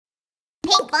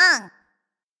Pinkfong.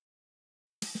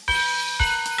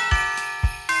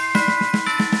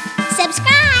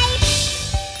 Subscribe!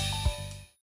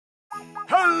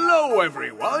 Hello,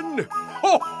 everyone!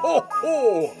 Ho, ho,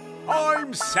 ho!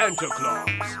 I'm Santa Claus.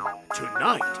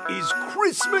 Tonight is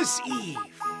Christmas Eve.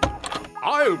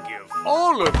 I'll give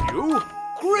all of you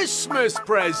Christmas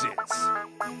presents.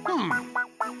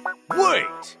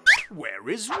 Wait, where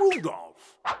is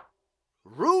Rudolph?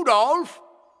 Rudolph!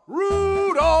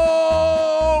 Rudolph!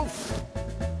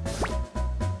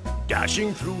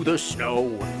 Dashing through the snow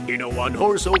in a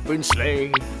one-horse open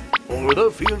sleigh. O'er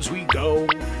the fields we go,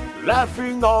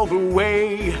 laughing all the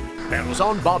way. Bells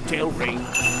on bobtail ring,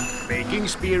 making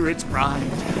spirits bright.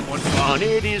 What fun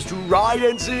it is to ride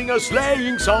and sing a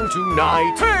sleighing song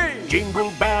tonight. Hey!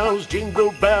 Jingle bells,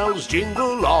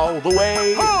 jingle all the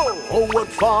way. Ho! Oh, what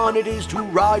fun it is to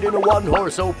ride in a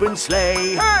one-horse open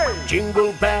sleigh. Hey!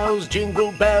 Jingle bells,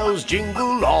 jingle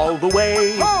all the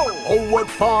way. Ho! Oh, what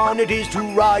fun it is to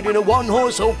ride in a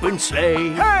one-horse open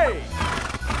sleigh. Hey!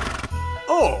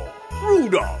 Oh,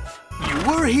 Rudolph, you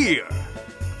were here.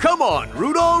 Come on,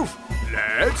 Rudolph,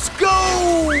 let's go!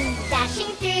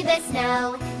 Dashing through the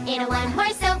snow in a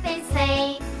one-horse open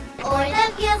sleigh. O'er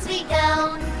the fields we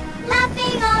go,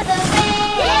 laughing all the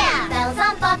way. Yeah! Bells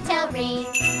on bobtail ring,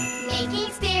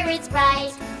 making spirits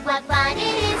bright. What fun it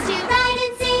is to ride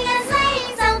and sing a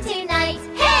sleighing song tonight.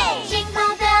 Hey!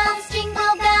 Jingle bells,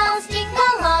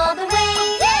 jingle all the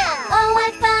way. Yeah! Oh,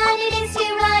 what fun it is to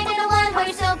ride in a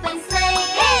one-horse open sleigh.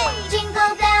 Hey!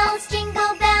 Jingle bells,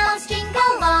 jingle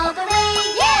all the way.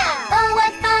 Yeah! Oh,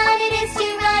 what fun it is to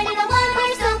ride in a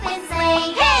one-horse open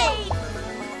sleigh. Hey!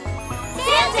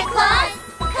 Santa Claus,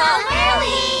 come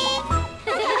early!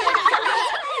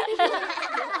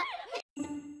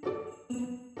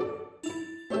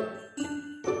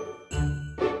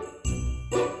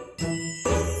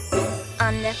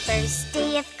 On the first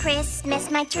day of Christmas,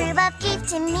 my true love gave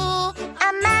to me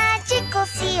a magical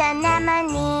sea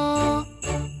anemone.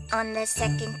 On the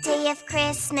second day of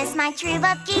Christmas, my true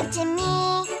love gave to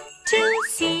me 2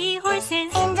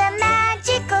 seahorses and a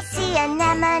magical sea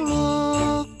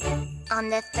anemone. On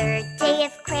the third day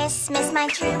of Christmas, my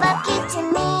true love gave to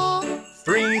me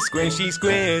 3 squishy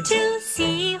squids 2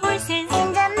 seahorses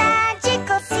and a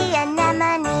magical sea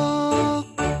anemone.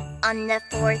 On the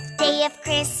fourth day of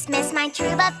Christmas, my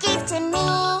true love gave to me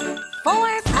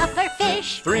 4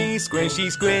 pufferfish 3 squishy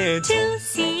squids 2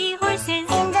 seahorses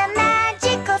and a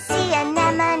magical sea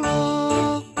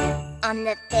anemone. On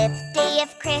the fifth day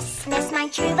of Christmas, my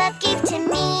true love gave to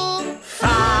me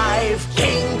 5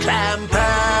 king clam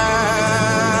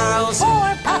pearls.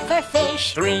 4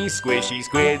 pufferfish 3 squishy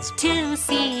squids 2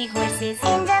 seahorses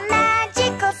and a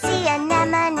magical sea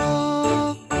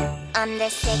anemone. On the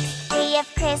sixth day of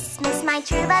Christmas, my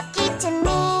true love gave to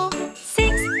me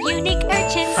 6 unique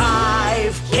urchins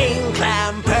 5 king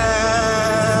clam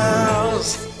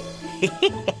pearls.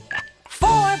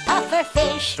 4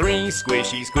 pufferfish 3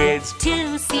 squishy squids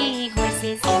 2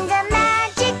 seahorses and a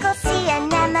magical sea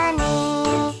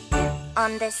anemone.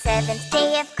 On the seventh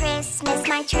day of Christmas,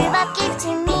 my true love gave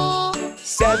to me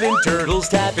 7 turtles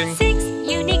tapping 6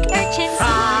 unique urchins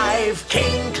 5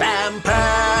 king clam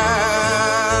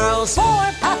pearls. 4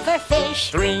 pufferfish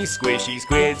 3 squishy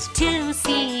squids 2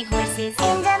 seahorses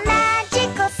and a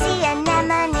magical sea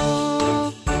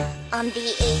anemone. On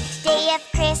the eighth day of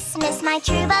Christmas, my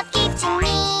true love gave to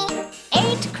me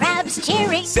 8 crabs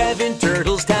cheering 7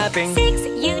 turtles tapping 6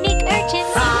 unique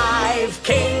urchins 5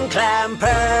 king clam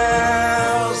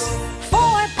pearls. 4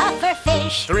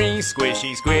 pufferfish 3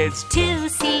 squishy squids 2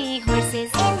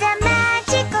 seahorses and a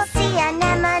magical sea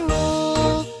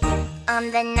anemone. On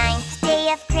the ninth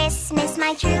day of Christmas,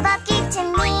 my true love gave to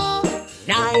me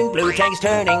 9 blue tanks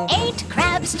turning. 8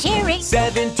 crabs cheering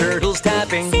 7 turtles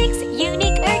tapping 6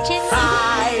 unique urchins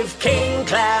 5 king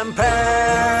clam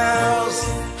pearls.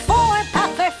 4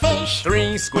 pufferfish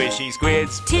 3 squishy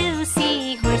squids 2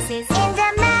 seahorses and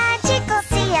a magical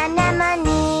sea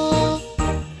anemone.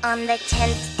 On the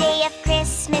 10th day of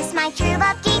Christmas, my true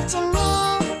love gave to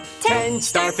me 10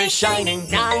 starfish shining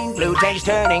 9 blue tanks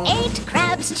turning 8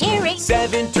 crabs cheering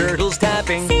 7 turtles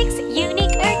tapping 6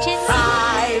 unique urchins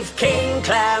 5 king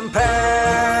clam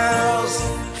pearls.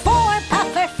 4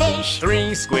 pufferfish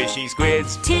 3 squishy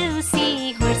squids 2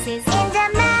 seahorses and a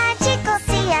magical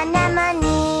sea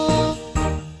anemone.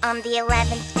 On the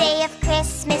 11th day of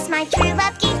Christmas, my true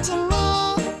love gave to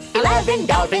me 11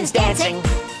 dolphins dancing.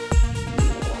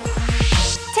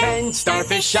 10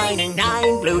 starfish shining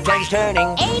 9 blue tanks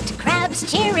turning. 8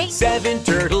 crabs cheering 7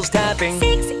 turtles tapping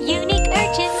 6 unique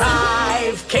urchins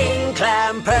 5 king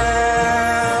clam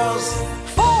pearls.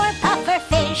 4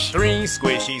 pufferfish 3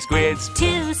 squishy squids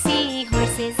 2 seahorses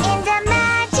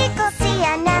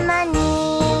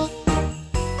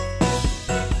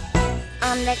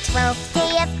the 12th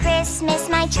day of Christmas,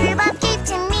 my true love gave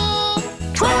to me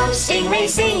 12 stingrays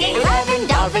singing, 11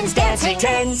 dolphins dancing,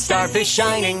 10 starfish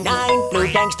shining, 9 blue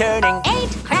tanks turning,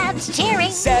 8 crabs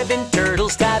cheering, 7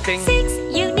 turtles tapping, 6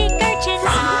 unique urchins,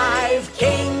 5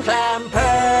 king clam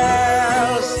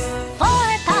pearls, 4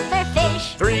 puffer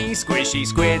fish, 3 squishy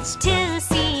squids, 2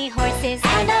 seahorses,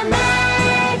 and a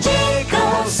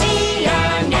magical sea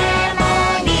anemone.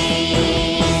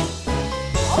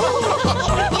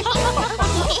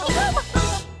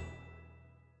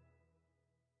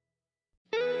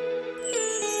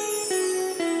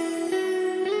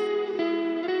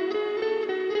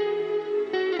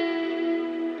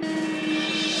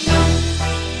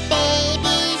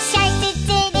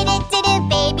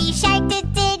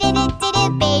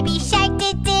 Baby shark,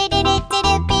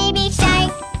 do-do-do-do-do-do, baby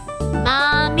shark.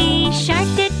 Mommy shark,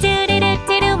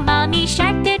 do-do-do-do-do-do, mommy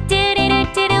shark,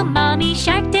 do-do-do-do-do-do, mommy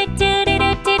shark,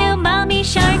 do-do-do-do-do-do, mommy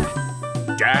shark.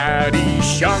 Daddy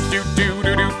shark,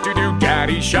 do-do-do-do-do-do,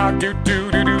 daddy shark,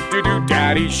 do-do-do-do-do-do,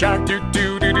 daddy shark,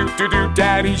 do-do-do-do-do-do,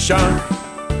 daddy shark.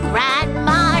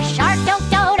 Grandma shark,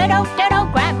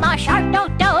 do-do-do-do-do-do, grandma shark,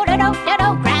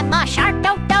 do-do-do-do-do-do, grandma shark,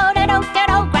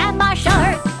 do-do-do-do-do-do, grandma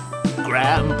shark.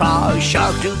 Grandpa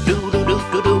shark,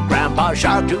 do-do-do-do-do-do, grandpa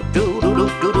shark,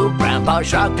 do-do-do-do-do-do, grandpa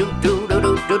shark,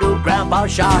 do-do-do-do-do-do, grandpa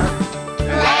shark.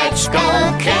 Let's go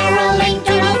caroling,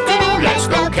 do-do-do-do, let's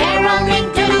go caroling,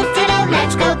 do-do-do-do,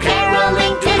 let's go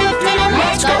caroling, do-do-do-do,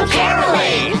 let's go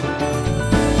caroling.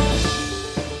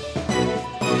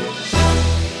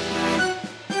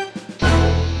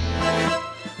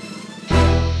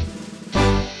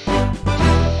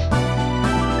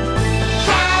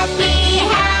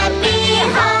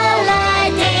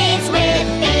 Holidays with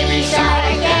Baby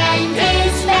Shark and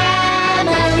his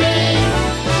family.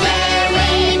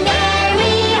 Merry,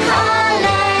 merry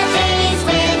holidays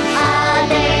with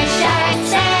other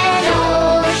sharks and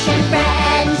ocean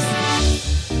friends.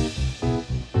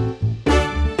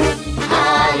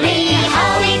 Holly,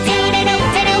 holly,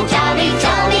 doo-doo-doo-doo-doo, jolly,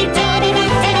 jolly,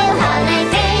 doo-doo-doo-doo-doo,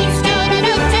 holidays,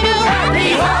 doo-doo-doo-doo-doo, happy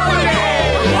holidays!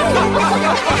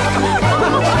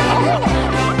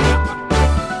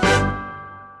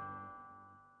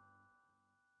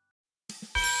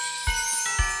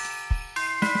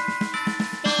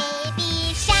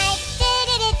 Baby shark,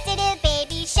 do-do-do-do-do,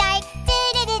 baby shark,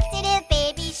 do-do-do-do-do,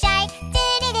 baby shark,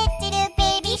 do-do-do-do-do,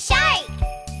 baby shark.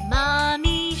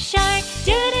 Mommy shark,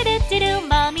 do-do-do-do-do,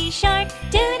 mommy shark,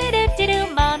 do-do-do-do-do,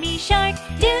 mommy shark,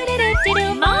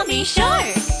 do-do-do-do-do, mommy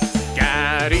shark.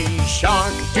 Daddy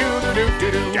shark,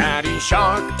 do-do-do-do-do, daddy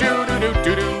shark,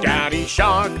 do-do-do-do-do, daddy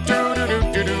shark,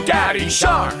 do-do-do-do-do, daddy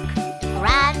shark.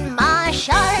 Grandma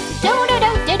shark,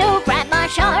 do-do-do-do-do, grandma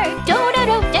shark,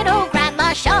 do-do-do-do-do,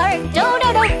 grandma shark,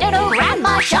 do-do-do-do-do,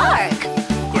 grandma shark.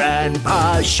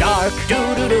 Grandpa shark,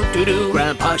 do-do-do-do-do,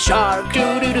 grandpa shark,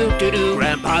 do-do-do-do-do,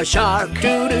 grandpa shark,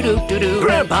 do-do-do-do-do,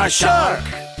 grandpa shark.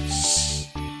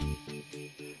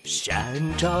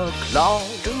 Santa Claus,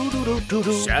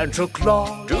 do-do-do-do-do, Santa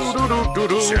Claus,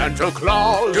 do-do-do-do-do, Santa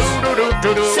Claus,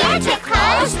 do-do-do-do-do, Santa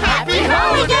Claus, happy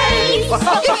holidays!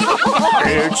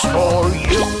 It's for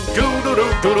you,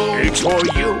 do-do-do-do-do, it's for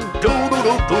you,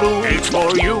 do-do-do-do-do, it's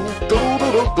for you,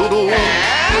 do-do-do-do-do.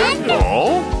 And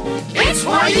it's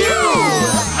for you!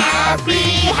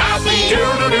 happy, happy,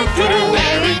 Do-do-do-do-do,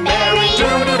 merry, merry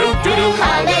do-do-do-do-do,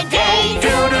 holidays!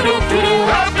 do-do-do-do-do,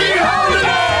 happy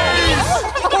holidays!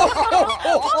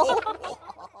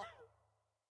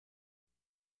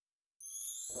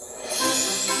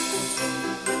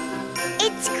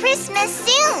 It's Christmas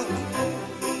soon!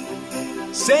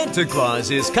 Santa Claus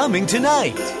is coming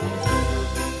tonight.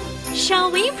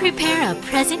 Shall we prepare a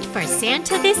present for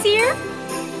Santa this year?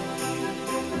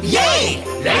 Yay!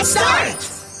 Let's start!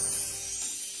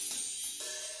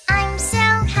 I'm so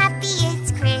happy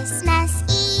it's Christmas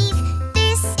Eve.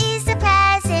 This is a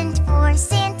present for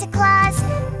Santa Claus.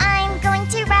 I'm going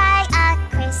to write a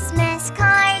Christmas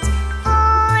card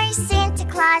for Santa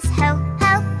Claus. Ho,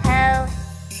 ho, ho.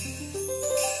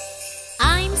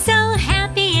 I'm so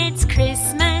happy it's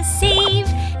Christmas Eve.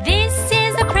 This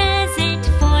is a present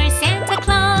for Santa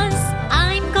Claus.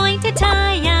 I'm going to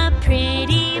tie a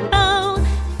pretty bow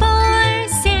for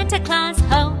Santa Claus.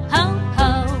 Ho, ho,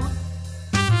 ho.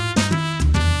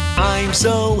 I'm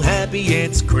so happy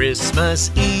it's Christmas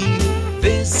Eve.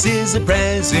 This is a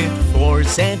present for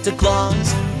Santa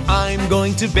Claus. I'm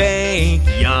going to bake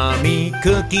yummy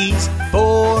cookies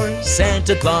for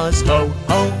Santa Claus. Ho,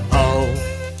 ho, ho.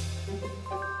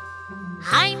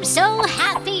 I'm so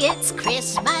happy it's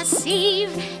Christmas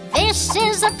Eve. This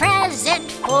is a present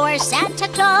for Santa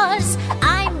Claus.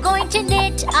 I'm going to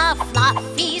knit a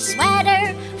fluffy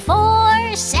sweater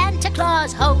for Santa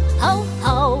Claus. Ho, ho,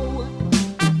 ho.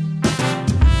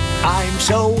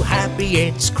 so happy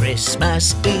it's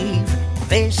Christmas Eve.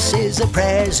 This is a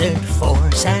present for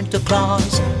Santa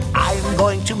Claus. I'm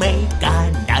going to make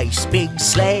a nice big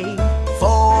sleigh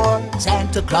for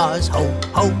Santa Claus. Ho,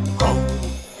 ho, ho.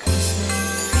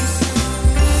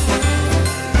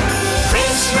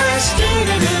 Christmas,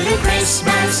 do-do-do-do,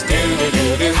 Christmas,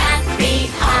 do-do-do-do. Happy,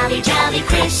 holly, jolly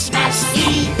Christmas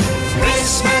Eve.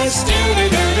 Christmas,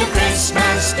 do-do-do-do,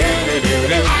 Christmas,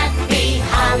 do-do-do-do. Happy,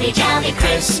 holly, jolly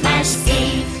Christmas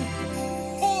Eve.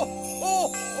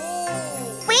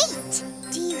 Wait!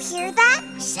 Do you hear that?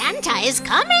 Santa is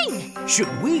coming.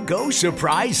 Should we go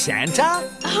surprise Santa?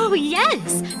 Oh,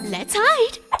 yes. Let's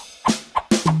hide.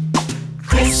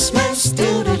 Christmas,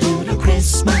 do-do-do-do,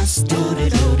 Christmas,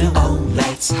 do-do-do-do. Oh,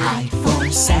 let's hide for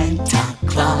Santa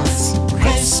Claus.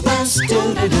 Christmas,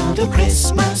 do-do-do-do,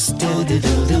 Christmas,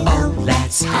 do-do-do-do. Oh,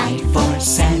 let's hide for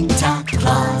Santa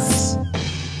Claus.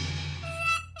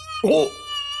 Oh.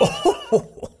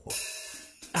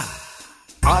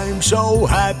 I'm so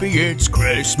happy it's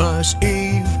Christmas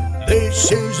Eve.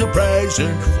 This is a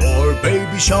present for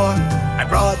Baby Shark. I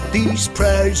brought these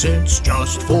presents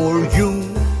just for you,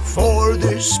 for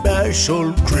this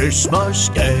special Christmas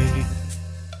day.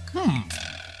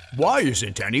 Why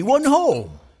isn't anyone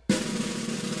home?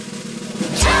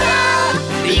 Ta-da!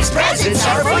 These presents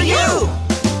are for you!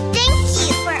 Thank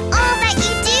you for all that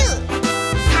you do.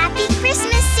 Happy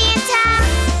Christmas, Santa!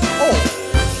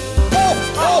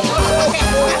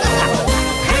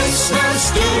 Christmas,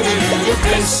 do-do-do-do,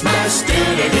 Christmas,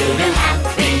 do-do-do-do.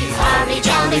 Happy, holly,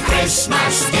 jolly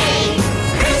Christmas Day.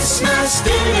 Christmas,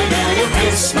 do-do-do-do,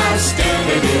 Christmas,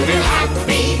 do-do-do-do.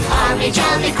 Happy, holly,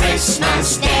 jolly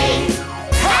Christmas Day.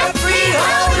 Happy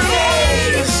holidays!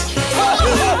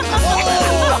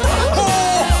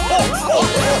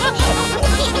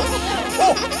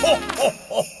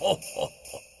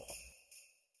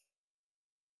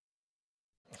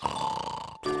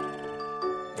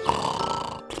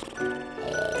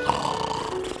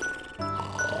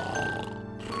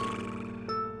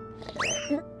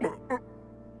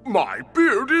 My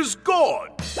beard is gone.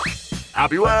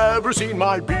 Have you ever seen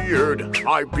my beard?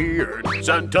 My beard,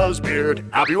 Santa's beard.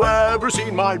 Have you ever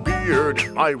seen my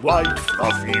beard? My white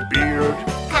fluffy beard.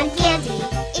 Cotton candy,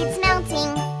 it's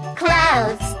melting.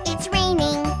 Clouds, it's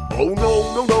raining. Oh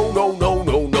no, no, no, no, no,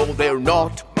 no, no, they're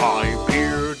not my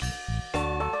beard.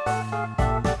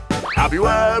 Have you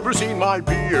ever seen my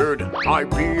beard? My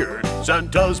beard,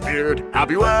 Santa's beard.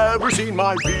 Have you ever seen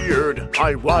my beard?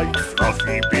 My white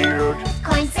fluffy beard.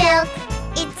 Corn silk,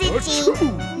 it's itchy.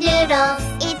 Noodles,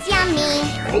 it's yummy.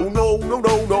 Oh no, no,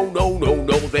 no, no, no, no,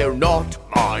 no, they're not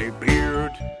my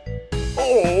beard.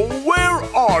 Oh, where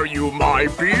are you, my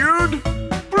beard?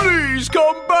 Please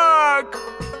come back.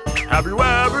 Have you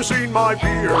ever seen my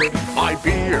beard? My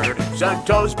beard,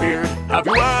 Santa's beard. Have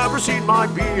you ever seen my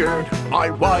beard? My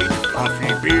white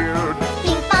fluffy beard.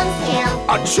 Pinkfong's tail,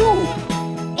 Achoo!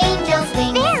 angel's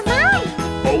wings. They're mine.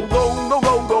 Oh no, no,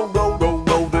 no, no, no, no,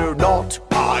 no, they're not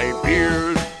my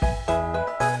beard.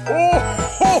 Oh,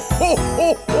 ho, ho,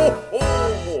 ho, ho,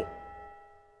 ho.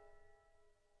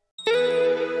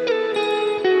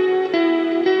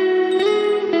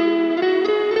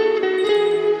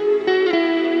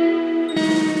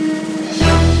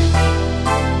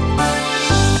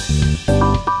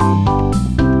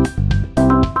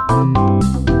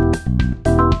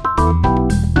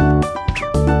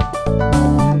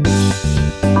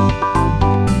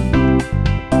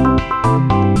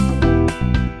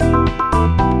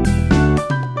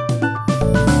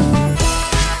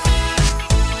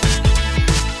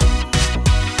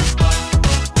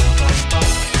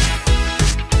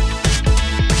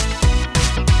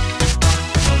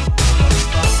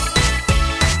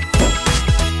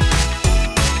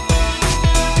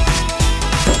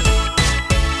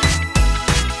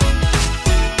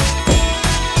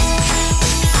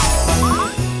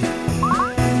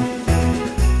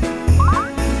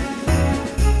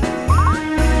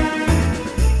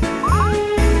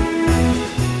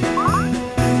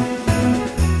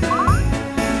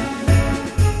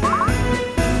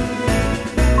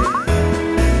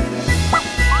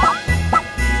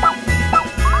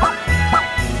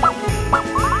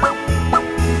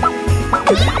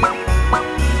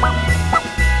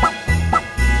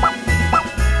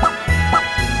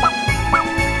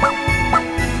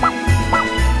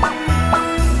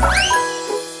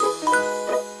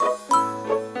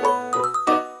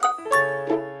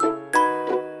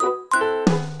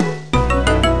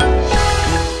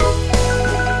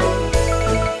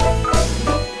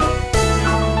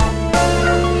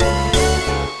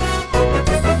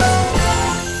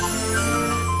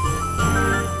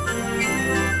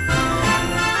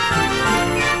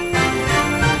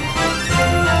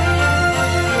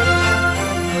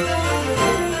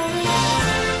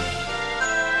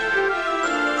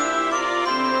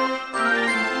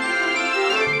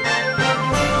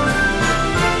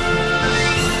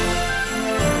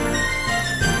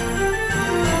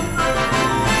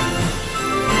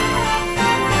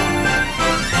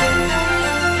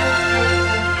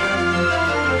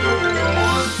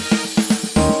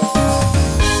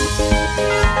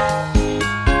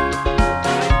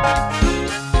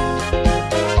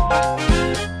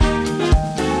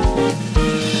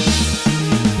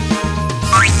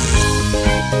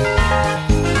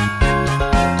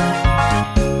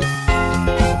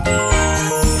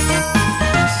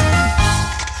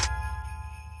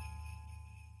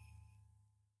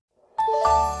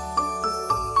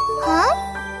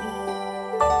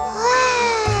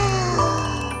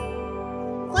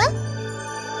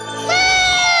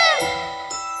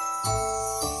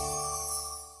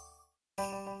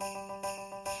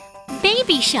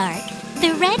 Shark,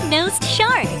 the red-nosed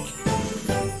shark.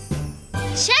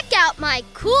 Check out my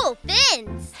cool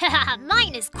fins!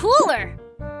 Mine is cooler.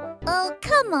 Oh,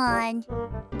 come on.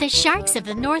 The sharks of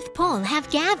the North Pole have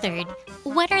gathered.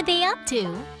 What are they up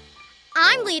to?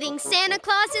 I'm leading Santa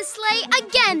Claus's sleigh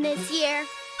again this year.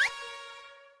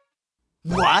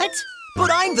 What?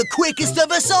 But I'm the quickest of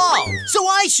us all, so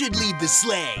I should lead the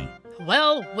sleigh.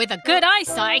 Well, with a good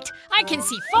eyesight, I can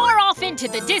see far off into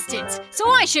the distance,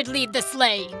 so I should lead the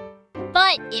sleigh.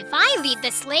 But if I lead the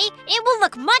sleigh, it will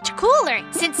look much cooler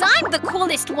since I'm the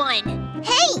coolest one.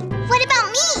 Hey, what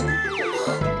about me?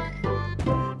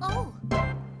 Oh.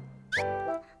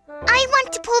 I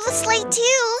want to pull the sleigh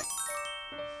too.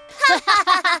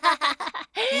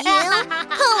 You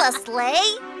pull a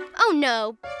sleigh? Oh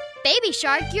no. Baby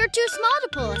Shark, you're too small to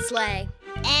pull a sleigh.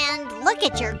 And look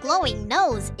at your glowing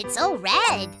nose. It's so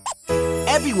red.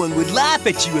 Everyone would laugh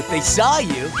at you if they saw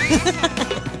you.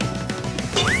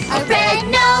 A red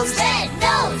nose,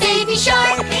 baby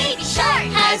shark,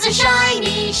 has a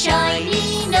shiny,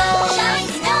 shiny nose.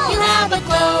 You have a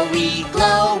glowy,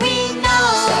 glowy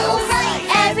nose. So bright,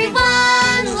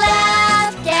 everyone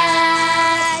laughed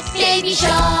at baby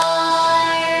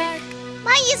shark.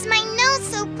 Why is my nose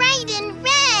so bright and red?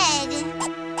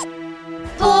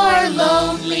 Poor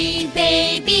lonely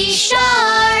baby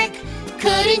shark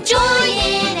couldn't join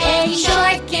in any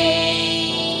shark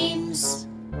games.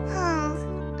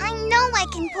 I know I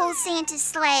can pull Santa's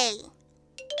sleigh.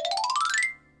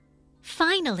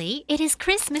 Finally, it is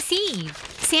Christmas Eve.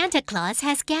 Santa Claus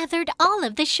has gathered all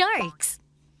of the sharks.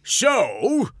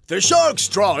 So, the sharks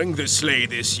drawing the sleigh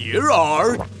this year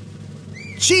are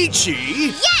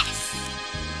Chi-Chi. Yes!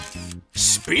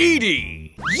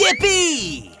 Speedy.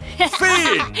 Yippee!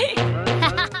 Finn.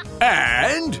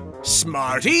 And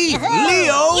Smarty,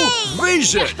 Leo,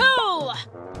 Vision. Yahoo!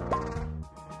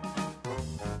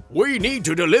 We need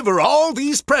to deliver all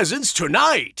these presents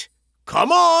tonight.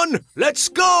 Come on, let's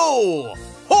go!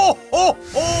 Ho, ho,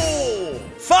 ho!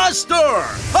 Faster!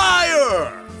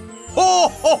 Higher! Ho,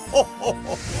 ho, ho, ho,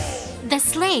 ho! The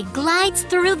sleigh glides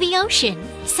through the ocean.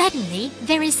 Suddenly,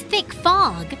 there is thick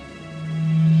fog.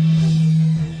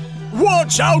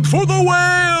 Watch out for the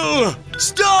whale!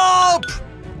 Stop!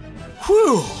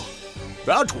 Whew,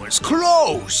 that was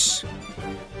close.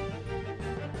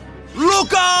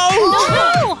 Look out!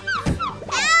 No!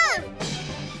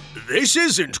 This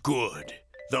isn't good.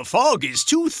 The fog is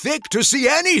too thick to see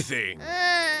anything.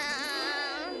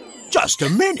 Just a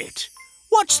minute.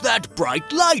 What's that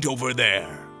bright light over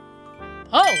there?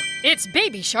 Oh, it's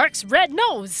Baby Shark's red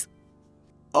nose.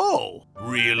 Oh,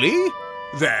 really?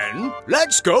 Then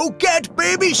let's go get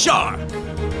Baby Shark.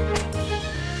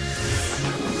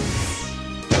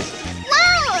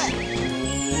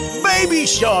 Whoa! Baby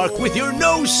Shark with your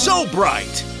nose so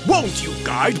bright. Won't you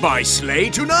guide my sleigh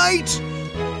tonight?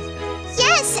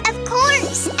 Yes, of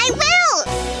course, I will!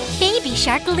 Baby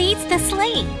Shark leads the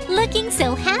sleigh, looking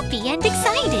so happy and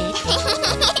excited.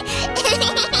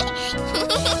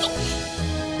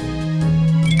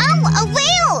 Oh, a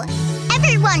whale!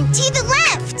 Everyone, to the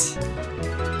left!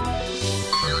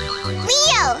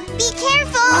 Leo, be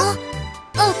careful!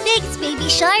 Oh, thanks, Baby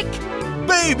Shark.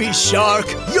 Baby Shark,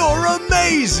 you're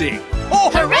amazing! Oh,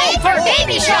 Hooray for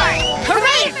Baby Shark!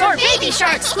 Hooray for Baby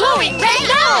Shark's glowing red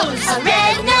nose! A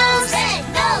red nose,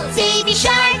 baby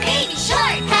shark,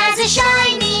 has a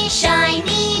shiny,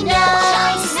 shiny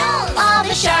nose. All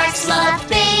the sharks love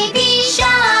Baby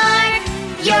Shark.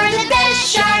 You're the best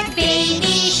shark,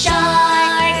 Baby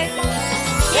Shark.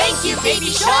 Thank you,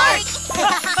 Baby Shark!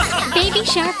 Baby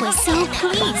Shark was so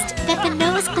pleased that the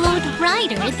nose glowed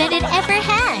brighter than it ever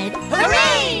had.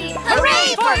 Hooray!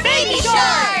 Hooray for Baby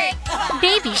Shark!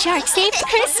 Baby Shark saved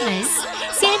Christmas.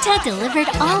 Santa delivered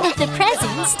all of the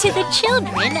presents to the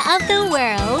children of the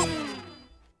world.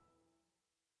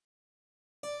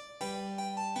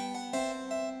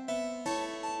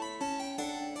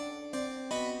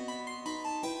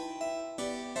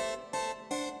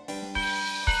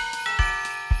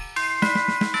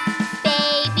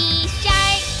 Baby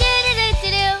shark,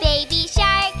 doo-doo-doo-doo-doo. Baby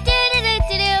shark,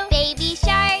 doo-doo-doo-doo-doo. Baby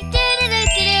shark,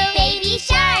 doo-doo-doo-doo-doo. Baby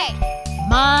shark.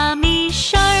 Mommy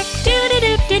Shark,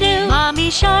 doo-doo-doo-doo-doo. Mommy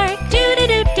Shark,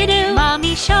 doo-doo-doo-doo-doo.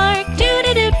 Mommy Shark,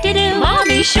 doo-doo-doo-doo-doo.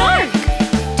 Mommy Shark.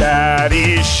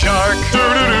 Daddy Shark,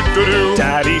 doo-doo-doo-doo-doo.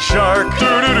 Daddy Shark,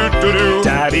 doo-doo-doo-doo-doo.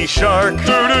 Daddy Shark,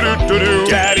 doo-doo-doo-doo-doo.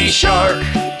 Daddy Shark.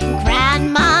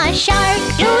 Grandma Shark,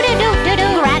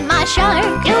 doo-doo-doo-doo-doo. Grandma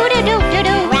Shark,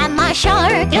 doo-doo-doo-doo-doo. Grandma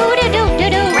Shark,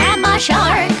 doo-doo-doo-doo-doo. Grandma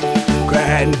Shark.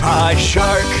 Grandpa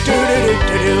Shark,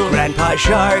 doo-doo-doo-doo-doo. Grandpa Grandpa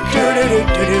Shark,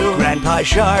 doo-doo-doo-doo-doo. Grandpa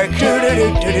Shark,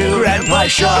 doo-doo-doo-doo-doo. Grandpa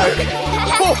Shark.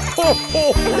 Ho, ho,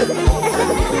 ho.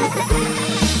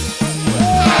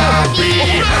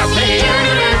 Happy, happy,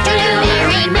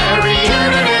 merry, merry,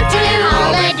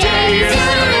 holidays,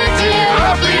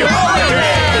 Happy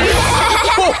holidays!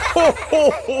 Ho, ho, ho,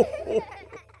 ho, ho.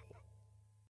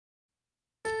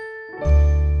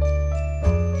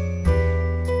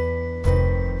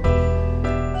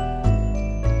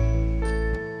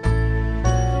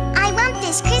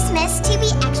 This Christmas to be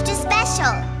extra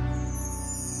special.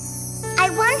 I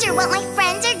wonder what my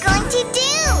friends are going to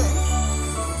do.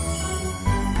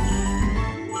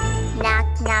 Knock,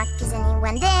 knock, is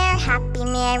anyone there? Happy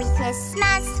Merry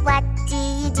Christmas. What do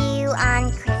you do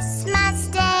on Christmas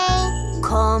Day?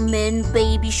 Come in,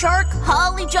 baby shark,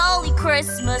 holly jolly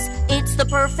Christmas. It's the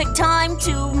perfect time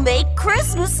to make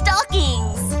Christmas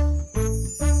stockings.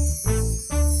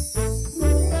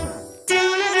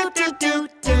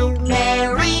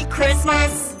 Merry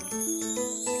Christmas.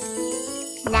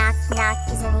 Knock, knock,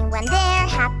 is anyone there?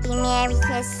 Happy Merry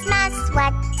Christmas.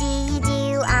 What do you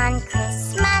do on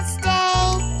Christmas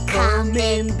Day? Come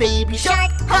in, baby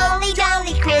shark, holly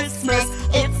jolly Christmas.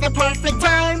 It's the perfect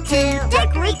time to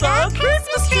decorate the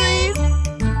Christmas tree.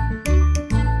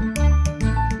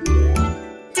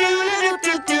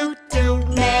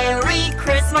 Merry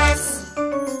Christmas.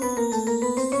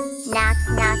 Knock,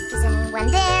 knock, is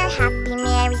anyone there? Happy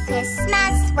Merry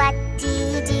Christmas. What do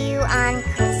you do on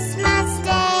Christmas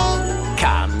Day?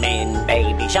 Come in,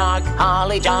 baby shark,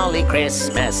 holly jolly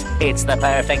Christmas. It's the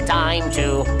perfect time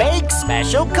to bake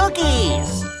special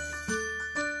cookies.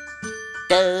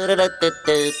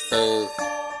 Do-do-do-do-do-do.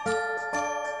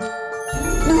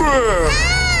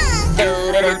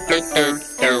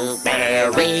 Do-do-do-do-do-do.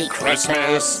 Merry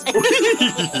Christmas.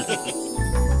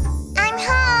 I'm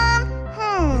home.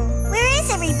 Where is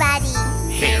everybody?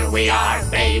 Here we are,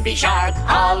 baby shark,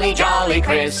 holly jolly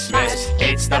Christmas.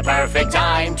 It's the perfect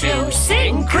time to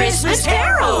sing Christmas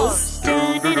carols.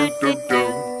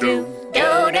 Do-do-do-do-do-do.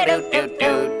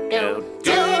 Do-do-do-do-do-do.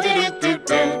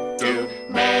 Do-do-do-do-do-do.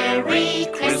 Merry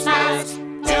Christmas.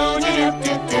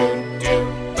 Do-do-do-do-do-do.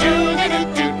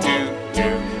 Do-do-do-do-do-do.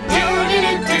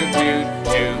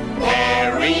 Do-do-do-do-do-do.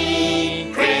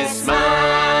 Merry Christmas.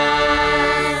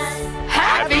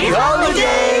 Happy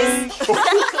holidays.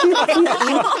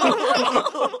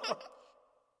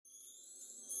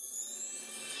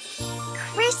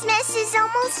 Christmas is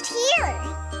almost here.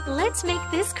 Let's make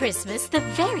this Christmas the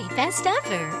very best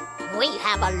ever. We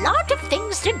have a lot of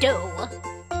things to do.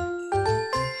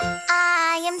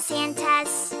 I am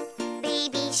Santa's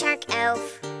baby shark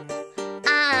elf.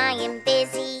 I am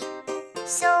busy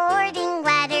sorting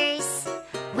letters.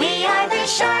 We are the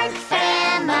Shark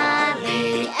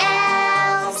Family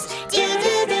Elves.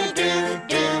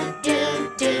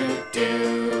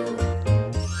 Do-do-do-do-do-do-do-do.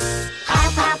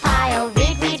 Pile, pile, pile,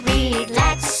 read, read, read.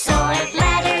 Let's sort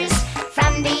letters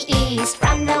from the east,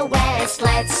 from the west.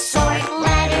 Let's sort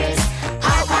letters.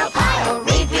 Pile, pile, pile,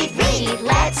 read, read, read.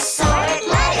 Let's sort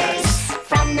letters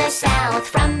from the south,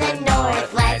 from the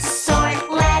north. Let's sort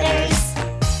letters.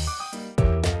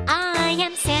 I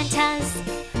am Santa's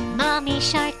mommy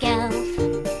shark elf.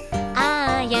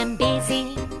 I am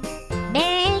busy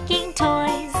making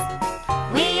toys.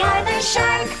 We are the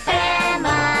Shark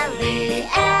Family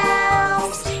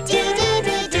Elves.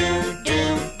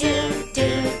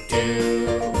 Do-do-do-do-do-do-do-do.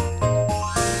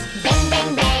 Bang,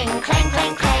 bang, bang, clang,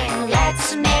 clang, clang.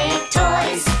 Let's make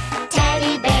toys.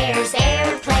 Teddy bears,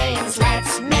 airplanes.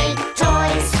 Let's make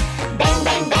toys. Bang,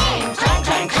 bang, bang, clang,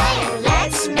 clang, clang.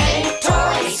 Let's make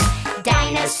toys.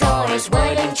 Dinosaurs,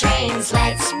 wooden trains.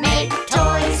 Let's make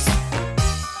toys.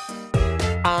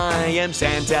 I am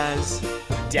Santa's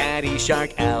daddy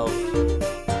shark elf.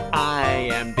 I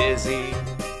am busy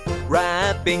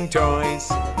wrapping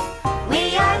toys.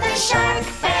 We are the Shark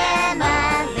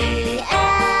Family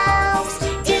Elves.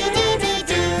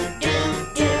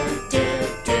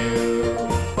 Do-do-do-do-do-do-do.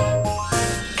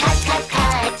 Cut, cut,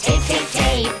 cut, tape, tape,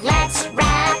 tape. Let's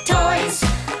wrap toys.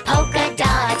 Polka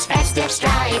dots, festive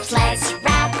stripes. Let's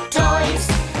wrap toys.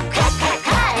 Cut, cut,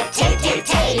 cut, tape, tape,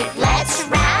 tape. Let's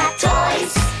wrap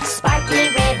toys. Sparkly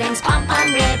ribbons,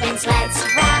 pom-pom ribbons. Let's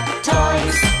wrap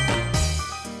toys.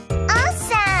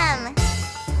 Awesome!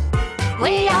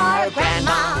 We are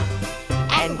Grandma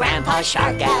and Grandpa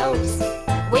Shark Elves.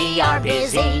 We are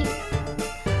busy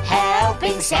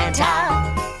helping Santa.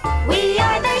 We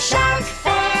are the Shark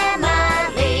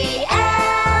Family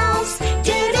Elves.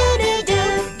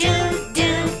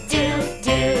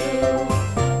 Do-do-do-do-do-do-do.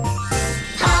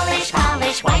 Polish,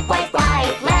 polish, wipe, wipe,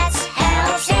 wipe. Let's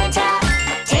help Santa.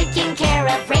 Taking care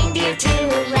of reindeer too.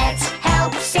 Let's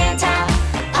help Santa.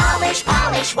 Polish,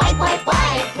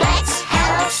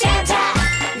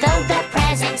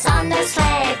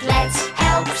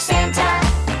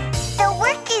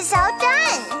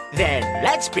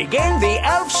 Let's begin the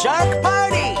Elf Shark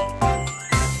Party!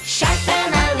 Shark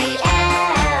family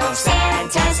elves,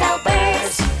 Santa's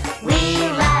helpers. We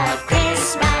love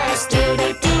Christmas,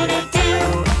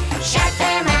 do-do-do-do-do. Shark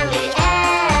family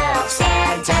elves,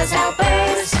 Santa's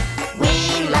helpers.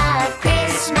 We love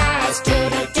Christmas,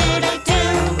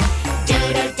 do-do-do-do-do.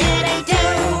 Do-do-do-do-do.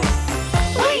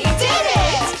 We did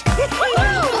it!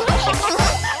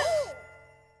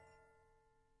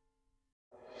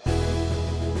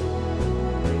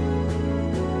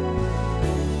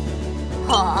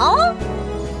 Huh?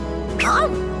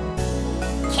 Come.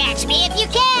 Catch me if you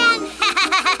can.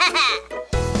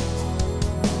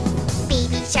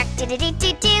 Baby shark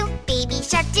do-do-do-do-do. Baby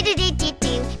shark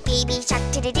do-do-do-do-do. Baby shark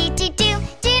do-do-do-do-do.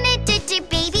 Do-do-do-do,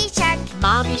 baby shark.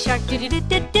 Mommy shark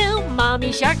do-do-do-do-do.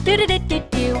 Mommy shark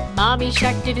do-do-do-do-do. Mommy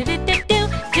shark do-do-do-do-do.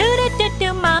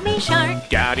 Do-do-do-do, mommy shark.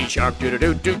 Daddy shark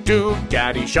do-do-do-do-do.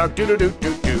 Daddy shark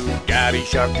do-do-do-do-do. Daddy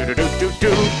shark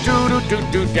do-do-do-do-do.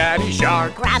 Do-do-do-do, daddy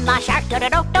shark. Grandma shark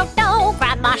do-do-do-do-do.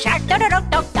 Grandma shark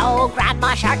do-do-do-do-do.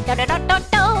 Grandma shark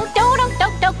do-do-do-do-do.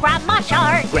 Do-do-do-do, grandma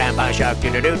shark. Grandpa shark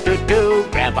do-do-do-do-do.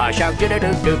 Grandpa shark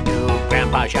do-do-do-do-do.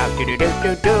 Grandpa shark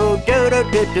do-do-do-do-do.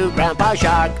 Do-do-do-do, grandpa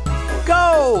shark.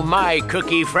 Go, my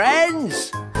cookie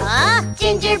friends! Huh?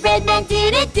 Gingerbread man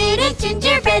do-do-do-do.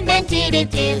 Gingerbread man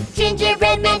do-do-do.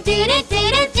 Gingerbread man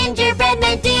do-do-do-do. Gingerbread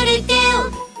man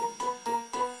do-do-do.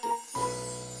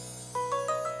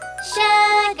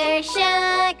 Sugar,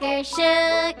 sugar,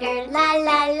 sugar, la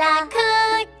la la.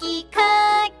 Cookie,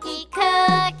 cookie,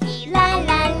 cookie, la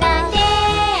la la.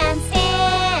 Dance,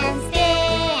 dance,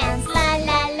 dance, la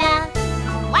la la.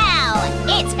 Wow,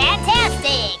 it's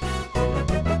fantastic.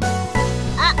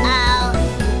 Uh-oh.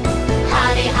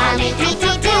 Holly, holly,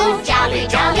 do-do-do. Jolly,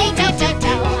 jolly,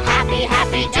 do-do-do. Happy,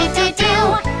 happy, do-do-do.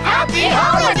 Happy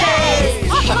holidays!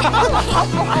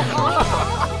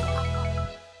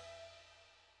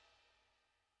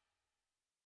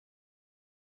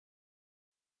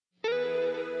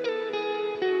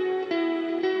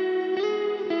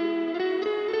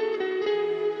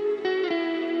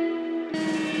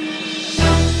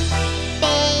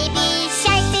 Baby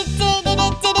shark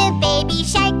do-do-do-do-do. Baby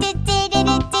shark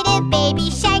do-do-do-do-do. Baby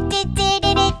shark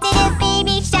do-do-do-do-do.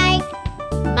 Baby shark.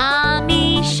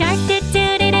 Mommy shark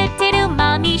do-do-do-do-do.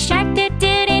 Mommy shark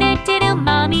do-do-do-do-do.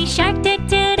 Mommy shark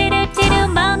do-do-do-do-do.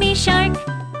 Mommy shark.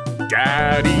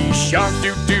 Daddy shark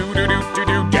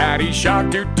do-do-do-do-do. Daddy shark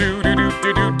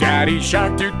do-do-do-do-do. Daddy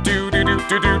shark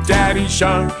do-do-do-do-do. Daddy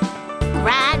shark.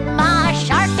 Grandma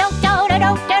shark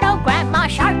do-do-do-do-do. Grandma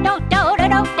shark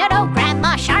do-do-do-do-do.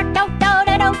 Grandma shark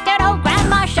do-do-do-do-do.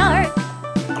 Grandma shark.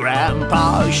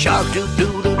 Grandpa shark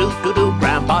do-do-do-do-do-do.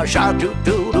 Grandpa shark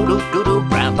do-do-do-do-do-do.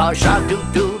 Grandpa shark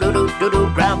do-do-do-do-do-do.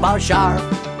 Grandpa shark.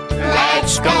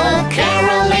 Let's go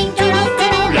caroling,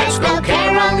 do-do-do-do. Let's go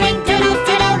caroling,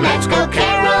 do-do-do-do. Let's go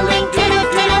caroling,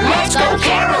 do-do-do-do. Let's go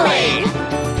caroling.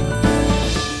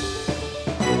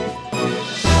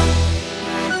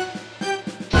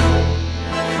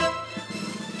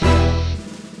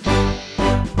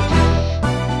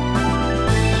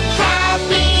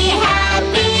 Happy,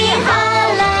 happy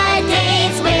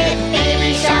holidays with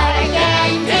Baby Shark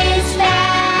and his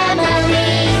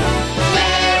family.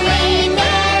 Merry,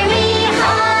 merry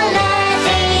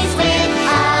holidays with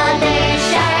other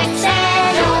sharks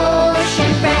and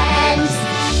ocean friends.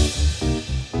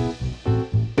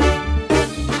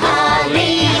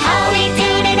 Holly, holly,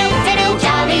 do-do-do-do-do.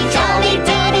 Jolly, jolly,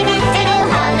 do-do-do-do-do.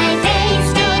 Holidays,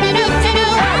 do-do-do-do-do.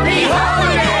 Happy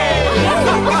holidays!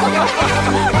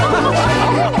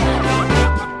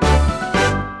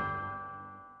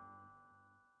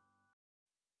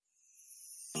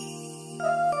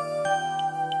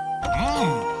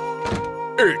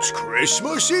 It's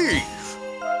Christmas Eve.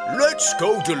 Let's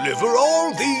go deliver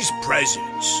all these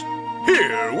presents.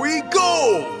 Here we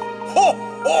go! Ho,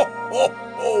 ho, ho,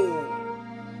 ho!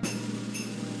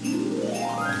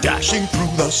 Dashing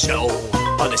through the snow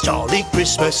on this jolly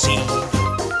Christmas Eve.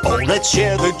 Oh, let's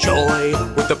share the joy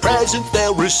with the presents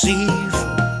they'll receive.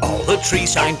 All the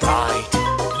trees shine bright,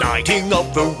 lighting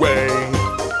up the way.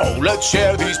 Oh, let's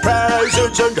share these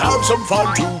presents and have some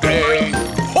fun today.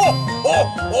 Ho, ho,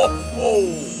 ho,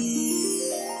 ho!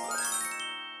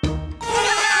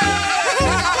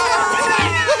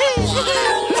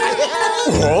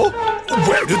 Huh?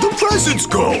 Where did the presents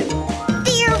go?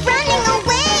 They're running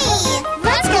away.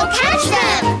 Let's go catch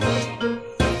them.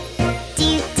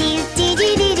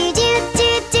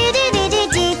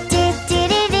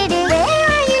 Where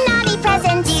are you, naughty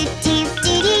presents?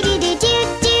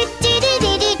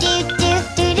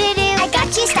 I got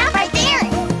you. Stop right there.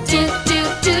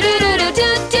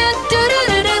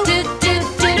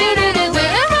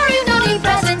 Where are you, naughty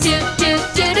presents?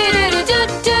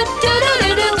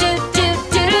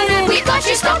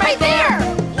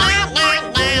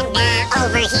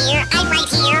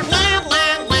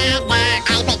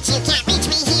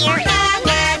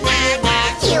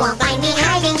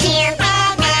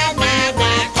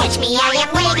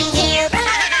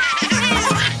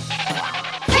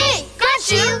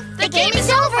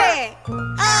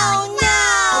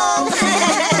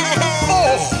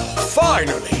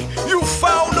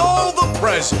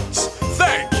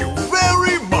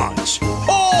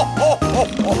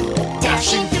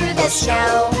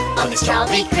 this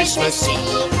jolly Christmas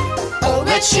Eve. Oh,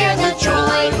 let's share the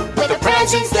joy with the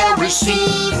presents they'll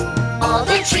receive. All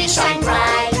the trees shine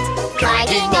bright,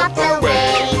 lighting up the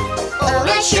way. Oh,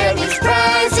 let's share these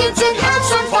presents and have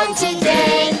some fun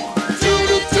today.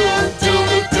 Do-do-do,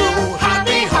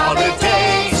 happy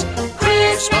holidays.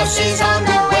 Christmas is on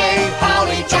the way,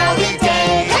 holly jolly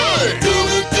day. Hey!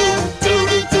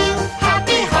 Do-do-do,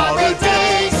 happy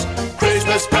holidays.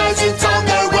 Christmas presents on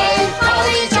their way,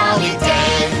 holly jolly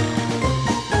day.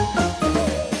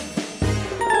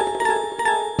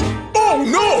 Oh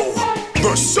no!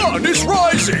 The sun is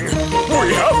rising!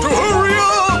 We have to hurry up!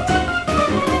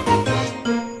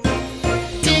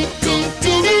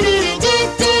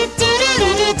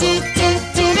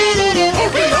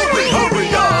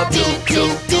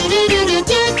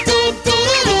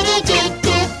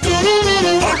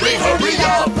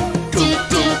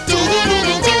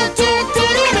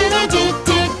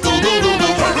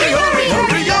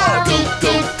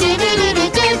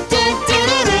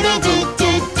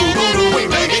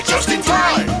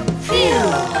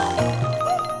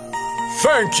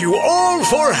 Thank you all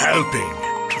for helping.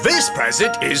 This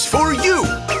present is for you,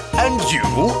 and you,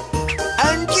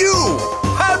 and you.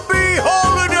 Happy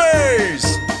holidays!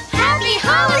 Happy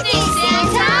holidays,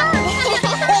 Santa!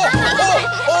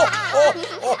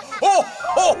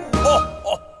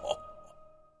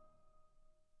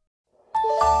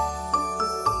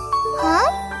 Huh? Wow!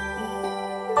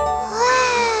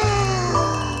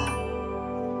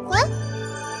 What?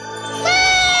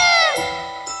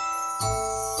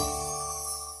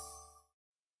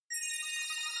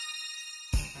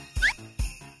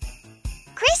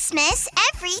 Christmas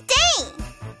every day.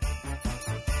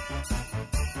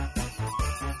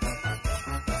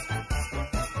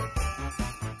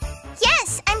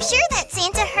 Yes, I'm sure that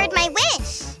Santa heard my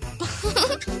wish.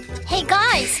 Hey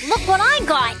guys, look what I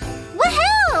got.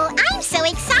 Woohoo! I'm so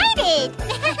excited.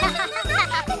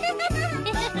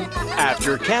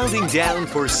 After counting down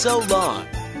for so long,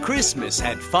 Christmas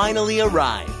had finally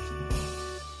arrived.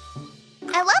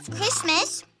 I love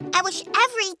Christmas. I wish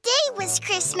every day was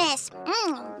Christmas.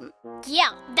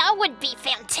 Yeah, that would be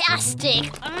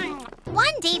fantastic.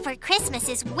 One day for Christmas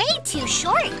is way too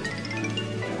short.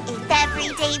 If every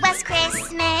day was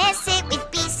Christmas, it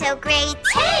would be so great.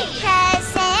 Hey!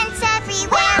 Presents everywhere,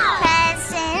 wow!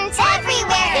 Presents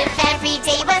everywhere. If every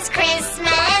day was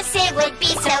Christmas, it would be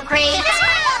so great.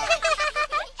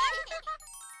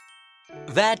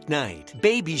 That night,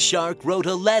 Baby Shark wrote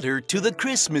a letter to the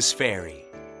Christmas fairy.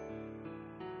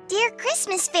 Dear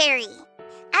Christmas Fairy,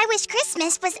 I wish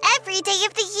Christmas was every day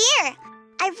of the year.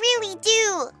 I really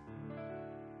do.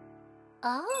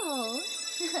 Oh.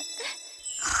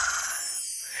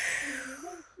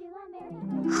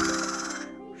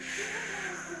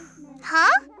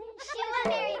 Huh?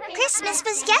 Christmas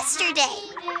was yesterday.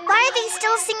 Why are they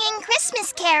still singing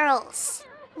Christmas carols?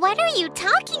 What are you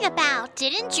talking about?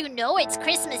 Didn't you know it's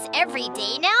Christmas every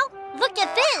day now? Look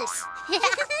at this.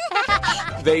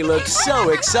 They looked so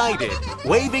excited,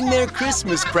 waving their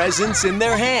Christmas presents in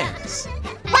their hands.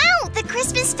 Wow, the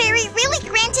Christmas fairy really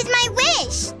granted my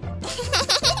wish.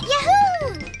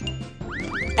 Yahoo!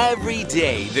 Every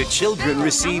day, the children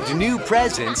received new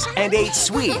presents and ate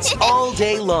sweets all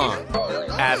day long.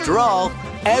 After all,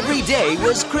 every day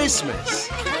was Christmas.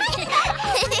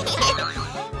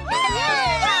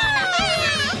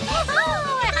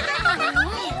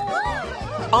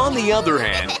 On the other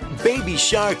hand, Baby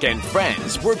Shark and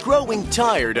friends were growing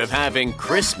tired of having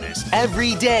Christmas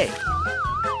every day.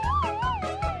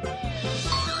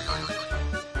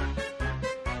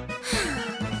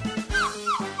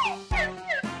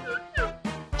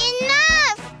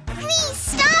 Enough! Please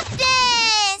stop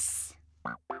this!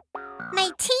 My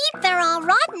teeth are all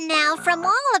rotten now from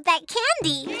all of that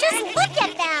candy. Just look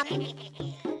at them.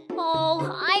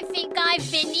 Oh, I think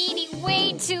I've been eating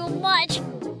way too much.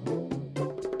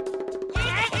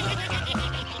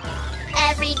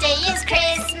 Every day is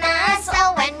Christmas,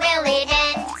 oh, when will it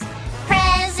end?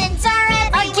 Presents are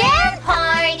everywhere. Again?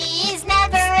 Parties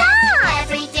never end.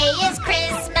 Every day is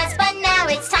Christmas, but now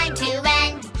it's time to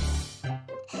end.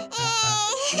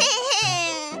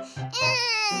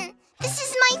 This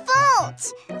is my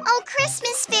fault. Oh,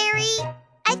 Christmas Fairy,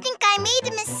 I think I made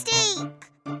a mistake.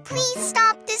 Please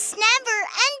stop this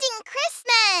never-ending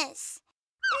Christmas.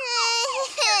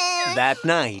 That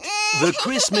night, the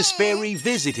Christmas fairy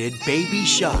visited Baby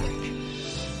Shark.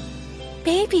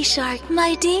 Baby Shark,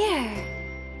 my dear.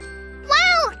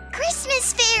 Wow,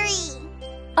 Christmas Fairy!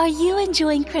 Are you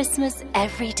enjoying Christmas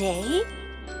every day?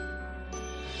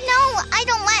 No, I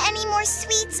don't want any more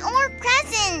sweets or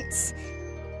presents.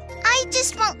 I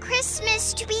just want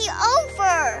Christmas to be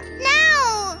over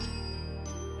now.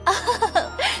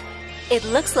 It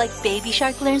looks like Baby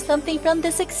Shark learned something from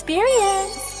this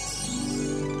experience.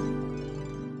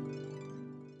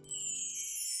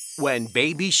 When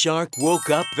Baby Shark woke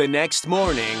up the next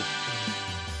morning,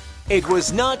 it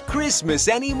was not Christmas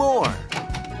anymore.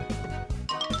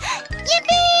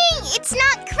 Yippee! It's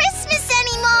not Christmas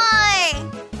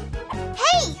anymore!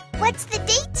 Hey, what's the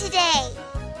date today?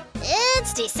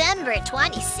 It's December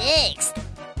 26th.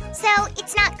 So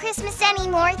it's not Christmas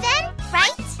anymore then,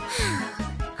 right?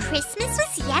 Christmas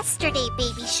was yesterday,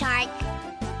 Baby Shark.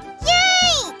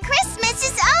 Yay! Christmas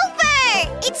is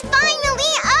over! It's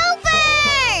finally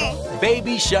over!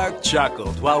 Baby Shark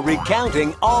chuckled while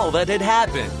recounting all that had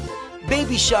happened.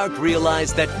 Baby Shark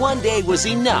realized that one day was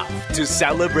enough to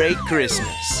celebrate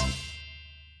Christmas.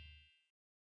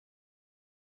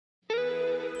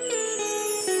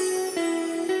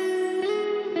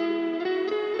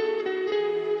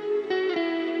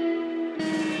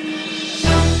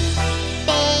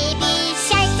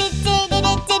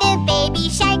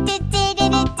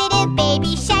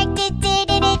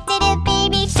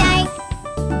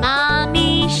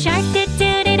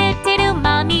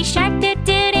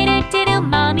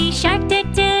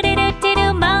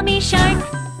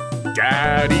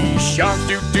 Daddy Shark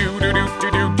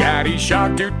doo-doo-doo-doo-doo-doo. Daddy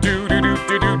Shark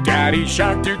doo-doo-doo-doo-doo-doo. Daddy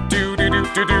Shark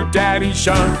doo-doo-doo-doo-doo-doo. Daddy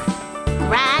Shark.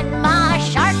 Grandma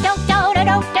Shark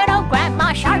do-do-do-do-do.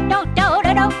 Grandma Shark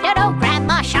do-do-do-do-do.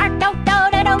 Grandma Shark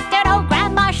do-do-do-do-do.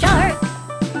 Grandma Shark.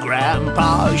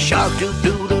 Grandpa Shark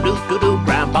doo-doo-doo-doo-doo.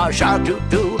 Grandpa Shark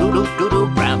doo-doo-doo-doo-doo.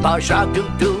 Grandpa Shark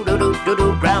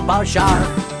doo-doo-doo-doo-doo. Grandpa Shark.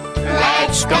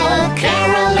 Let's go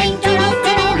caroling,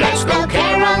 doo-doo-doo-doo. Let's go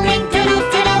caroling,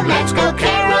 doo-doo-doo-doo. Let's go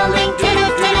caroling,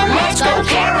 doo-doo-doo-doo. Let's go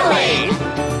caroling.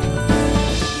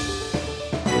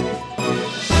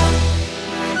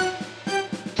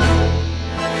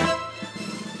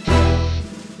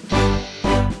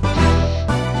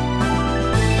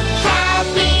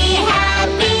 Happy,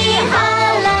 happy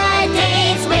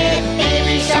holidays with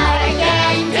Baby Shark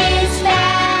and his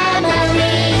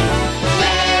family.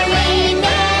 Merry,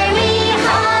 merry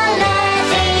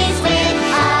holidays with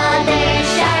other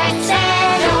sharks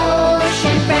and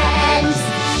ocean friends.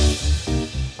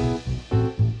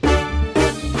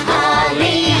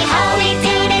 Holly, holly,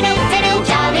 doo-doo-doo-doo-doo.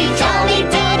 Jolly, jolly,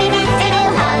 doo-doo-doo-doo-doo.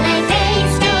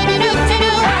 Holidays,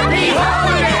 doo-doo-doo-doo-doo. Happy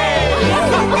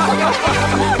holidays!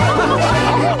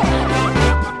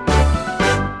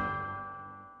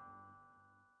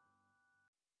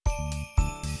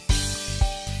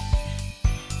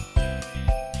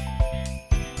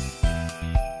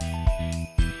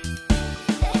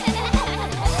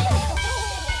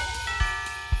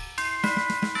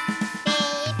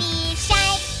 Baby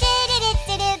Shark,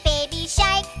 doo-doo-doo-doo-doo. Baby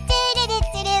Shark,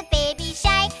 doo-doo-doo-doo-doo. Baby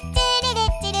Shark,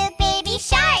 doo-doo-doo-doo-doo. Baby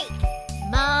Shark.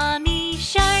 Mommy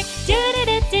Shark,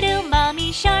 do-do-do-do-do.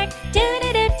 Mommy Shark,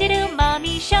 do-do-do-do-do.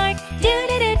 Mommy Shark,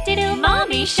 do-do-do-do-do.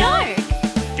 Mommy Shark.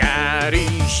 Daddy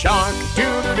Shark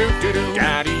doo-doo-doo-doo-doo.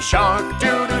 Daddy Shark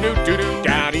doo-doo-doo-doo-doo.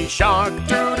 Daddy Shark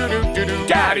doo-doo-doo-doo-doo.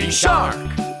 Daddy Shark.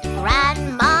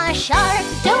 Grandma Shark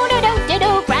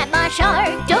do-do-do-do-do. Grandma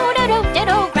Shark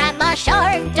do-do-do-do-do. Grandma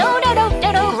Shark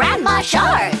do-do-do-do-do. Grandma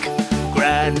Shark.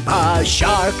 Grandpa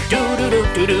Shark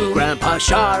doo-doo-doo-doo-doo. Grandpa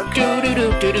Shark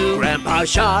doo-doo-doo-doo-doo. Grandpa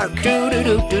Shark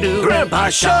doo-doo-doo-doo-doo. Grandpa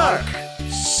Shark.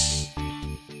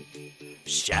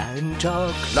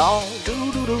 Santa Claus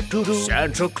doo-doo-doo-doo-doo.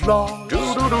 Santa Claus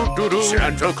doo-doo-doo-doo-doo.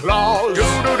 Santa Claus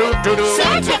doo-doo-doo-doo-doo.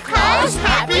 Santa Claus,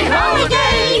 happy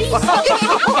holidays!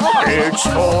 It's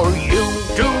for you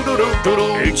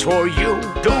doo-doo-doo-doo-doo. It's for you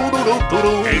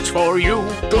doo-doo-doo-doo-doo. It's for you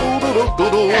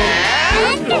doo-doo-doo-doo-doo.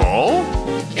 And No?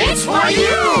 it's for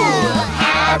you!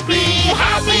 Happy,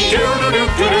 happy,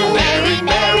 Doo-doo-doo-doo-doo. merry,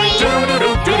 merry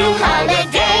Doo-doo-doo-doo-doo.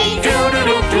 holidays!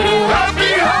 Doo-doo-doo-doo-doo.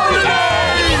 Happy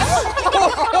holidays!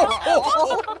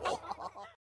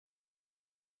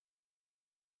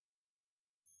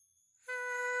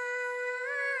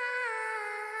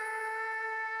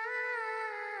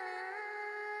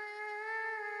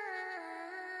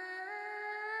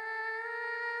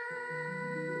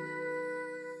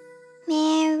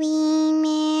 Merry,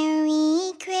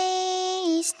 Merry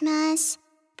Christmas,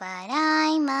 but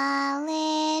I'm a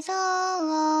little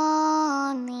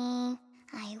lonely.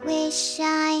 I wish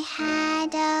I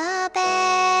had a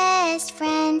best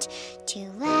friend to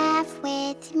laugh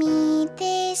with me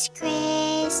this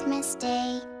Christmas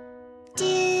day.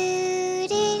 Do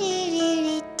do do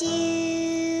do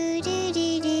do do do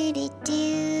do do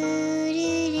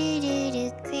do do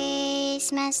do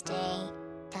Christmas Day.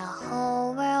 The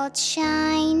whole world's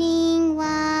shining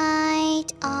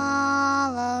white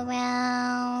all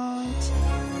around.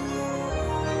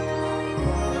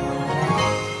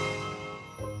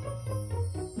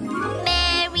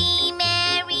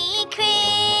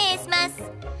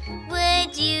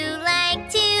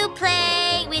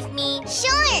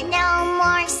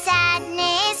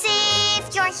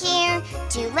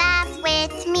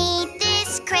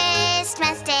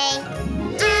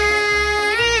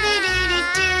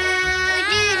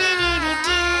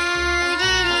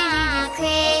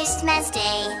 Christmas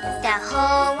Day, the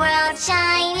whole world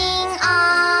shining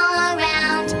all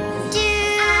around.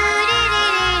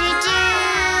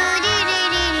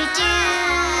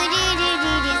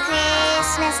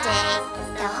 Christmas Day,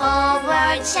 the whole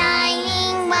world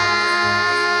shining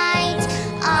white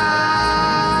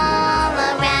all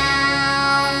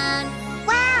around.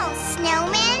 Wow,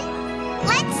 Snowman,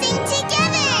 let's sing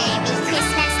together. Merry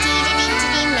Christmas,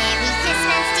 dee-dee-dee-dee-dee, Merry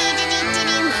Christmas,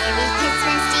 dee-dee-dee-dee-dee, Merry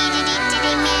Christmas,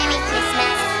 dee-dee-dee-dee-dee, Merry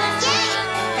Christmas. Yay!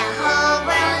 The whole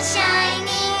world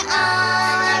shining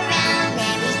all around.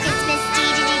 Merry Christmas,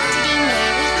 dee-dee-dee-dee-dee,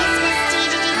 Merry Christmas,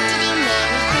 dee-dee-dee-dee-dee,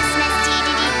 Merry Christmas,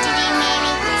 dee-dee-dee-dee-dee,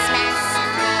 Merry Christmas.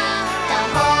 The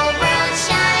whole world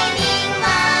shining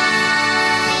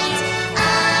light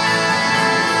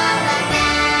all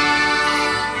around.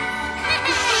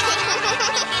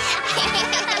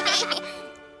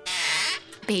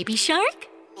 Baby Shark?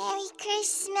 Merry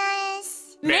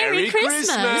Christmas. Merry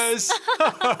Christmas!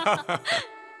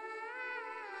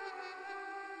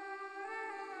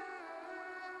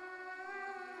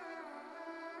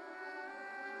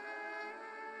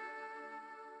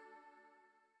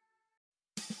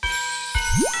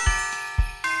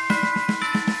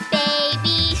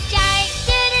 Baby shark,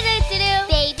 doo-doo-doo-doo-doo.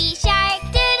 Baby shark,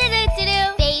 doo-doo-doo-doo-doo.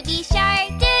 Baby shark,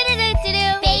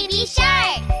 doo-doo-doo-doo-doo. Baby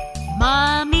shark.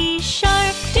 Mommy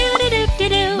Shark,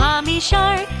 doo-doo-doo-doo-doo. Mommy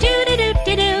Shark,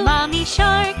 doo-doo-doo-doo-doo. Mommy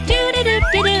Shark,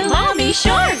 doo-doo-doo-doo-doo. Mommy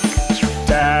Shark!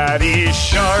 Daddy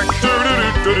Shark,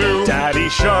 doo-doo-doo-doo-doo. Daddy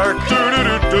Shark,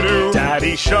 doo-doo-doo-doo-doo.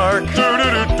 Daddy Shark,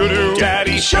 doo-doo-doo-doo-doo.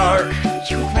 Daddy Shark.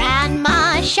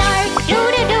 Grandma Shark,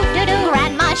 doo-doo-doo-doo-doo.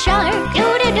 Grandma Shark,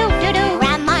 doo-doo-doo-doo-doo.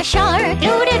 Grandma Shark,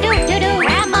 doo-doo-doo-doo-doo.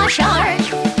 Grandma Shark.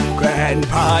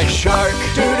 Grandpa Shark,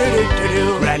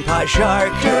 doo-doo-doo-doo-doo. Grandpa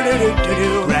Shark,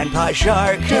 doo-doo-doo-doo-doo. Grandpa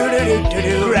Shark,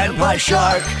 doo-doo-doo-doo-doo. Grandpa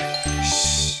Shark.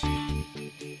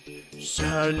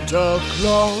 Santa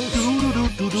Claus,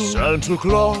 Santa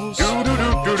Claus,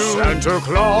 Santa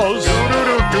Claus,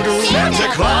 Santa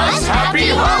Claus, happy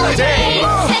holidays!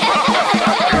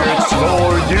 It's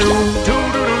for you,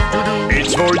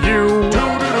 it's for you,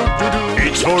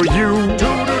 it's for you,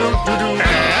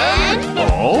 and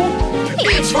oh,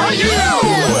 It's for you!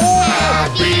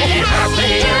 Happy,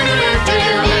 happy,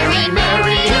 merry,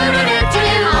 merry,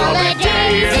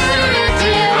 holidays!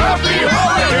 Happy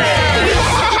holidays!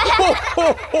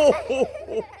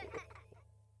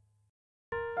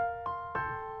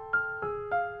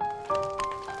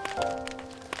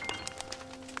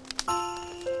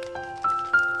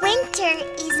 Winter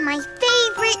is my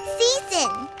favorite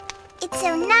season. It's so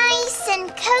nice and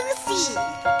cozy.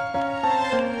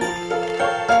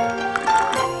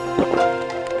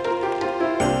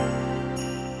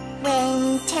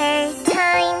 Winter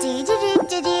time,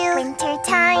 do-do-do-do-do. Winter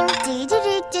time,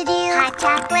 do-do-do-do-do. Hot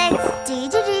chocolates,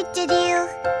 do-do-do-do-do.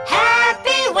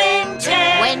 Happy winter!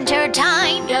 Winter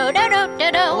time,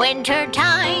 do-do-do-do-do. Winter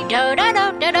time,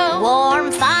 do-do-do-do-do.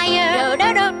 Warm fire,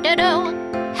 do-do-do-do-do.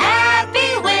 Happy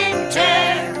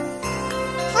winter!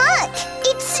 Look,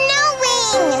 it's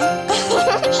snowing!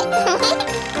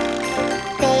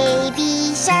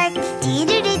 Baby shark,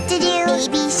 do-do-do-do-do.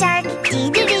 Baby shark,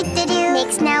 do-do-do-do-do.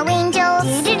 Make snow angels,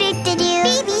 do-do-do-do-do.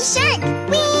 Baby shark,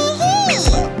 wee-hee!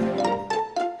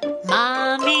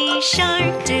 Mommy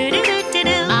Shark,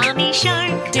 doo-doo-doo-doo-doo. Mommy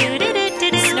Shark,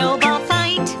 doo-doo-doo-doo-doo. Snowball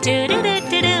fight,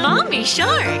 doo-doo-doo-doo-doo. Mommy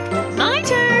Shark, my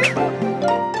turn.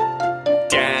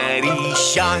 Daddy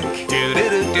Shark,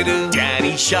 doo-doo-doo-doo-doo.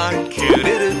 Daddy Shark,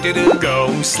 doo-doo-doo-doo-doo. Go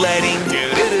sledding,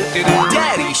 doo-doo-doo-doo-doo.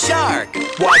 Daddy Shark,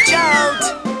 watch out!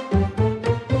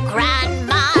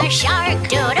 Grandma Shark,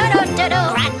 do-do-do-do-do.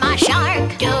 Grandma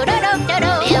Shark,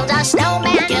 do-do-do-do-do. Build a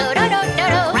snowman,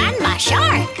 do-do-do-do-do. Grandma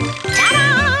Shark,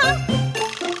 ta-da!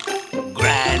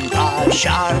 Grandpa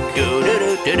Shark,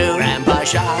 doo-doo-doo-doo-doo. Grandpa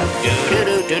Shark,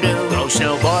 doo-doo-doo-doo-doo. Go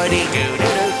snowboarding,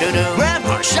 doo-doo-doo-doo-doo.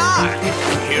 Grandpa Shark,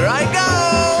 here I go!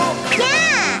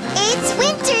 Yeah, it's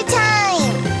winter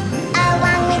time!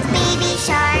 Along with Baby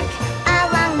Shark,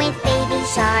 along with Baby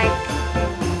Shark.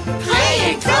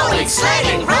 Playing, throwing,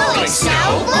 sledding, rolling,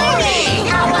 snowboarding.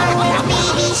 Along with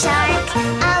Baby Shark,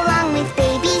 along with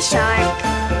Baby Shark.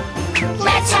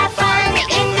 Let's have fun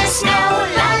in the snow,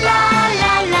 la la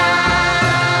la la.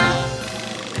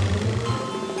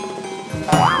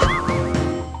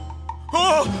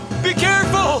 Oh, be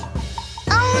careful!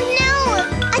 Oh no!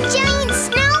 A giant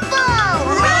snowball!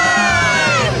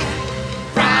 Run!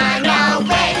 Run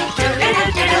away,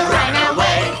 do-do-do-do-do. Run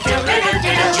away,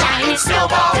 do-do-do-do-do. Giant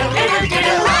snowball,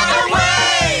 do-do-do-do-do. Run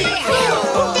away!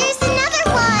 There's another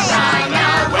one! Run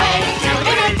away,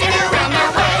 do-do-do-do-do. Run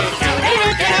away,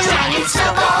 do-do-do-do-do. Giant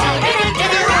snowball,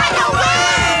 do-do-do-do-do. Run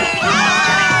away!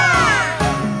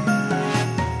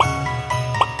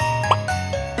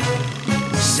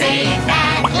 Safe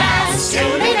at last.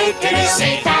 Do-do-do-do-do.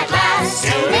 Safe at last.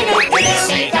 Do-do-do-do-do.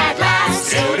 Safe at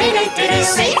last. Do-do-do-do-do.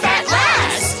 Safe at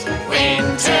last.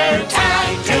 Winter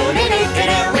time.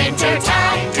 Do-do-do-do-do. Winter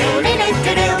time.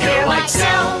 Do-do-do-do-do. Pure white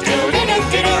snow.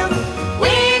 Do-do-do-do-do.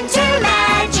 Winter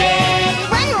magic.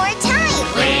 One more time.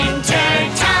 Winter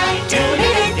time.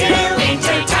 Do-do-do-do-do.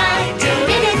 Winter time.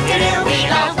 Do-do-do-do-do. We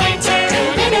love winter.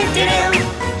 Do-do-do-do-do.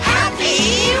 Happy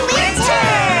winter!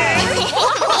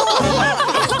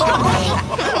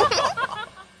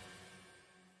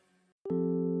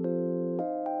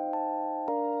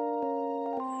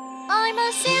 I'm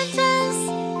a Santa's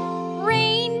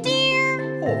reindeer.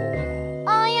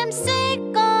 I am sick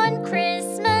on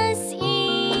Christmas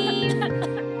Eve.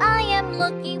 I am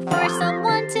looking for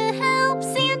someone to help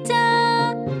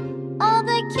Santa. All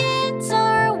the kids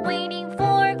are waiting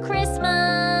for Christmas.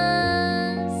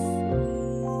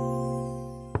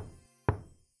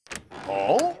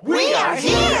 Oh? We are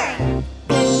here!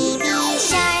 Baby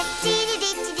shark,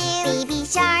 dee-dee-dee-dee-doo. Baby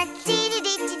shark,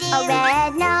 dee-dee-dee-dee-doo. A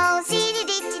red nose,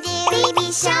 dee-dee-dee-dee-doo.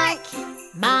 Baby shark.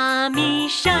 Mommy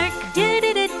shark,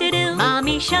 do-do-do-do-do.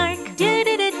 Mommy shark,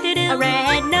 do-do-do-do-do. A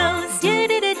red nose,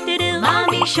 do-do-do-do-do.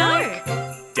 Mommy shark.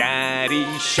 Daddy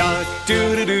shark,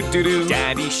 doo-doo-doo-doo-doo.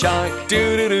 Daddy shark,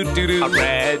 doo-doo-doo-doo-doo. A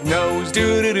red nose,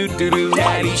 doo-doo-doo-doo-doo.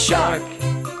 Daddy shark.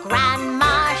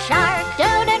 Grandma shark,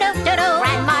 do-do-do-do-do.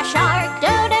 Grandma shark,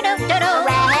 do-do-do-do-do.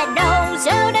 Red nose,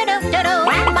 do-do-do-do-do.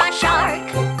 Grandma shark.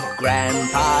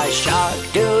 Grandpa shark,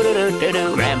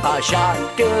 doo-doo-doo-doo-doo. Grandpa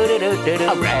shark, doo-doo-doo-doo-doo.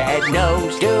 A red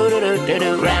nose,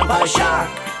 doo-doo-doo-doo-doo. Grandpa shark.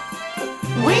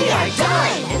 We are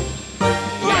done!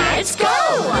 Let's go!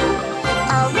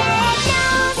 A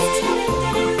red-nosed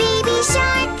baby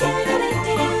shark.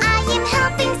 I am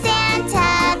helping Santa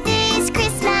this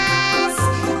Christmas.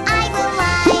 I will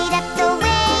light up the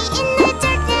way in the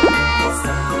darkness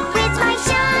with my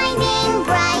shining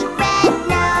bright red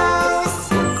nose.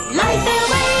 Light the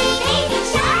way, baby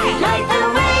shark! Light the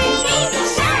way, baby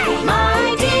shark! My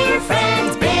dear friend,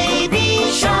 baby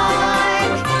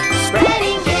shark!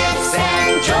 Spreading gifts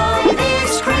and joy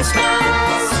this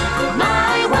Christmas.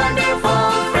 My wonderful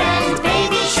friend,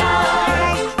 baby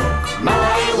shark!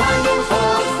 My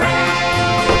wonderful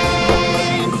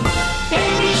friend,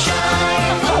 baby shark!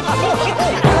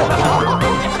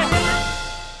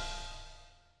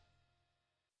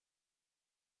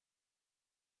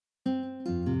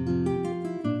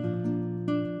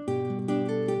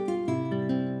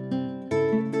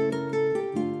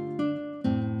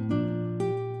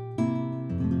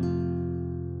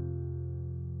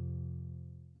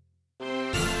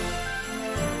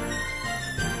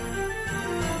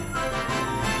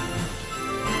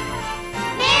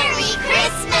 Merry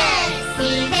Christmas!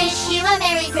 We wish you a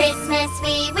Merry Christmas.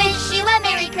 We wish you a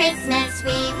Merry Christmas.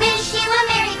 We wish you a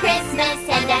Merry Christmas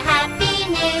and a Happy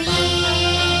New Year.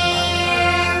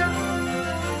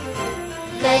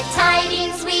 Good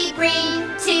tidings we bring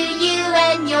to you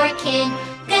and your kin.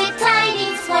 Good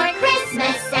tidings for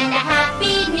Christmas and a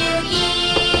Happy New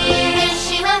Year. We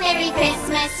wish you a Merry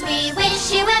Christmas. We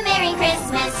wish you a Merry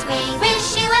Christmas. We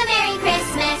wish you a Merry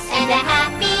Christmas and a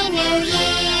Happy New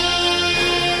Year.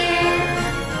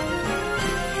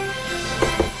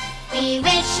 We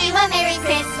wish you a Merry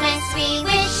Christmas. We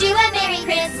wish you a Merry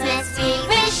Christmas. We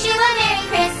wish you a Merry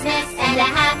Christmas and a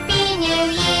Happy New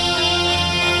Year.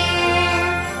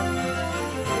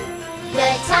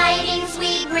 Good tidings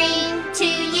we bring to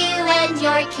you and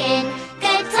your kin.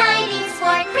 Good tidings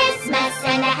for Christmas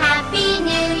and a Happy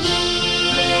New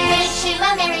Year. We wish you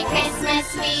a Merry Christmas.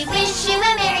 We wish you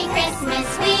a Merry Christmas.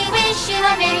 We wish you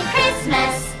a Merry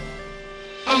Christmas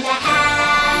and a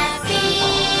Happy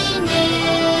New Year.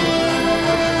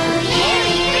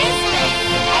 Merry Christmas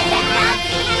and a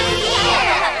Happy New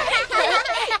Year.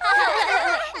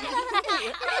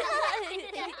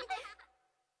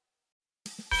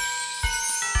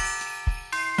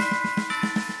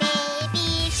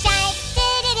 Baby shark,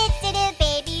 do-do-do-do-do.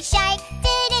 Baby shark,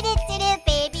 do-do-do-do-do.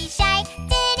 Baby shark,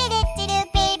 do-do-do-do-do.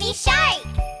 Baby shark.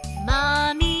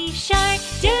 Mommy shark,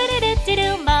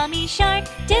 do-do-do-do-do. Mommy shark,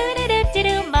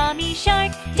 do-do-do-do-do. Mommy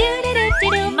shark,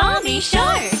 do-do-do-do-do. Mommy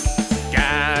shark.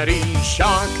 Daddy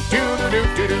shark,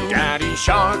 doo-doo-doo-doo-doo. Daddy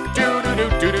shark,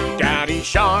 doo-doo-doo-doo-doo. Daddy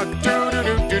shark,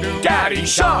 doo-doo-doo-doo-doo. Daddy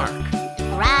shark.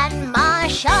 Grandma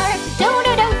shark,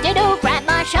 do-do-do-do-do.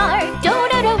 Grandma shark,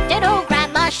 do-do-do-do-do.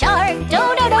 Grandma shark,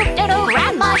 do-do-do-do-do.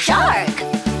 Grandma shark.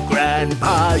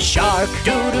 Grandpa shark,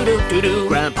 doo-doo-doo-doo-doo.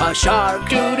 Grandpa shark,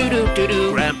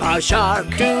 doo-doo-doo-doo-doo. Grandpa shark,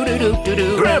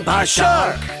 doo-doo-doo-doo-doo. Grandpa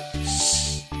shark.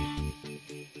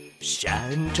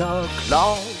 Santa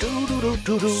Claus,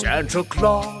 Santa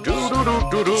Claus,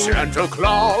 Santa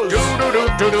Claus,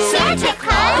 Santa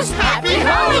Claus, happy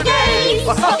holidays!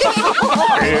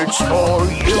 It's for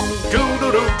you,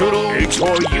 it's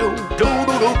for you,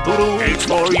 it's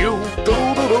for you,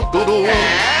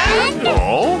 And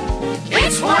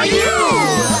it's for you!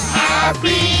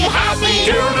 Happy, happy,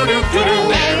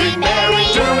 merry, merry,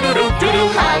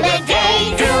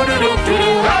 holidays!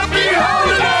 Happy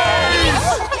holidays!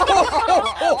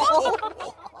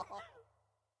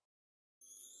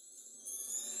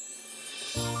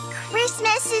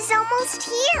 Christmas is almost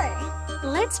here.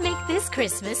 Let's make this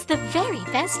Christmas the very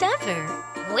best ever.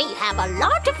 We have a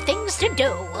lot of things to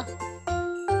do.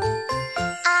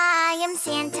 I am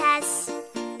Santa's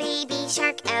baby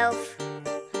shark elf.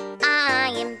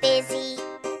 I am busy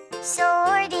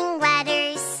sorting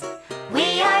letters.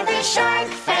 We are the Shark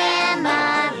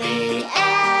Family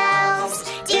Elves.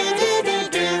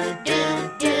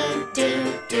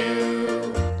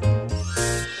 Do-do-do-do-do-do-do-do.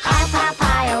 Pile,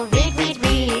 pile, read, read,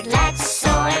 read. Let's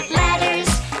sort letters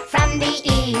from the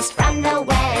east, from the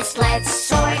west. Let's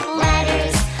sort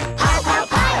letters. Pile,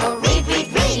 pile, read,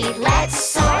 read, read. Let's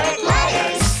sort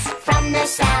letters from the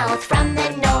south, from the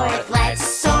north. Let's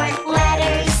sort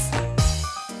letters.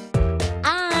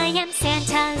 I am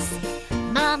Santa's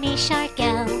mommy shark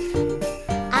elf.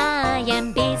 I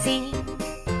am busy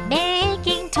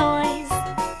making toys.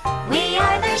 We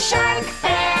are the Shark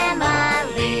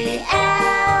Family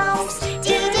Elves.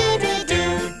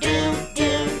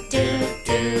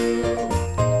 Do-do-do-do-do-do-do.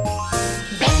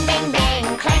 Bang, bang,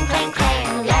 bang, clang, clang,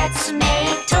 clang. Let's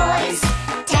make toys.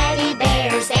 Teddy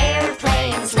bears,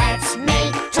 airplanes. Let's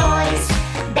make toys.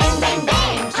 Bang, bang,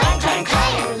 bang, clang, clang,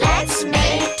 clang. Let's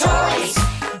make toys.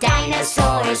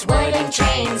 Dinosaurs, wooden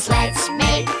trains. Let's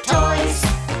make toys.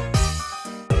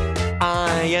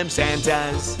 I am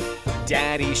Santa's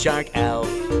daddy shark elf.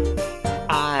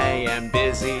 I am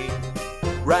busy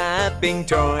wrapping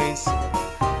toys.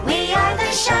 We are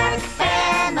the Shark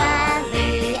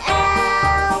Family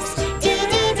Elves.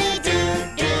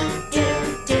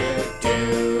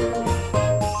 Do-do-do-do-do-do-do.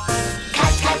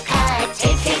 Cut, cut, cut,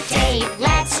 tape, tape, tape.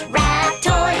 Let's wrap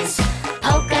toys.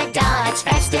 Polka dots,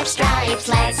 festive stripes.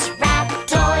 Let's wrap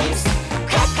toys.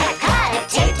 Cut, cut, cut,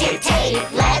 tape, tape,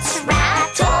 tape. Let's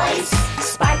wrap toys.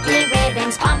 Sparkly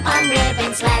ribbons, pom-pom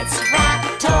ribbons. Let's wrap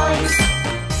toys.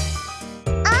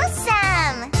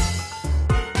 Awesome!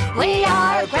 We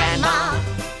are Grandma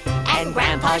and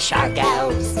Grandpa Shark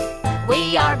Elves.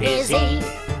 We are busy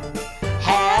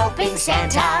helping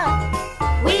Santa.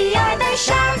 We are the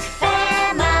Shark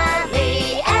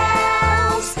Family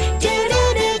Elves.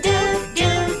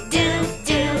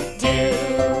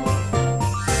 Do-do-do-do-do-do-do.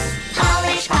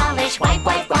 Polish, polish, wipe,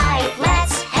 wipe, wipe.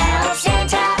 Let's help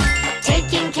Santa.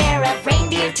 Taking care of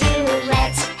reindeer too.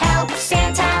 Let's help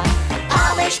Santa.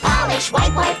 Polish, polish,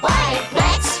 wipe, wipe, wipe.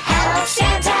 Let's help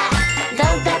Santa.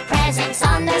 Load the presents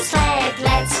on the sled.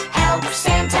 Let's help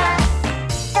Santa.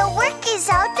 The work is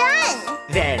all done.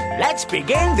 Then let's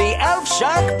begin the Elf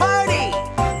Shark Party!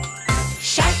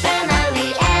 Shark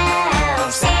Family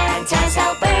Elves, Santa's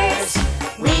helpers.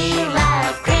 We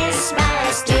love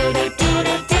Christmas.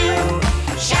 Do-do-do-do-do.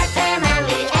 Shark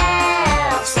Family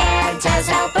Elves, Santa's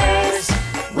helpers.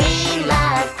 We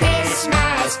love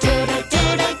Christmas.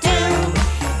 Do-do-do-do-do.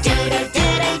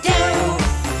 Do-do-do-do-do.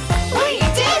 We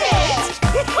did it!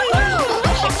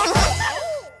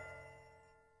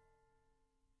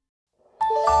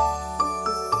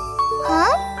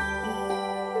 Huh?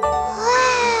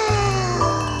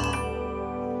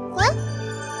 Wow! What?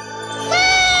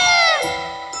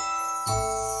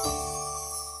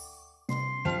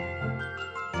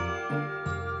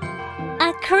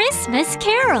 A Christmas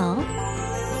Carol.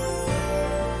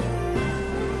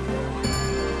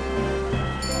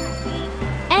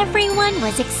 Everyone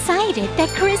was excited that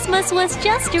Christmas was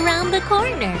just around the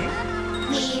corner.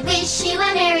 We wish you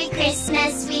a Merry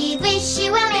Christmas. We wish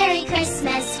you a Merry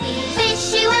Christmas. We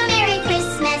wish you a Merry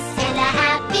Christmas and a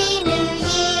Happy New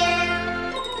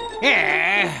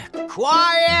Year.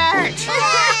 Quiet!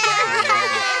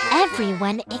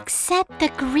 Everyone except the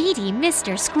greedy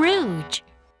Mr. Scrooge.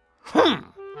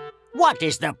 What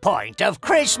is the point of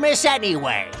Christmas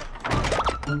anyway?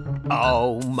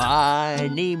 Oh,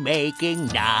 money-making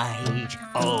night.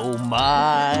 Oh,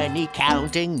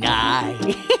 money-counting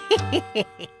night.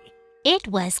 It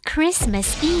was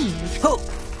Christmas Eve.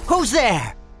 Who's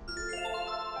there?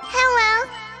 Hello.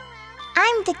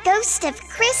 I'm the ghost of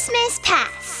Christmas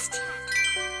past.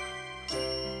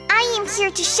 I am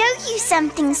here to show you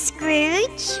something,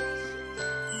 Scrooge.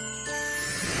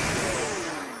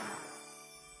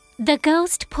 The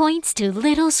ghost points to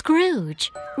little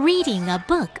Scrooge, reading a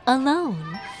book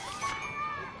alone.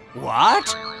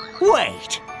 What?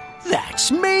 Wait,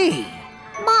 that's me.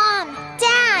 Mom,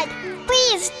 Dad,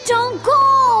 please don't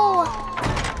go!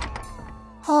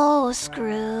 Oh,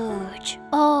 Scrooge,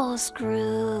 oh,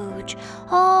 Scrooge,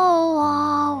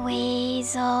 oh,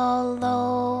 always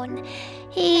alone,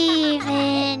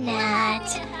 even at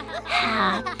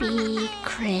Happy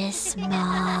Christmas.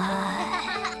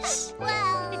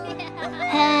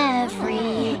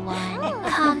 Everyone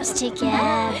comes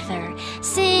together,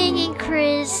 singing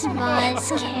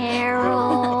Christmas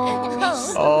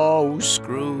carols. Oh,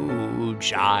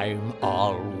 Scrooge, I'm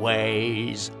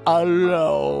always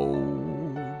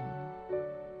alone.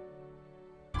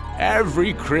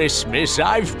 Every Christmas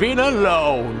I've been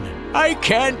alone. I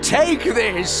can't take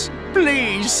this.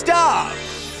 Please stop.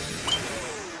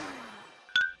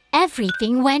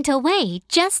 Everything went away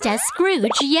just as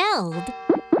Scrooge yelled.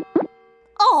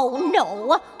 Oh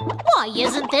no! Why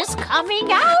isn't this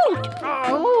coming out?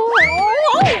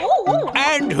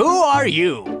 And who are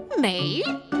you? Me?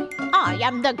 I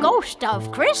am the ghost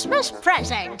of Christmas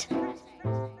present.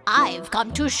 I've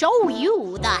come to show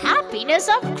you the happiness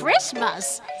of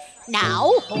Christmas.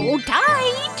 Now hold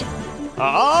tight.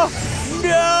 Huh?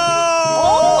 No!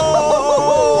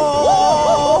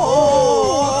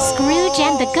 Scrooge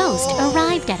and the ghost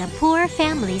arrived at a poor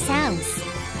family's house.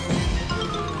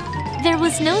 There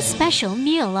was no special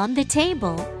meal on the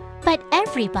table, but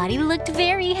everybody looked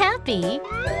very happy.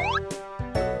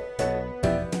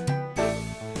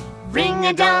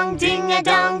 Ring-a-dong,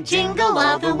 ding-a-dong, jingle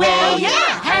all the way. Oh,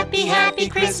 yeah! Happy, happy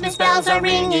Christmas bells are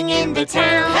ringing in the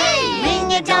town. Hey!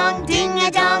 Ring-a-dong,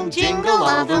 ding-a-dong, jingle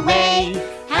all the way.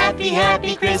 Happy,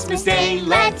 happy Christmas Day,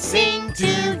 let's sing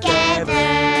together.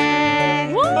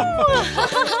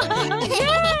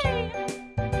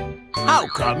 How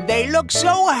come they look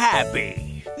so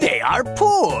happy? They are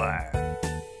poor.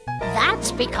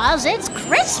 That's because it's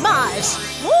Christmas.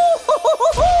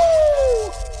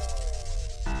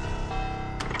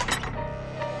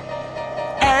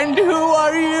 And who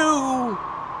are you?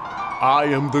 I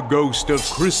am the ghost of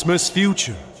Christmas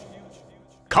future.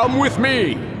 Come with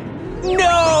me.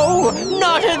 No,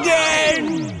 not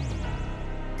again.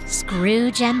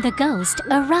 Scrooge and the ghost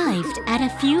arrived at a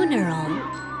funeral.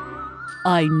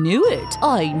 I knew it.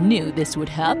 I knew this would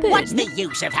happen. What's the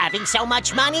use of having so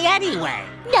much money anyway?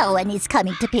 No one is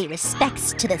coming to pay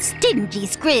respects to the stingy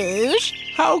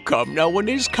Scrooge. How come no one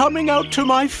is coming out to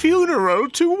my funeral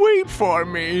to weep for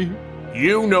me?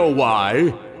 You know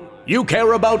why. You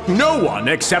care about no one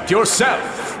except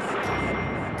yourself.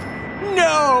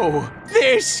 No,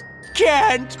 this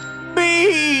can't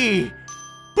be.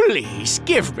 Please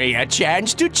give me a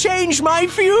chance to change my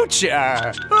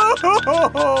future.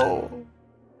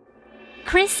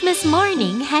 Christmas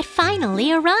morning had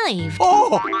finally arrived.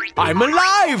 Oh, I'm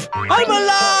alive! I'm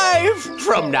alive!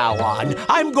 From now on,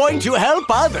 I'm going to help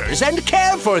others and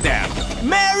care for them.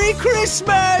 Merry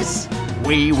Christmas!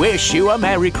 We wish you a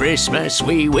Merry Christmas.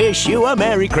 We wish you a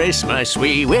Merry Christmas.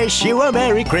 We wish you a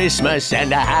Merry Christmas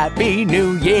and a Happy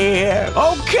New Year.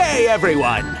 Okay,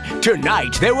 everyone.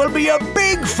 Tonight there will be a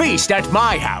big feast at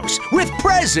my house with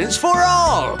presents for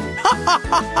all.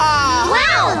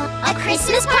 Wow! A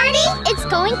Christmas party? It's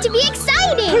going to be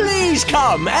exciting! Please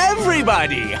come,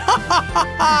 everybody!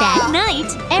 That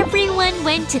night, everyone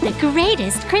went to the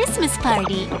greatest Christmas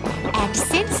party. And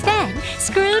since then,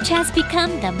 Scrooge has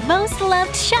become the most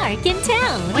loved shark in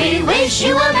town. We wish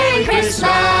you a Merry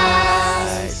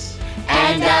Christmas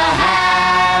and a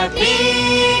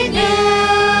Happy New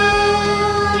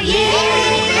Year.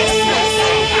 Merry Christmas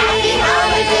and Happy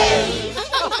Holidays!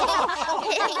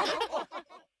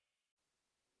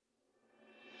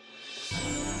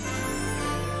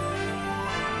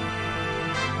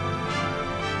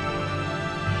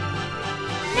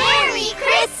 Merry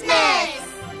Christmas!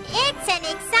 It's an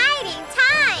exciting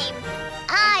time!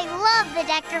 I love the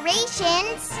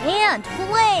decorations! And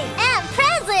play. And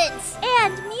presents!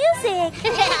 And music.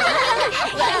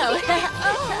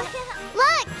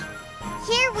 Look!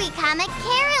 Here we come at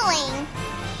caroling!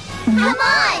 Come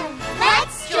on!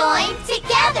 Let's join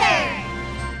together!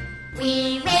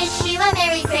 We wish you a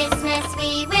Merry Christmas!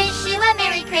 We wish you a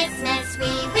Merry Christmas!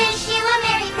 We wish you a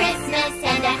Merry Christmas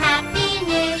and a Happy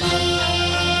New Year!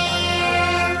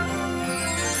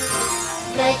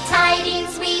 Good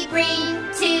tidings we bring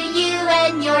to you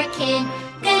and your kin.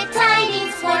 Good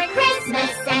tidings for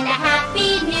Christmas and a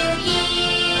Happy New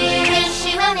Year! We wish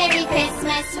you a Merry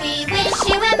Christmas! We wish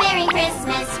you a Merry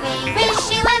Christmas! We wish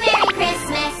you a Merry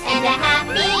Christmas and a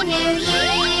Happy New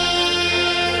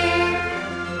Year!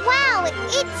 Wow,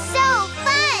 it's so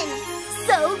fun!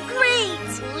 So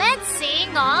great. Let's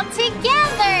sing all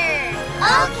together.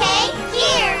 Okay,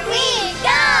 here we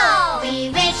go! We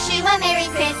wish you a Merry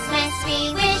Christmas.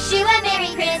 We wish you a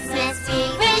Merry Christmas. We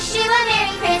wish you a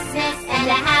Merry Christmas and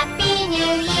a Happy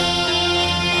New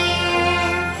Year.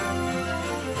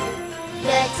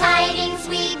 Good tidings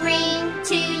we bring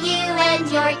to you and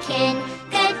your kin.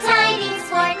 Good tidings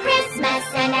for Christmas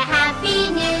and a Happy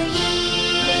New Year.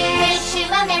 We wish you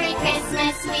a Merry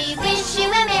Christmas. We wish you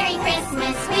a Merry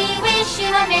Christmas. We wish you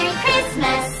a Merry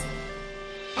Christmas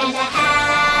and a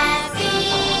Happy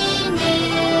New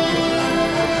Year.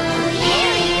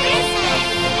 Merry Christmas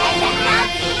and a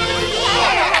Happy New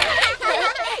Year.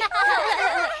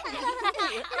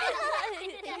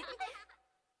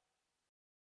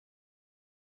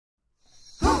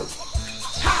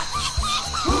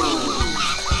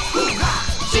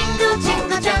 Jingle,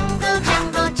 jingle, jungle,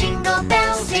 jungle, jingle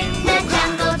bells in the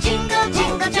jungle. Jingle,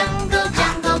 jingle, jungle,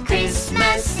 jungle,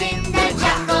 Christmas in the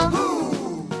jungle.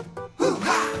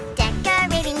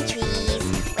 Decorating trees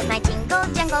with my jingle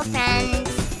jungle friends,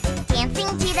 dancing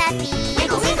to the beat,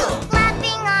 Wiggle, wiggle,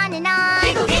 laughing on and on.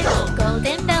 giggle, giggle.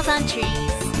 Golden bells on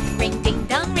trees, ring ding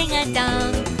dong, ring a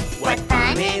dong. What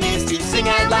fun it is to sing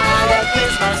out loud a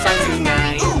Christmas song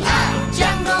tonight.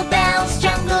 Jungle bells,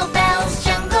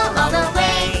 jungle all the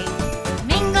way.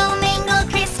 Mingle, mingle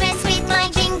Christmas with my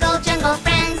jingle jungle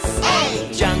friends.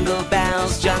 Hey! Jungle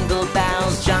bells, jungle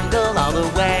all the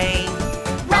way.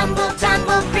 Rumble,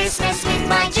 tumble Christmas with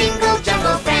my jingle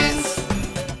jungle friends.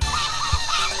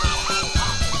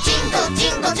 Jingle,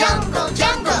 jingle, jungle,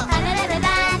 jungle.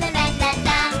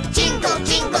 Jingle,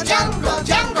 jingle, jungle,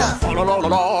 jungle. La la la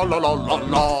la la la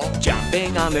la.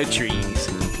 Jumping on the trees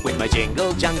with my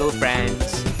jingle jungle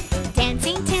friends.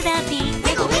 Dancing to the beat,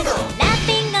 Wiggle, wiggle,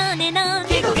 laughing on and on.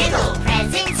 giggle, giggle.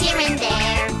 Presents here and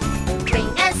there bring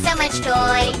us so much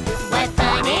joy. What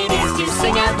fun it is to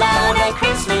sing out loud a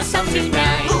Christmas song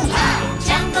tonight.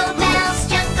 Jungle bells,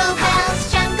 jungle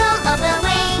all the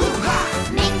way.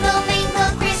 Mingle,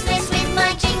 mingle Christmas with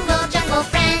my jingle jungle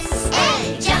friends.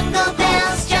 Hey! Jungle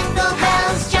bells, jungle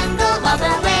all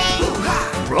the way.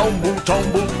 Rumble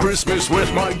tumble Christmas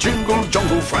with my jingle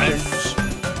jungle friends.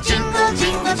 Jingle,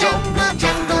 jingle, jungle,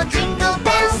 jungle, jingle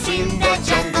bells in the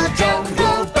jungle,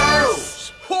 jungle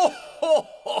bells. Ho ho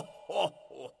ho ho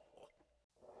ho.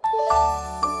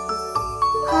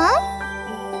 Huh?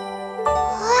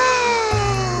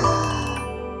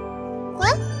 Wow!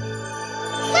 What?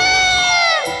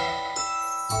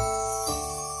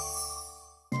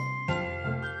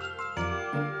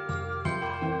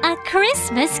 A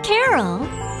Christmas Carol.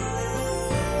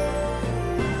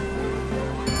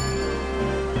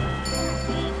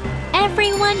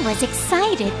 Everyone was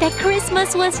excited that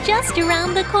Christmas was just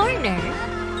around the corner.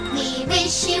 We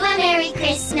wish you a Merry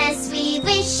Christmas. We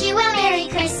wish you a Merry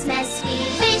Christmas. We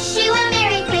wish you a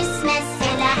Merry Christmas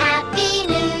and a Happy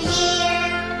New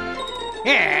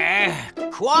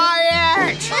Year.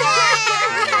 Quiet!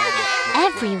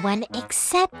 Everyone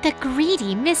except the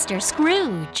greedy Mr.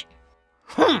 Scrooge.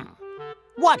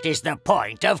 What is the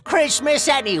point of Christmas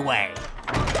anyway?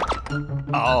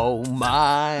 Oh,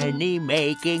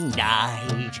 money-making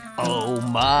night. Oh,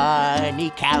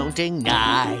 money-counting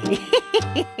night.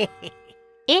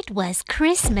 It was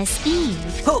Christmas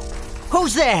Eve.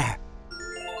 Who's there?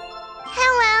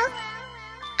 Hello.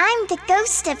 I'm the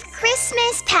ghost of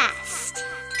Christmas past.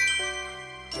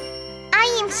 I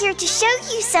am here to show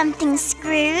you something,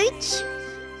 Scrooge.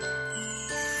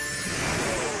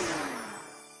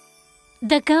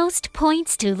 The ghost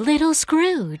points to little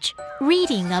Scrooge,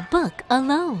 reading a book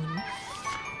alone.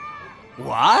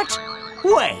 What?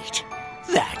 Wait,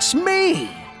 that's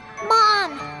me.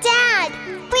 Mom, Dad,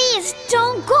 please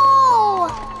don't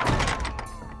go.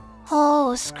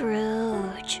 Oh,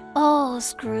 Scrooge, oh,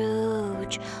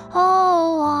 Scrooge,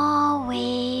 oh,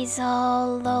 always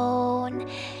alone,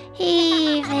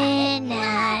 even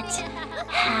at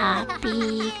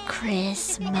Happy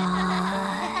Christmas.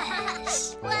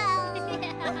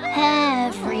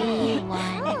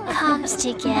 Everyone comes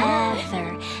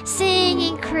together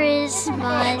singing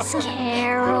Christmas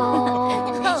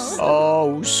carols.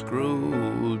 Oh,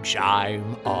 Scrooge,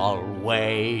 I'm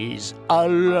always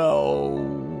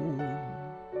alone.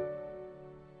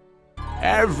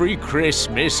 Every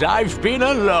Christmas I've been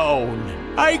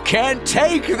alone. I can't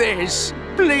take this.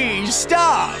 Please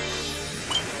stop.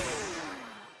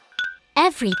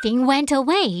 Everything went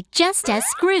away just as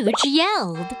Scrooge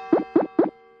yelled.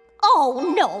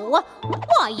 Oh no!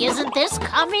 Why isn't this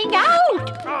coming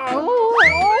out?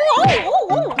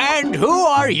 And who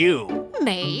are you?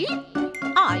 Me?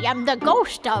 I am the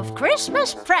ghost of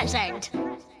Christmas present.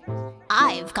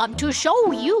 I've come to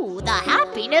show you the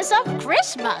happiness of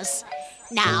Christmas.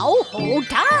 Now, hold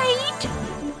tight.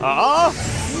 No!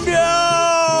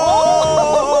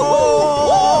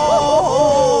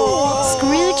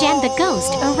 Scrooge and the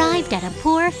ghost arrived at a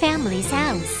poor family's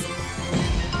house.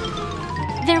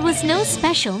 There was no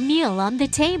special meal on the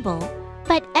table,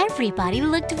 but everybody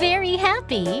looked very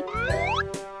happy.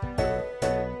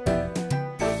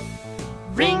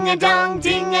 Ring-a-dong,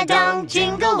 ding-a-dong,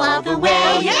 jingle all the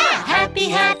way. yeah! Happy,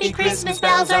 happy Christmas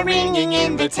bells are ringing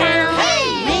in the town.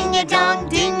 Hey! Ring-a-dong,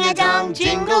 ding-a-dong,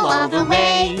 jingle all the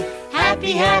way.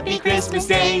 Happy, happy Christmas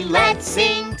Day, let's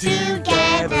sing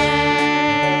together.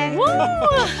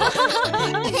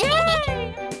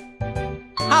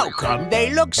 How come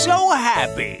they look so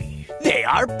happy? They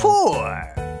are poor.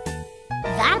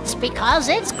 That's because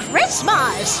it's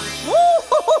Christmas.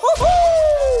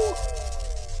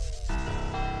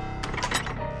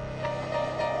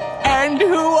 And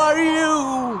who are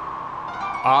you?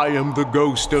 I am the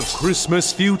ghost of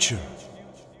Christmas future.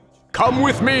 Come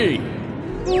with me.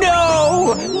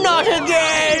 No, not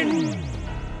again!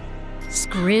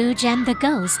 Scrooge and the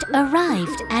ghost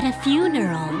arrived at a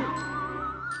funeral.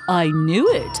 I knew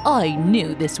it. I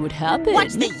knew this would happen.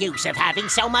 What's the use of having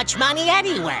so much money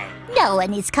anyway? No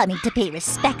one is coming to pay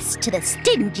respects to the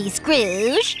stingy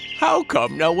Scrooge. How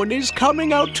come no one is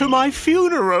coming out to my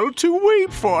funeral to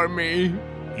weep for me?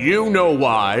 You know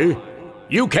why.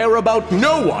 You care about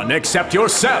no one except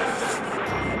yourself.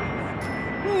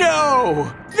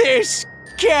 No, this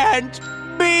can't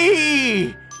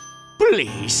be.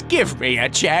 Please give me a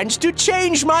chance to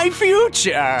change my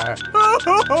future.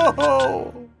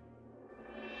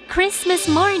 Christmas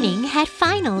morning had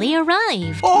finally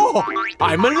arrived. Oh,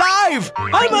 I'm alive!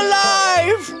 I'm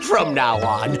alive! From now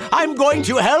on, I'm going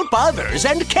to help others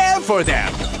and care for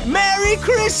them. Merry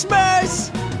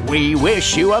Christmas! We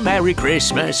wish you a Merry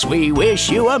Christmas. We wish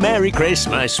you a Merry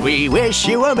Christmas. We wish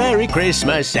you a Merry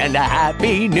Christmas and a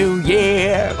Happy New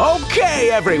Year.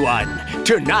 Okay, everyone.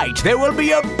 Tonight there will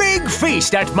be a big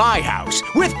feast at my house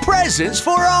with presents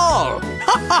for all.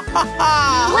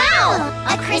 Wow!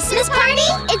 A Christmas party?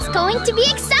 It's going to be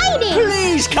exciting!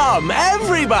 Please come,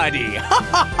 everybody.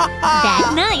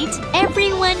 That night,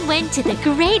 everyone went to the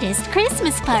greatest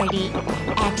Christmas party.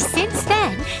 And since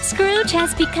then, Scrooge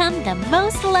has become the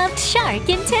most loved shark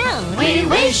in town. We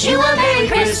wish you a Merry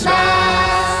Christmas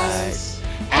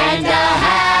and a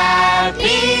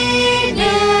Happy New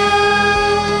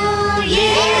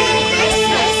Year. Merry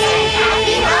Christmas and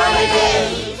Happy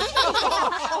Holidays!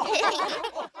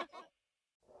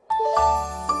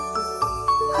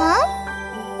 Huh?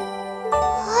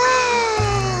 Wow!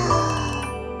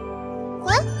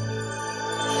 What?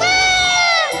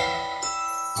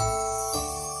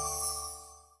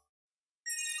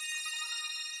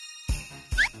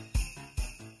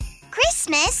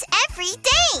 Christmas every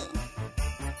day!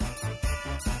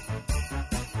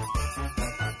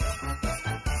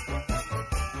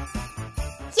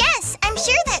 Yes, I'm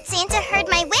sure that Santa heard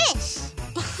my wish.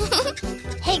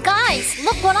 Hey guys,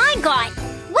 look what I got.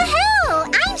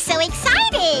 Woohoo! I'm so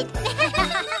excited!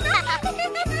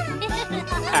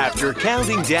 After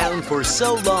counting down for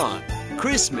so long,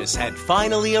 Christmas had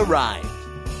finally arrived.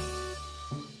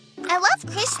 I love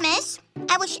Christmas.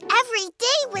 I wish every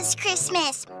day was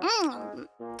Christmas.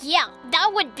 Yeah, that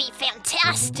would be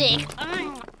fantastic.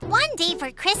 One day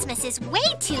for Christmas is way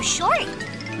too short.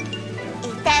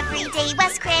 If every day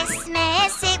was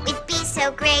Christmas, it would be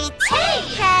so great. Hey!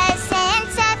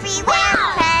 Presents everywhere,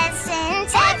 Wow!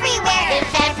 presents everywhere.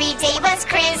 If every day was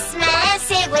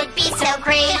Christmas, it would be so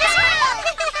great.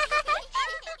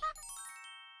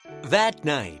 That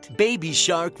night, Baby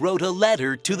Shark wrote a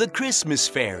letter to the Christmas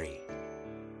fairy.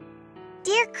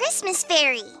 Dear Christmas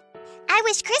Fairy, I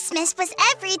wish Christmas was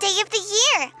every day of the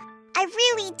year. I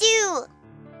really do.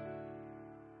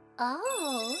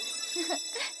 Oh.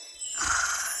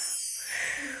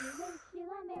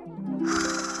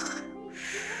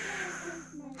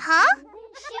 Huh?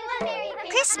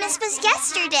 Christmas was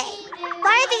yesterday.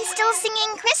 Why are they still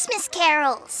singing Christmas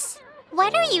carols?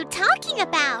 What are you talking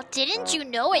about? Didn't you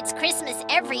know it's Christmas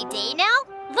every day now?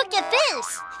 Look at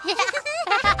this.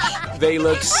 They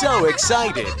looked so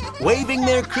excited, waving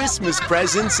their Christmas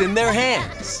presents in their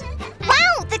hands.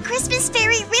 Wow, the Christmas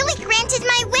Fairy really granted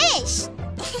my wish.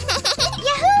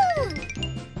 Yahoo!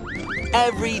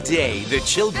 Every day, the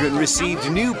children received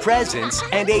new presents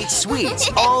and ate sweets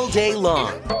all day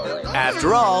long.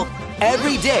 After all,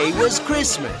 every day was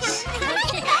Christmas.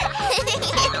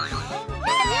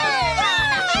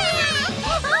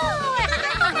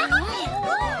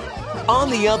 On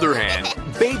the other hand,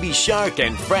 Baby Shark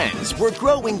and friends were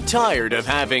growing tired of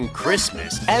having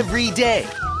Christmas every day.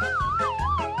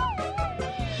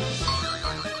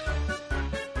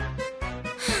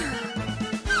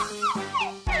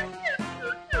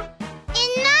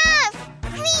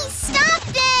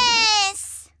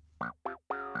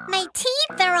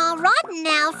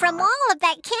 all of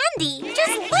that candy.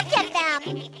 Just look at them.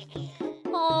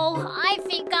 Oh, I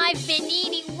think I've been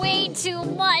eating way too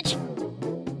much.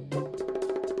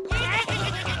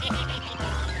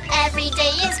 Every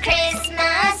day is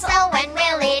Christmas, oh when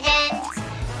will it end?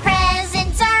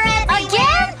 Presents are everywhere,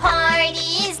 again?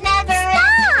 Parties never end.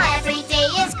 Every day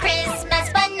is Christmas,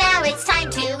 but now it's time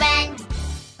to end.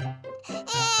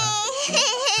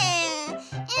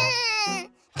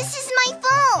 This is my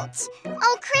fault.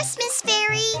 Oh, Christmas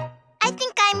Fairy, I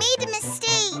think I made a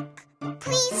mistake.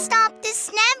 Please stop this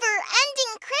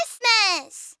never-ending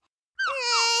Christmas.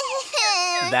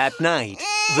 That night,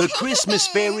 the Christmas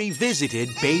fairy visited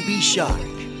Baby Shark.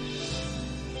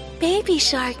 Baby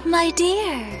Shark, my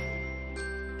dear.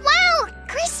 Wow,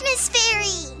 Christmas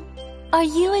Fairy! Are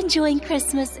you enjoying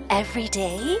Christmas every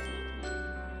day?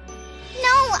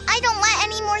 No, I don't want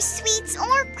any more sweets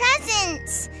or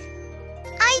presents.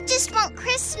 I just want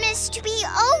Christmas to be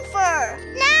over,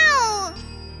 now!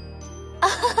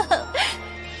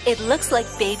 It looks like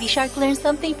Baby Shark learned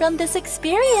something from this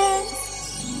experience.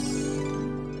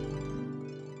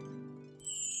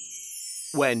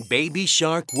 When Baby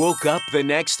Shark woke up the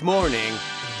next morning,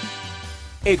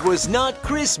 it was not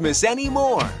Christmas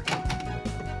anymore.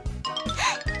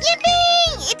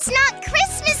 Yippee! It's not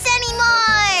Christmas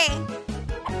anymore!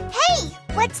 Hey,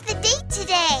 what's the date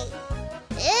today?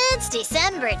 It's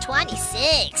December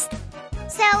 26th.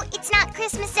 So it's not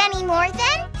Christmas anymore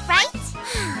then, right?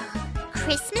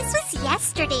 Christmas was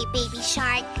yesterday, Baby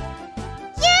Shark.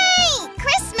 Yay!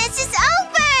 Christmas is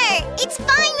over! It's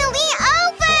finally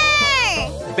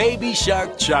over! Baby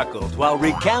Shark chuckled while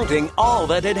recounting all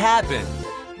that had happened.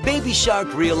 Baby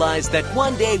Shark realized that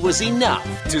one day was enough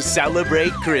to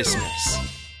celebrate Christmas.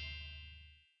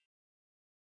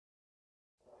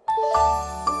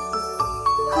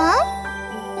 Huh?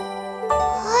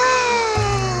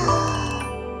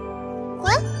 Wow!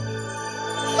 What?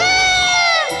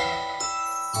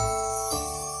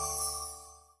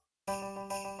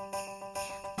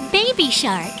 Baby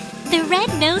Shark, the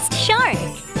red-nosed shark.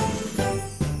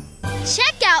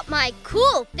 Check out my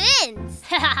cool fins!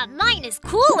 Mine is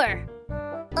cooler.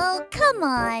 Oh, come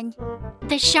on.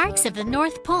 The sharks of the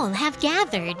North Pole have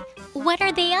gathered. What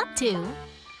are they up to?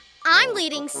 I'm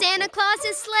leading Santa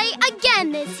Claus's sleigh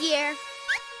again this year.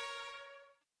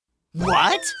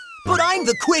 What? But I'm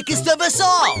the quickest of us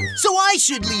all, so I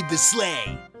should lead the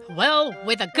sleigh. Well,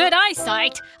 with a good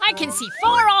eyesight, I can see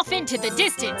far off into the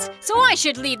distance, so I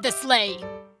should lead the sleigh.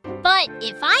 But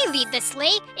if I lead the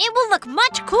sleigh, it will look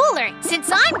much cooler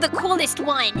since I'm the coolest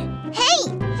one. Hey,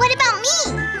 what about me?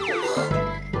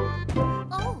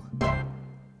 Oh.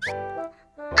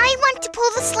 I want to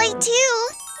pull the sleigh too.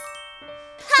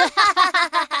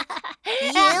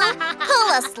 You pull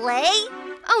a sleigh?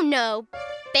 Oh no.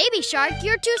 Baby Shark,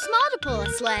 you're too small to pull a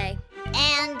sleigh.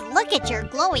 And look at your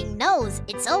glowing nose.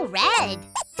 It's so red.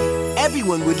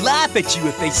 Everyone would laugh at you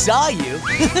if they saw you.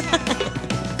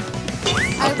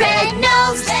 A red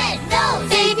nose,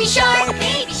 Baby Shark,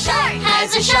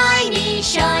 has a shiny,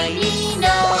 shiny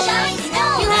nose.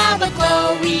 You have a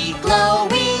glowy,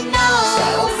 glowy nose.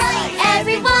 So bright,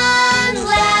 everyone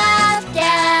laughed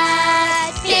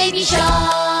at Baby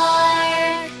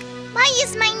Shark. Why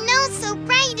is my nose so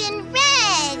bright and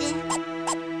red?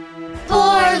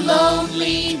 Poor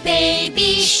lonely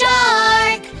Baby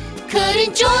Shark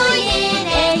couldn't join in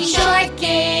any shark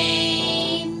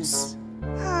games.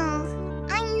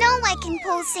 I know I can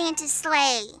pull Santa's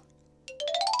sleigh.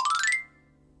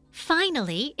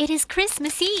 Finally, it is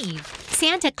Christmas Eve.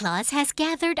 Santa Claus has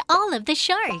gathered all of the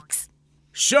sharks.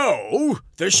 So,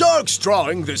 the sharks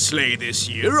drawing the sleigh this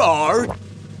year are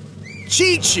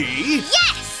Chi-Chi.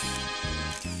 Yes!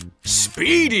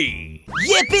 Speedy.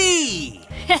 Yippee!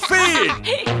 Finn.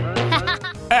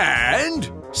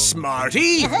 And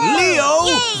Smarty,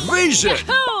 Leo, Vision.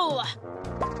 Yahoo!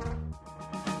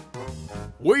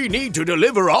 We need to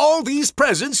deliver all these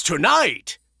presents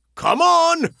tonight. Come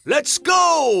on, let's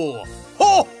go!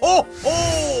 Ho, ho,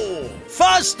 ho!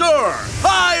 Faster!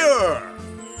 Higher!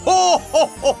 Ho, ho,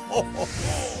 ho, ho, ho!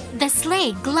 The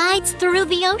sleigh glides through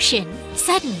the ocean.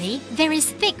 Suddenly, there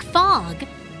is thick fog.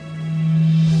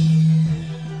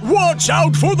 Watch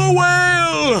out for the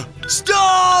whale!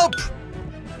 Stop!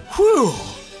 Whew,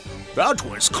 that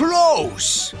was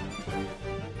close.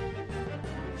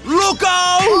 Look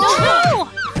out! No!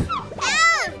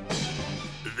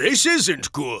 This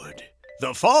isn't good.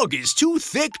 The fog is too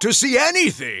thick to see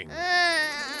anything.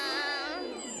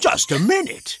 Just a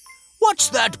minute. What's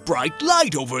that bright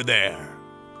light over there?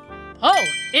 Oh,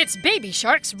 it's Baby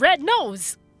Shark's red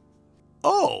nose.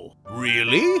 Oh,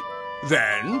 really?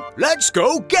 Then let's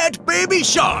go get Baby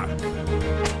Shark.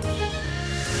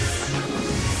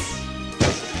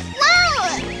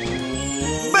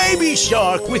 Baby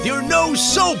Shark with your nose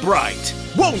so bright.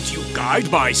 Won't you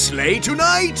guide my sleigh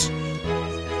tonight?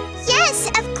 Yes,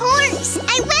 of course,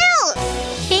 I will!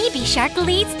 Baby Shark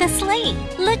leads the sleigh,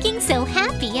 looking so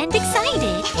happy and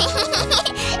excited.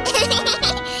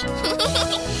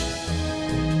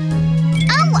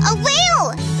 Oh, a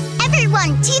whale!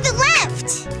 Everyone, to the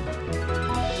left!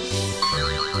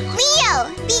 Leo,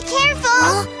 be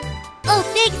careful! Oh,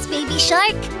 thanks, Baby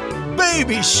Shark.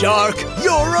 Baby Shark,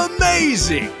 you're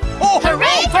amazing!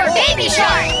 Hooray for Baby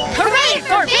Shark! Hooray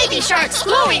for Baby Shark's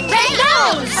glowing red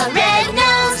nose! A red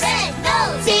nose! Red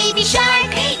nose. Baby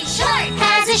Shark! Baby shark.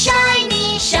 Has a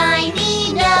shiny,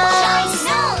 shiny nose! Shiny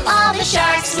nose. All the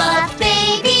sharks love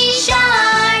Baby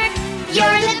Shark!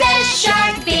 You're the best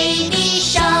shark, Baby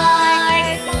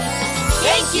Shark!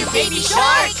 Thank you, Baby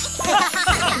Shark.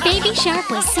 Baby Shark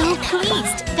was so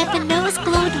pleased that the nose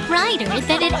glowed brighter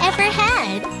than it ever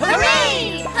had.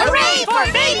 Hooray! Hooray for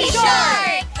Baby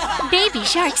Shark. Baby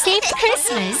Shark saved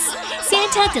Christmas.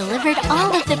 Santa delivered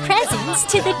all of the presents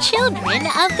to the children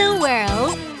of the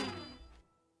world.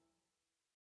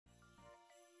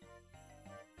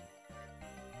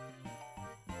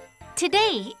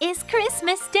 Today is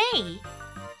Christmas Day.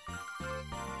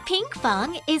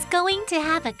 Pinkfong is going to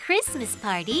have a Christmas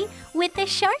party with the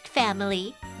shark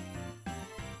family.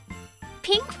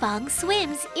 Pinkfong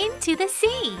swims into the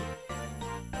sea.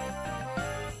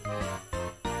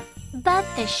 But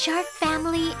the shark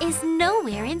family is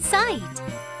nowhere in sight.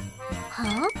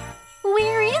 Huh?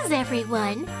 Where is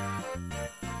everyone?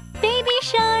 Baby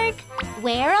Shark,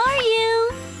 where are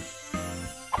you?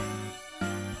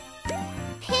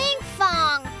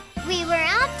 Pinkfong, we were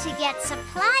out to get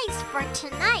supplies for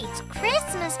tonight's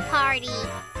Christmas party.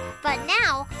 But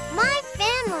now, my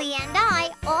family and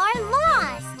I are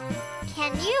lost.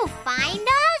 Can you find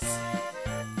us?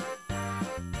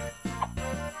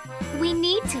 We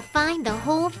need to find the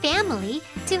whole family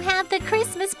to have the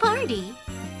Christmas party.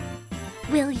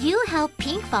 Will you help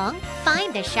Pinkfong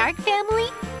find the shark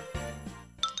family?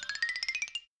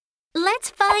 Let's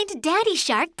find Daddy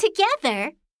Shark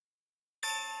together.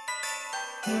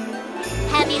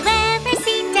 Have you ever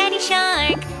seen Daddy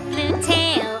Shark? Blue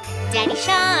tail, Daddy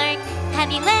Shark.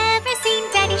 Have you ever seen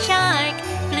Daddy Shark?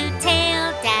 Blue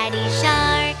tail, Daddy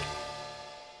Shark.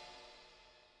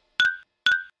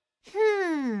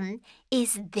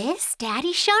 Is this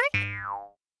Daddy Shark?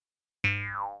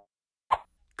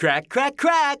 Crack, crack,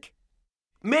 crack!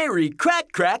 Merry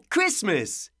crack, crack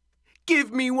Christmas!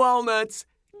 Give me walnuts!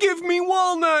 Give me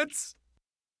walnuts!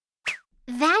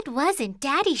 That wasn't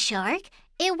Daddy Shark.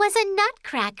 It was a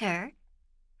nutcracker.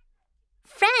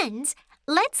 Friends,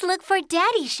 let's look for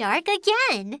Daddy Shark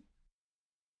again.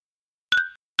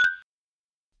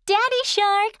 Daddy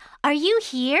Shark, are you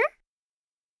here?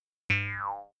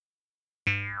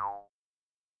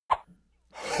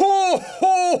 Ho,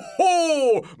 ho,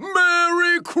 ho!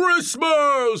 Merry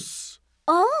Christmas!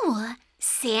 Oh,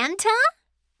 Santa?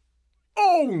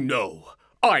 Oh no,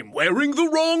 I'm wearing the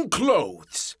wrong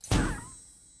clothes.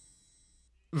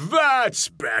 That's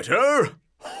better.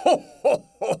 Ho, ho,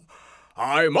 ho.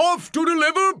 I'm off to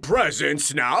deliver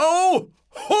presents now.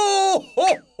 Ho,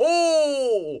 ho,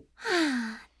 ho!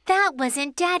 That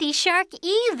wasn't Daddy Shark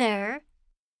either.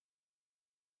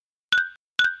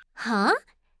 Huh?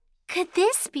 Could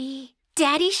this be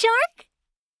Daddy Shark?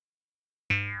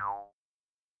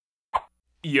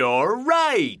 You're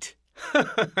right!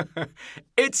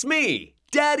 It's me,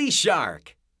 Daddy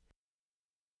Shark.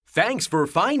 Thanks for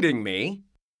finding me.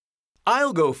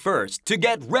 I'll go first to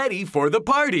get ready for the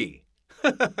party.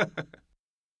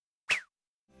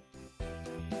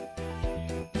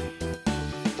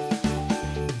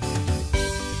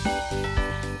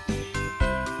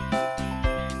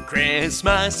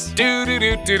 Christmas,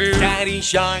 do-do-do-do-do, Daddy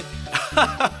Shark.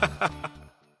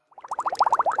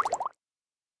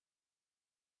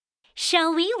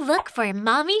 Shall we look for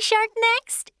Mommy Shark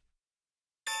next?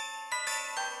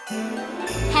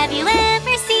 Have you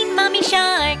ever seen Mommy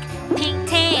Shark? Pink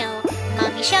tail,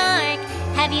 Mommy Shark.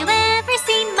 Have you ever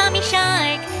seen Mommy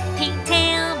Shark? Pink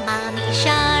tail, Mommy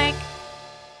Shark.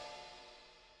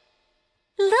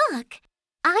 Look,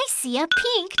 I see a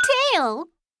pink tail.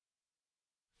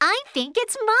 I think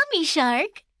it's Mommy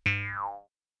Shark.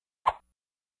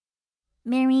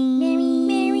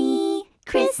 Merry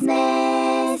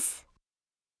Christmas.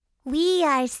 We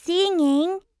are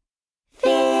singing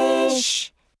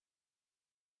Fish.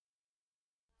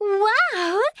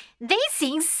 Wow, they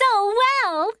sing so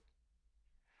well.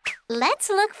 Let's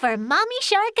look for Mommy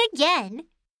Shark again.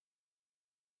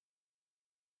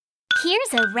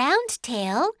 Here's a round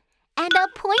tail and a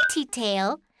pointy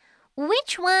tail.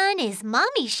 Which one is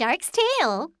Mommy Shark's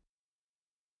tail?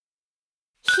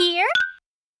 here?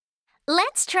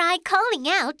 Let's try calling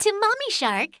out to Mommy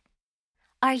Shark.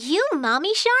 Are you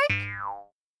Mommy Shark?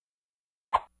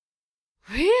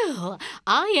 Phew,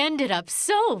 I ended up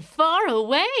so far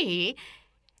away.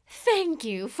 Thank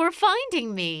you for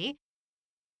finding me.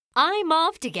 I'm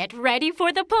off to get ready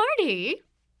for the party.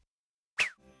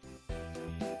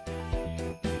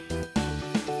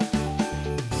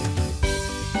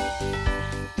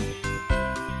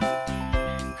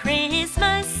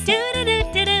 Christmas,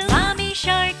 do-do-do-do-do, Mommy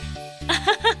Shark.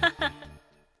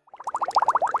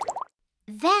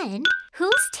 Then,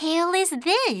 whose tail is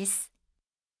this?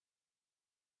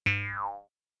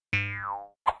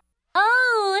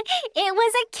 Oh, it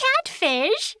was a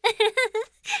catfish.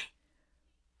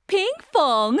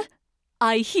 Pinkfong,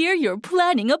 I hear you're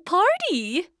planning a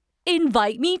party.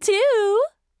 Invite me too.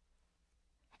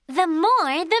 The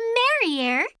more, the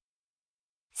merrier.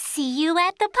 See you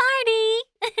at the party.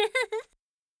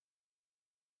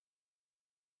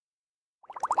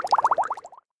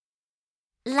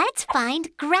 Let's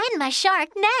find Grandma Shark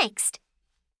next.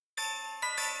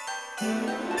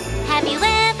 Have you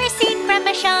ever seen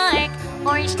Grandma Shark?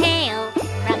 Orange tail,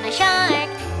 Grandma Shark.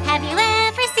 Have you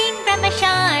ever seen Grandma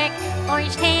Shark?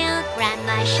 Orange tail,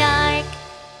 Grandma Shark.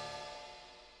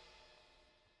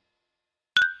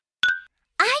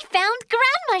 I found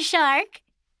Grandma Shark.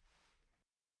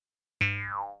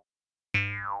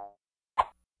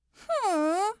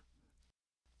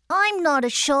 I'm not a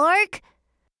shark.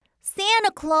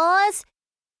 Santa Claus,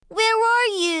 where are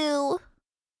you?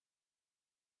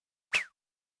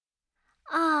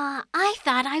 I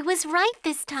thought I was right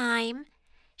this time.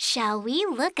 Shall we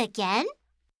look again?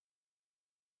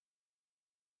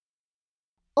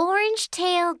 Orange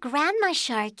tail Grandma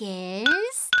Shark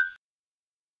is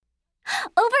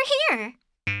over here.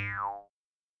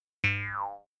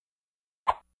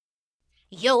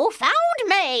 You found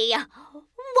me!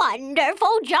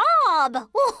 Wonderful job!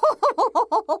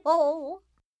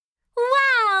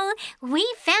 Wow!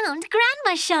 We found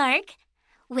Grandma Shark!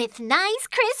 With nice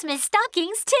Christmas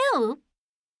stockings, too.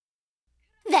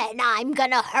 Then I'm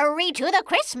gonna hurry to the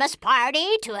Christmas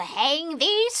party to hang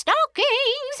these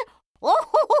stockings.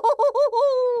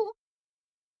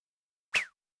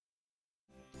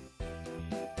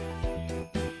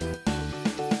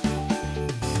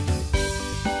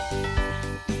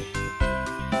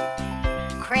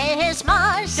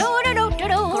 Christmas,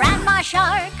 do-do-do-do-do, Grandma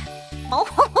Shark.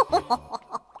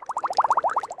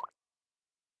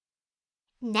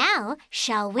 Now,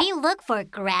 shall we look for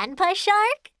Grandpa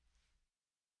Shark?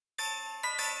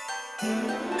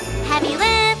 Have you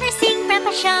ever seen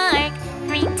Grandpa Shark?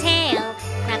 Green tail,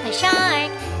 Grandpa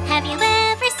Shark. Have you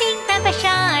ever seen Grandpa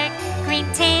Shark? Green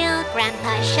tail,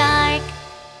 Grandpa Shark.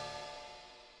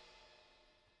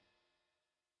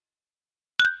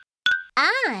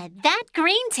 Ah, that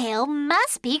green tail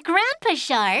must be Grandpa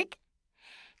Shark.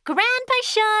 Grandpa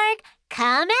Shark,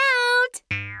 come out!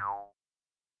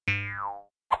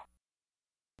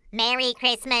 Merry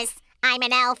Christmas. I'm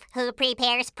an elf who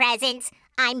prepares presents.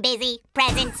 I'm busy.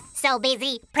 Presents. So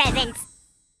busy. Presents.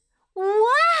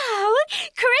 Wow!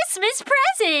 Christmas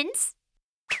presents!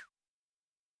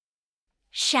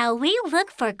 Shall we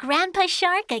look for Grandpa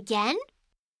Shark again?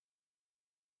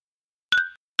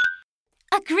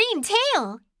 A green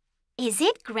tail. Is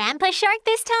it Grandpa Shark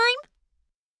this time?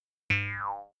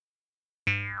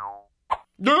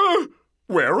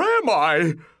 Where am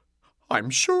I? I'm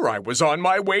sure I was on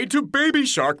my way to Baby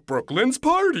Shark Brooklyn's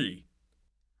party.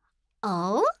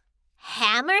 Oh?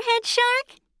 Hammerhead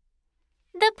Shark?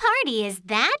 The party is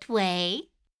that way.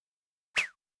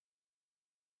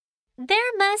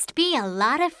 There must be a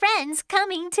lot of friends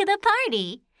coming to the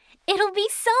party. It'll be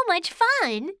so much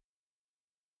fun.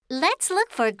 Let's look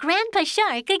for Grandpa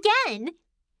Shark again.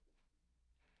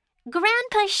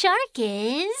 Grandpa Shark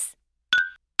is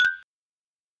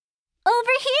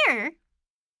over here.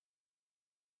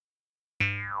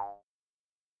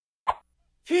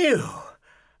 Phew!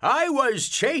 I was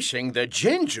chasing the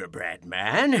Gingerbread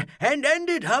Man and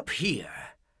ended up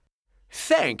here.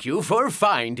 Thank you for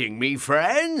finding me,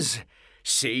 friends.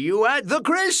 See you at the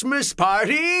Christmas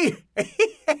party!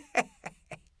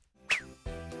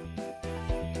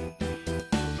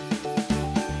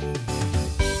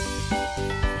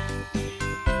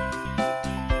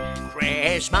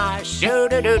 Christmas,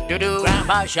 do-do-do-do-do,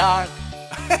 Grandpa Shark.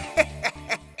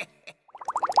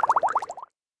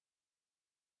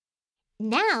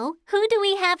 Now, who do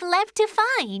we have left to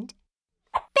find?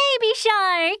 Baby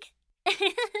Shark!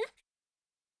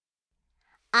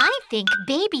 I think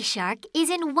Baby Shark is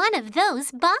in one of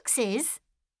those boxes.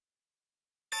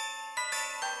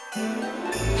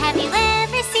 Have you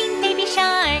ever seen Baby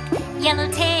Shark? Yellow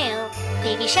tail,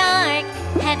 Baby shark,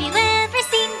 have you ever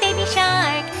seen Baby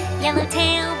shark?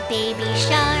 Yellowtail Baby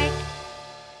shark.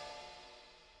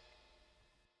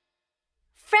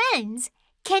 Friends,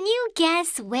 can you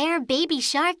guess where Baby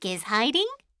shark is hiding?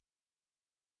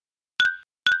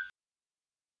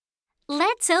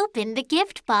 Let's open the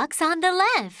gift box on the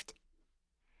left.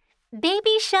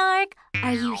 Baby shark,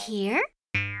 are you here?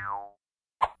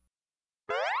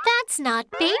 That's not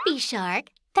Baby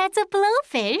shark, that's a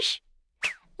blowfish.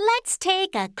 Let's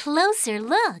take a closer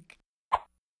look.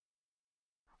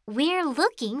 We're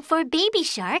looking for Baby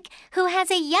shark who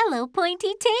has a yellow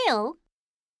pointy tail.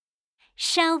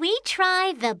 Shall we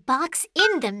try the box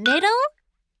in the middle?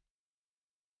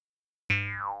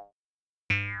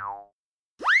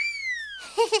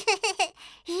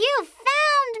 You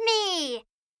found me!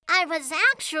 I was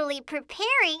actually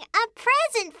preparing a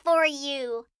present for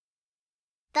you.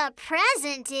 The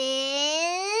present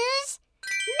is...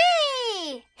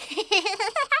 me!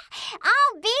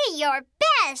 I'll be your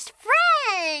best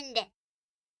friend!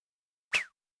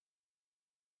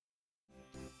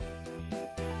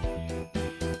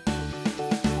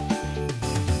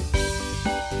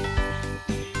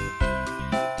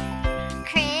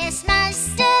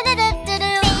 Christmas,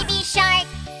 do-do-do-do-do, Baby shark.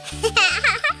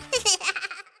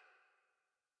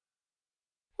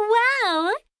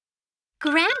 Wow!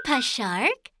 Grandpa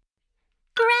shark,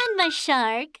 Grandma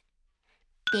shark,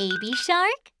 Baby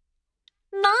shark,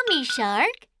 Mommy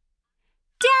shark,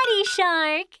 Daddy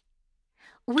shark.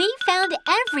 We found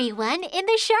everyone in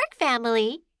the shark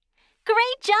family.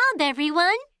 Great job,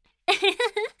 everyone!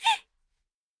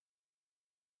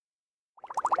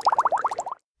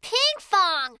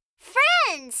 Pinkfong,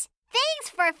 friends, thanks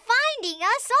for finding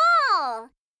us all.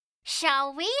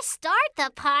 Shall we start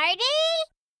the party?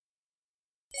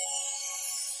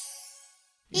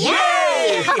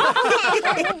 Yay!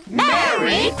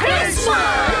 Merry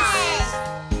Christmas!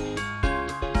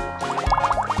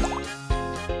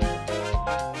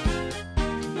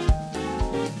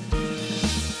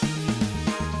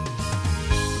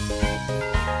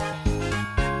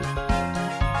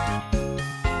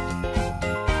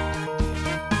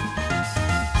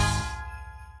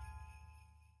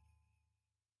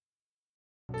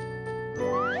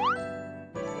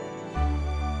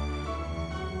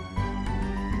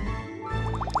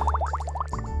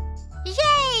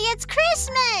 It's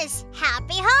Christmas!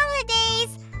 Happy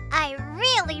holidays! I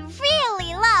really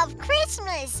love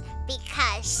Christmas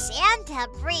because Santa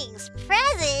brings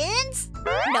presents.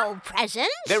 No presents?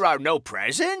 There are no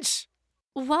presents?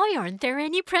 Why aren't there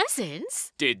any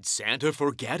presents? Did Santa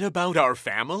forget about our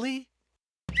family?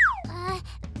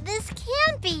 This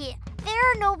can't be.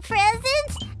 There are no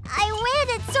presents. I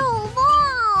waited so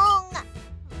long.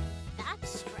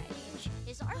 That's strange.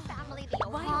 Is our family the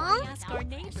only Why one don't we without ask our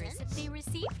neighbors presents? if they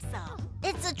received some?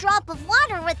 It's a drop of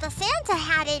water with a Santa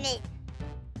hat in it.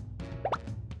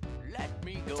 Let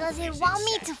me go. Does it visit want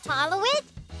me to Santa. follow it?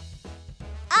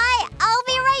 I'll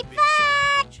be right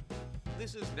back.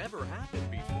 This has never happened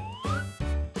before.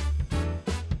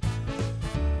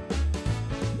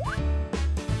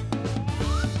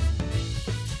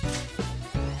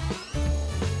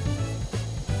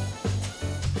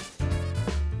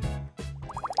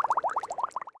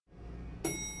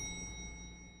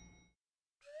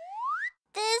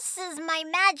 This is my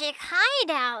magic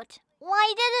hideout.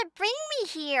 Why did it bring me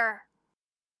here?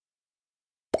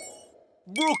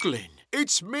 Brooklyn,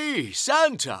 it's me,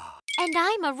 Santa. And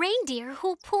I'm a reindeer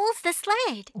who pulls the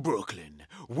sled. Brooklyn,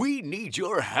 we need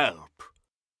your help.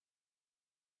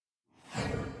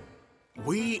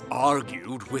 We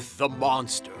argued with the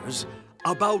monsters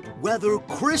about whether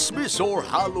Christmas or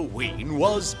Halloween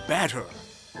was better.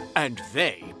 And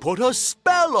they put a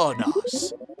spell on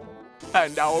us.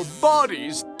 And our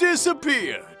bodies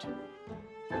disappeared.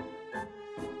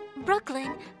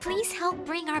 Brooklyn, please help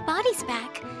bring our bodies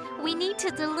back. We need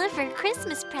to deliver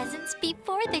Christmas presents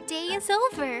before the day is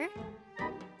over.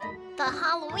 The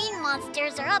Halloween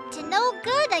monsters are up to no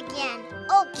good again.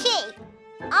 Okay,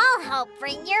 I'll help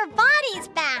bring your bodies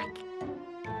back.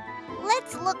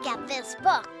 Let's look at this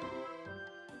book.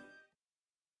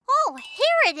 Oh,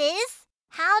 here it is.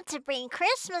 How to bring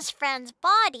Christmas friends'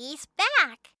 bodies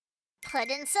back. Put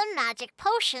in some magic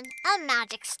potion, a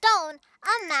magic stone,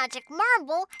 a magic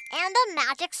marble, and a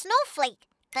magic snowflake.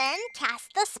 Then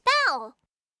cast the spell.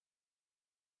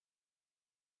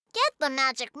 Get the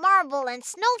magic marble and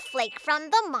snowflake from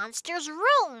the monster's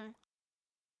room.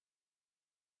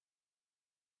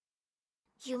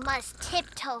 You must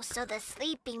tiptoe so the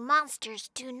sleeping monsters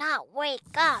do not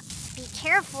wake up. Be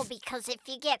careful because if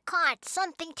you get caught,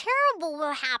 something terrible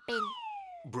will happen.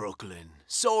 Brooklyn,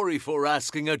 sorry for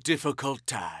asking a difficult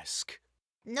task.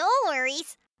 No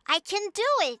worries. I can do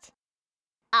it.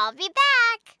 I'll be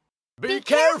back. Be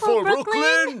careful,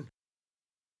 Brooklyn!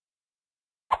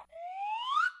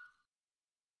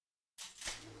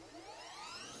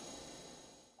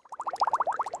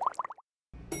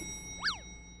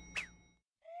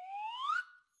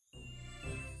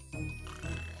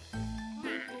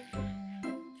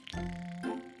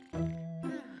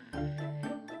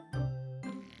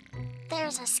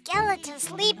 There's a skeleton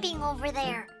sleeping over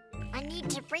there. I need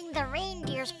to bring the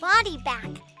reindeer's body back.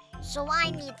 So I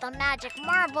need the magic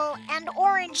marble and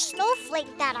orange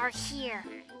snowflake that are here.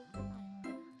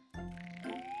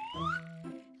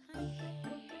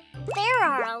 There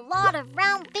are a lot of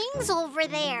round things over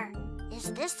there.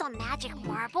 Is this a magic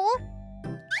marble?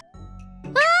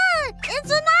 Ah!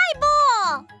 It's an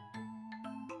eyeball!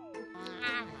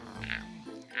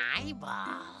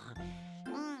 Eyeball.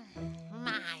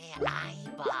 My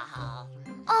eyeball.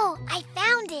 Oh, I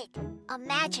found it! A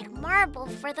magic marble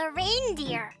for the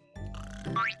reindeer.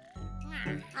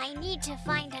 I need to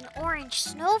find an orange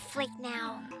snowflake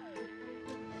now.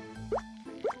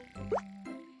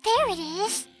 There it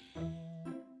is!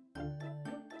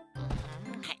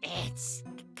 It's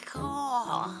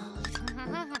cold.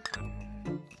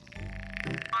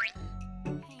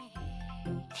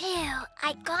 Phew,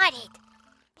 I got it.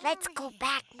 Let's go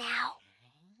back now.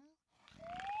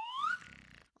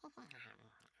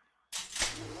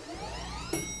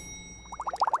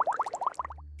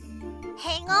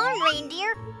 Hang on,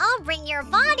 reindeer. I'll bring your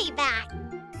body back.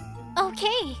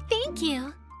 Okay, thank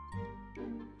you.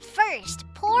 First,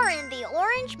 pour in the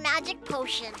orange magic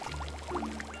potion.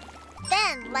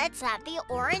 Then let's add the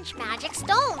orange magic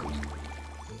stone.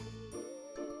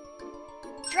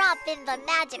 Drop in the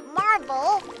magic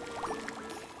marble.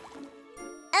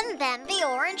 And then the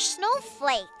orange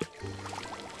snowflake.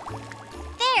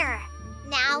 There.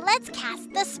 Now let's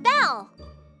cast the spell.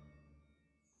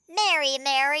 Merry,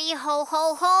 merry, ho,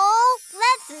 ho, ho.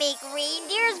 Let's make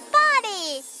reindeer's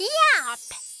body. Yap!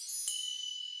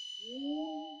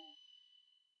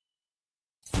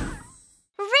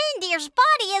 Reindeer's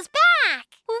body is back!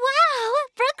 Wow,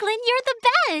 Brooklyn, you're the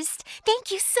best.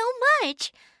 Thank you so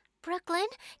much. Brooklyn,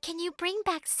 can you bring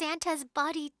back Santa's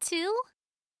body too?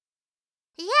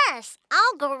 Yes,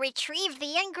 I'll go retrieve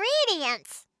the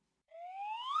ingredients.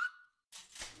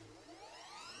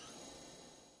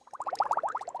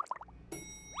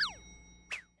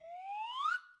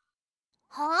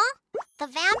 Huh? The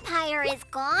vampire is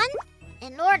gone?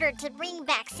 In order to bring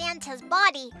back Santa's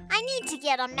body, I need to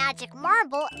get a magic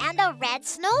marble and a red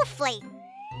snowflake.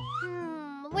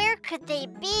 Where could they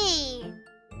be?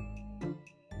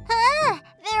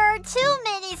 There are too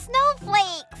many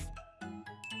snowflakes!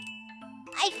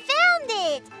 I found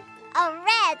it! A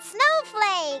red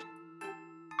snowflake!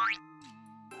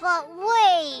 But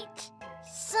wait!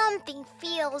 Something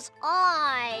feels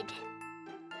odd.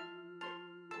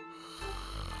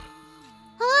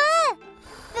 Huh?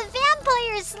 The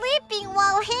vampire is sleeping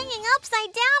while hanging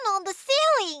upside down on the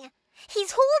ceiling.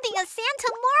 He's holding a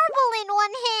Santa marble in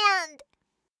one hand.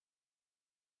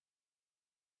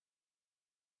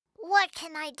 What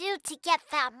can I do to get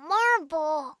that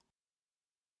marble?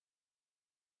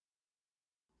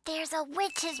 There's a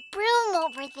witch's broom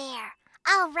over there.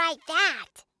 I'll write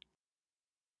that.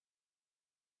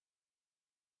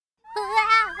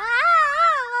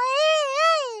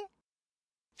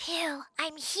 Phew,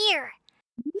 I'm here.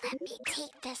 Let me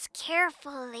take this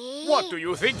carefully. What do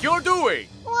you think you're doing?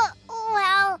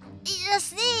 Well, you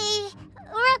see...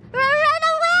 Run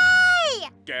away!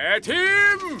 Get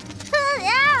him!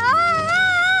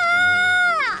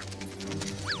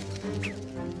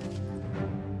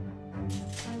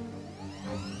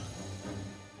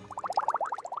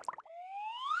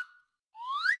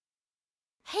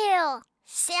 Phew,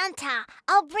 Santa,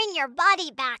 I'll bring your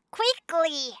body back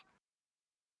quickly.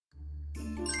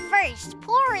 First,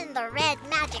 pour in the red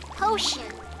magic potion.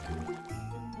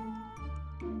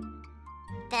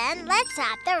 Then let's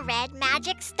add the red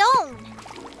magic stone.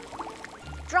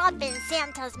 Drop in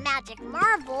Santa's magic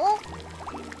marble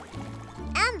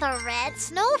and the red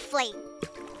snowflake.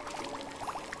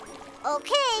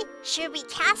 Okay, should we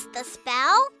cast the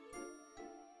spell?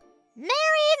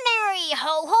 Merry, merry,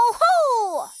 ho, ho,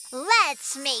 ho!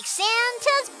 Let's make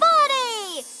Santa's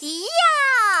body!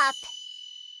 Yap!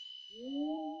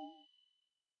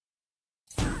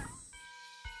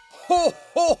 Ho,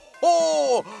 ho,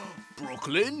 ho!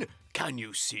 Brooklyn, can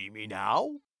you see me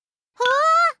now?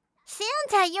 Huh?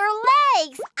 Santa, your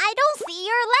legs! I don't see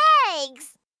your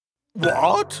legs!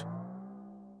 What?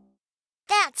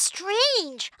 That's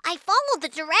strange. I followed the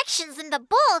directions in the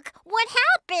book. What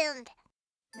happened?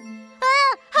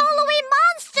 Halloween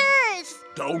monsters!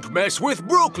 Don't mess with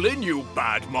Brooklyn, you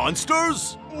bad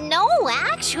monsters! No,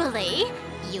 actually.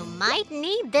 You might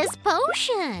need this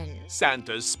potion.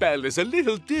 Santa's spell is a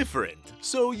little different,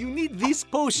 so you need this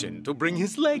potion to bring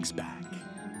his legs back.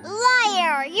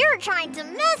 Liar! You're trying to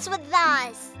mess with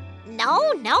us!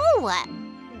 No.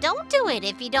 Don't do it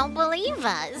if you don't believe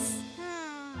us.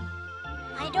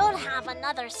 I don't have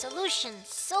another solution,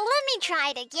 so let me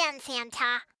try it again,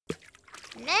 Santa.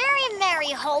 Merry,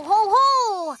 merry, ho, ho,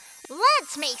 ho!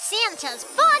 Let's make Santa's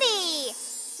body!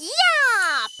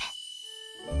 Yup!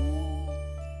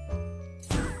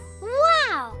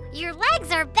 Wow! Your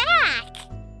legs are back!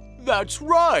 That's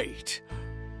right.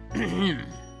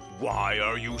 Why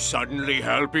are you suddenly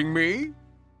helping me?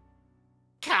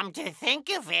 Come to think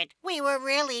of it, we were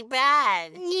really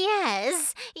bad.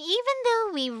 Yes, even though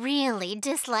we really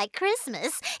dislike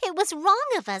Christmas, it was wrong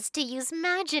of us to use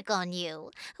magic on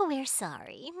you. We're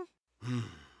sorry.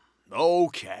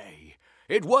 Okay.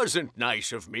 It wasn't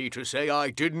nice of me to say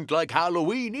I didn't like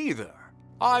Halloween either.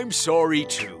 I'm sorry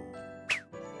too.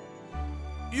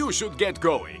 You should get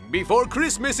going before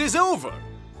Christmas is over.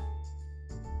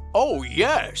 Oh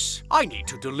yes, I need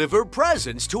to deliver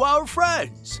presents to our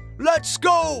friends. Let's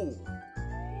go!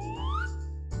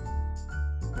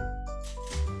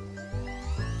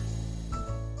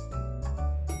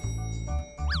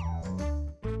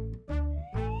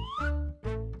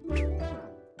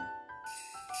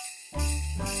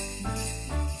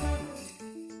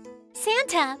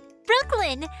 Santa,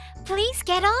 Brooklyn, please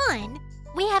get on.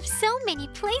 We have so many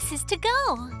places to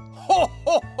go. Ho,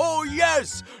 ho, ho,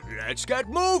 yes! Let's get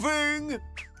moving!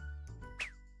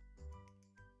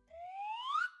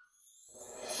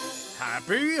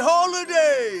 Happy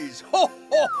holidays! Ho,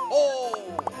 ho, ho!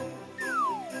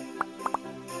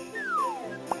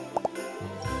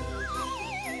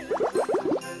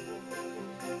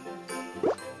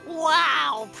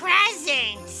 Wow,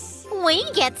 presents! We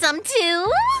get some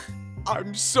too.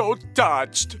 I'm so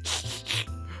touched.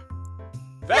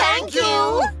 Thank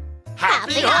you!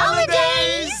 Happy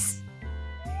holidays!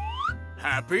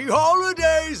 Happy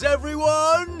holidays,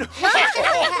 everyone!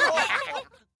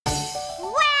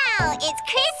 Wow, it's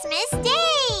Christmas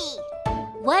Day!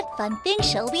 What fun thing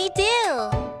shall we do?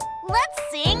 Let's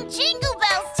sing Jingle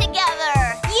Bells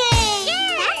together! Yay!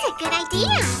 That's a good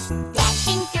idea!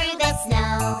 Dashing through the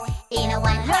snow in a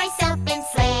one-horse open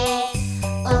sleigh.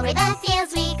 Over the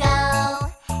fields we go,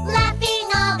 laughing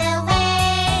all the way.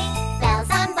 Bells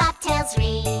on bobtails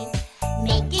ring,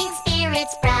 making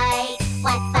spirits bright.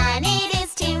 What fun it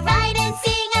is to ride and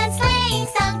sing a sleighing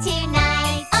song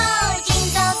tonight. Oh,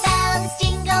 jingle bells,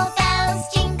 jingle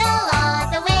all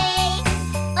the way.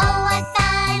 Oh, what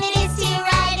fun it is to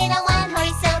ride in a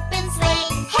one-horse open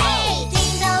sleigh. Hey!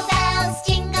 Jingle bells,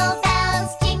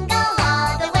 jingle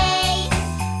all the way.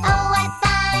 Oh, what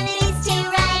fun it is to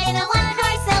ride in a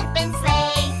one-horse open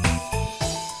sleigh.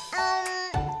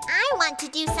 I want to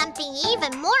do something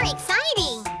even more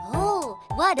exciting. Oh,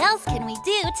 what else can we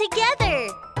do together?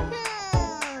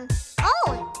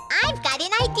 Oh, I've got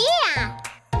an idea.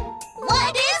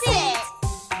 What is it?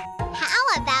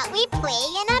 How about we play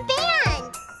in a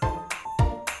band?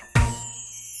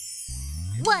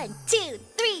 1, 2,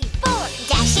 3, 4.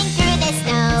 Dashing through the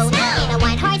snow, in a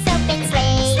one-horse open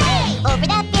sleigh. Over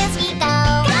the fields we go,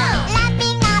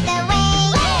 laughing all the way.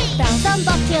 Bells on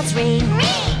bobtails ring,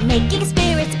 making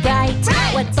spirits bright.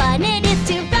 What fun it is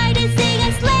to ride and sing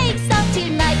a sleighing song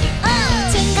tonight. Oh!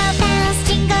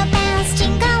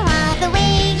 Jingle all the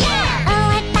way. Oh,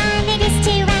 what fun it is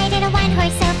to ride in a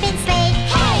one-horse open sleigh.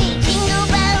 Hey! Jingle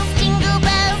bells,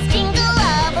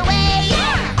 all the way.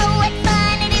 Oh, what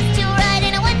fun it is to ride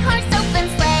in a one-horse open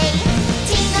sleigh.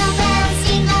 Jingle bells,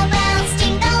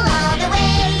 all the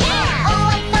way. Oh,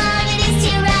 what fun it is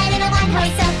to ride in a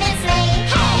one-horse open sleigh.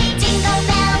 Hey! Jingle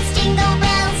bells,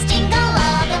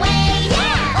 all the way.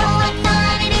 Oh, what fun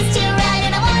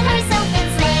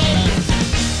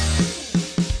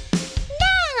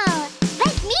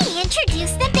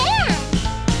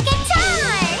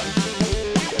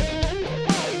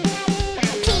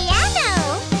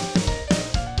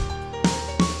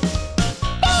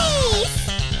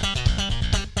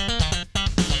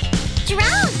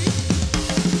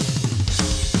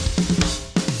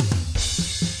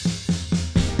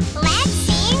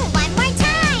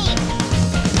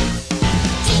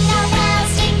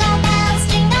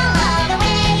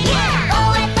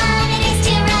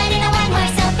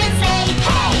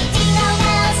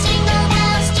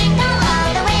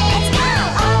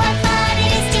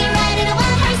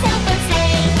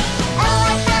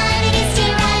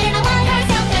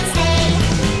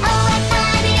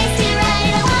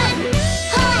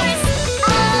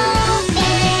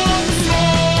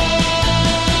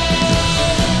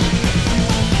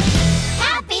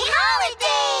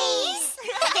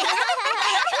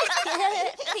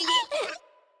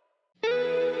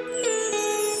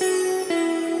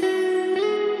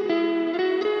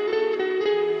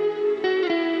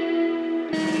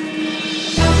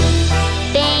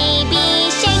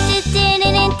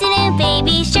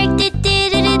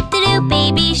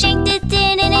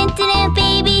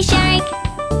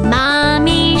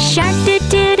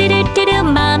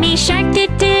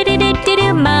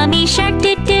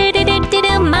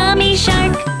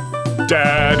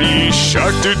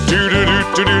shark do do do do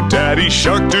do do, Daddy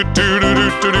shark do do do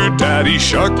do do do, Daddy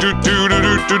shark do do do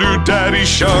do do do, Daddy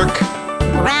shark.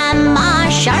 Grandma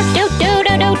shark do do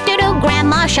do do do do.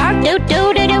 Grandma shark do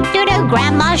do do do do do.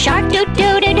 Grandma shark do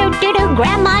do do do do do.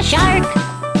 Grandma shark.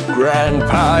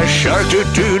 Grandpa shark do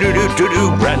do do do do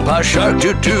do. Grandpa shark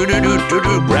do do do do do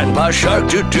do. Grandpa shark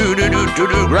do do do do do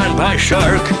do. Grandpa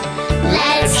shark.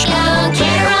 Let's go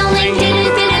caroling,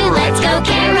 do-do-do-do. Let's go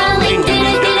caroling,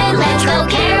 do-do-do-do. Let's go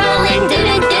caroling,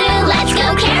 do-do-do-do. Let's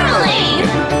go caroling.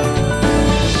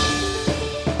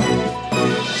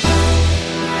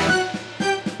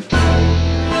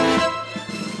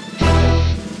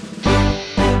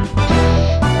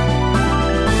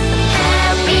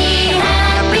 Happy,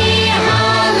 happy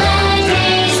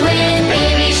holidays with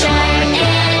Baby Shark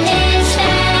and his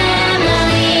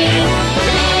family.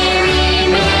 Merry,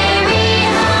 merry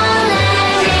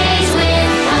holidays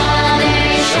with other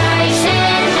sharks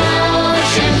and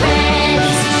ocean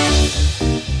friends.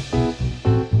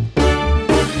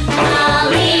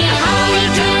 Holly, holly,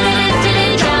 do-do-do-do,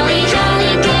 jolly,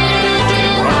 jolly, do-do-do-do,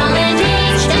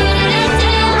 holidays,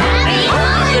 do-do-do-do, happy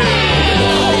holidays!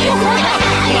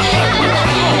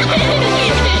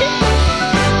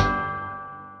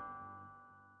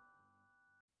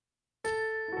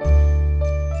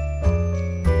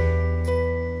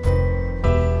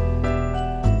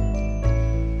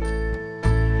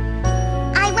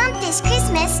 I want this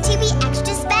Christmas to be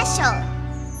extra special.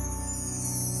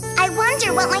 I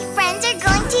wonder what my friends are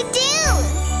going to do.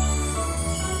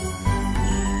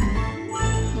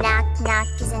 Knock, knock,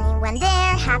 is anyone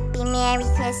there? Happy Merry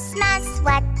Christmas.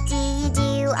 What do you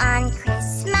do on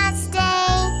Christmas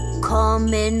Day?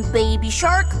 Come in, Baby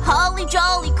Shark, holly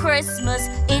jolly Christmas.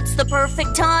 It's the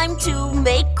perfect time to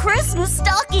make Christmas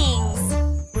stockings.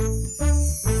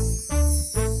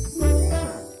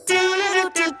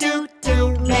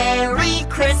 Do-do-do-do-do, Merry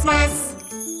Christmas.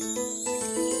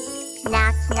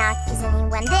 Knock, knock, is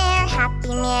anyone there?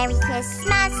 Happy Merry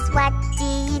Christmas. What do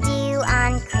you do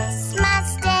on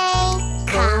Christmas Day?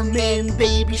 Come in,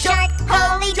 Baby Shark,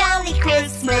 holly jolly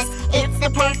Christmas. It's the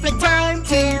perfect time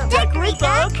to decorate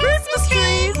the Christmas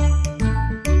tree.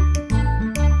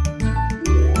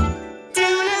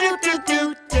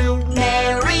 Do-do-do-do-do,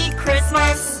 Merry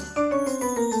Christmas.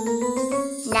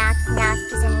 Knock, knock,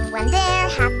 is anyone there?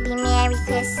 Happy Merry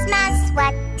Christmas.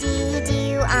 What do you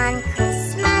do on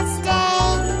Christmas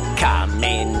Day? Come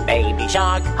in, Baby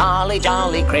Shark, holly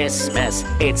jolly Christmas.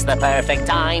 It's the perfect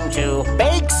time to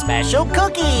bake special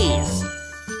cookies.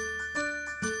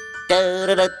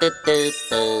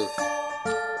 Do-do-do-do-do-do.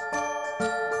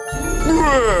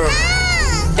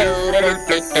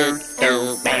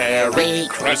 Do-do-do-do-do-do. Merry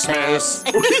Christmas.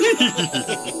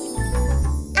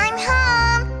 I'm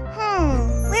home.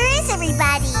 Where is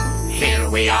everybody? Here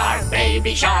we are,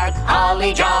 Baby Shark,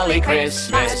 holly jolly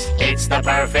Christmas. It's the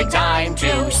perfect time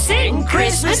to sing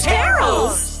Christmas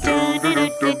carols.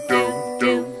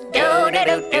 Do-do-do-do-do-do.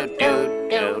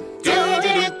 Do-do-do-do-do-do.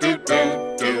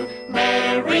 Do-do-do-do-do-do.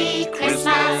 Merry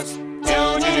Christmas.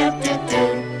 Do-do-do-do-do-do.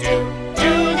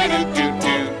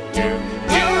 Do-do-do-do-do-do.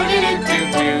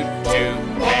 Do-do-do-do-do-do.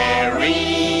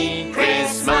 Merry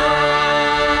Christmas.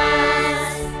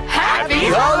 Happy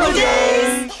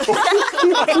holidays.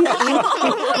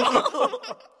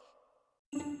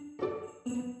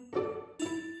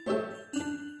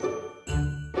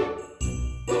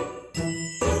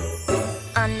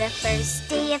 On the first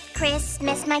day of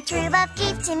Christmas, my true love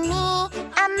gave to me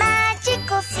a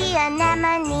magical sea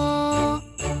anemone.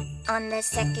 On the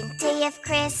second day of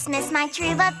Christmas, my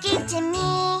true love gave to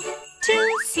me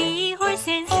 2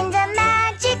 seahorses and a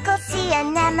magical sea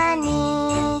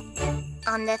anemone.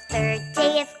 On the third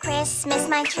day of Christmas,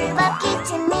 my true love gave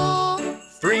to me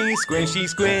 3 squishy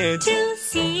squids 2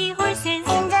 seahorses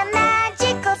and a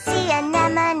magical sea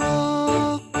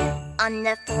anemone. On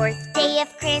the fourth day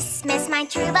of Christmas, my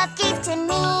true love gave to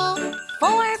me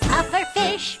 4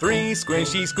 pufferfish 3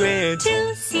 squishy squids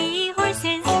 2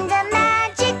 seahorses and a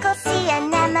magical sea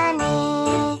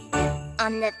anemone.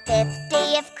 On the fifth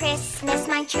day of Christmas,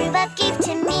 my true love gave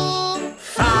to me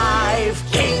 5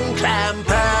 king clam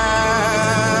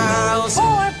pearls.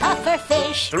 4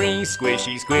 pufferfish 3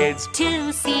 squishy squids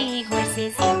 2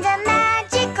 seahorses and a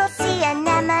magical sea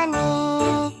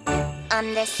anemone.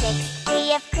 On the sixth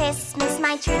day of Christmas,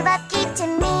 my true love gave to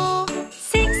me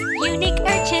 6 unique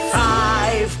urchins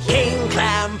 5 king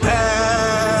clam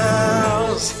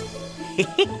pearls.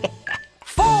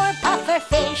 4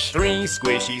 pufferfish 3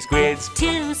 squishy squids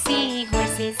 2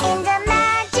 seahorses and a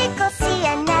magical sea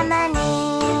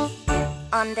anemone.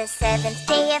 On the seventh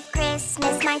day of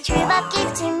Christmas, my true love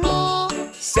gave to me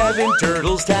 7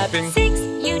 turtles tapping. 6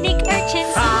 unique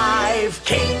urchins. 5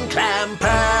 king clam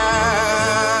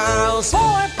pearls. 4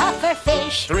 puffer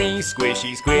fish. 3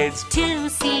 squishy squids. 2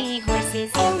 seahorses.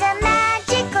 And a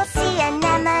magical sea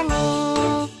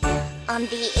anemone. On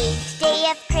the 8th day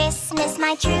of Christmas,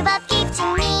 my true love gave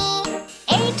to me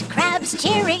 8 crabs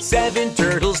cheering. 7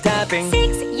 turtles tapping.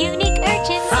 6 unique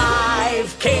urchins.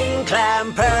 5 king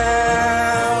clam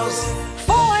pearls.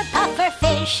 4 puffer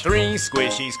fish. 3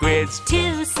 squishy squids.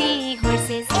 2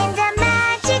 seahorses. and a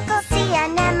magical sea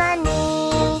anemone.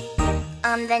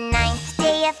 On the 9th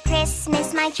day of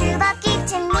Christmas, my true love gave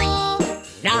to me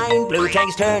 9 blue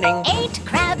tanks turning. 8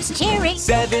 crabs cheering.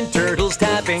 7 turtles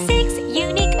tapping. 6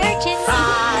 unique urchins.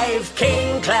 5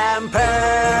 king clam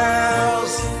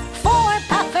pearls. 4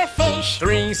 puffer fish.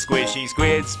 3 squishy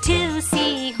squids. 2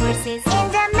 seahorses.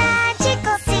 and a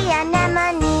magical sea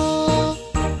anemone.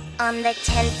 On the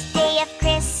 10th day of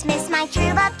Christmas, my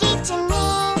true love gave to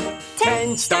me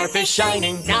 10 starfish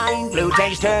shining. 9 blue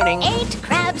tanks turning. 8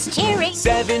 crabs cheering.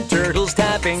 7 turtles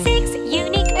tapping. 6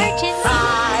 unique urchins.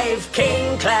 5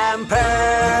 king clam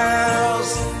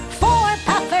pearls. 4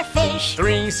 puffer fish.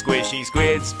 3 squishy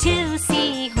squids. 2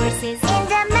 seahorses.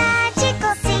 and a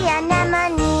magical sea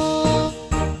anemone.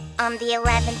 On the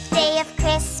 11th day of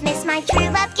Christmas, my true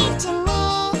love gave to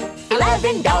me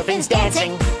 11 dolphins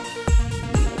dancing.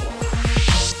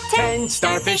 10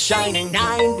 starfish shining.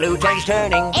 9 blue tanks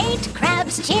turning. 8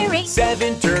 crabs cheering.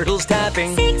 7 turtles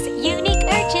tapping. 6 unique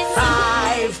urchins.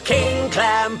 5 king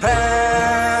clam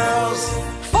pearls.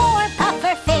 4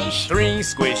 puffer fish. 3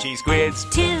 squishy squids.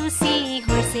 2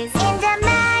 seahorses. and a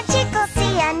magical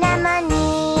sea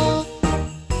anemone.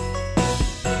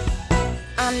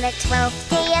 On the 12th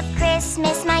day of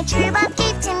Christmas, my true love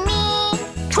gave to me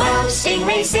 12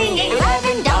 stingrays singing.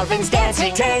 11 dolphins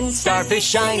dancing. 10 starfish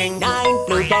shining. 9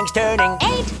 blue tanks turning.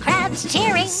 8 crabs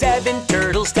cheering. 7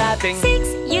 turtles tapping. 6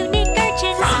 unique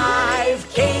urchins. 5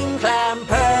 king clam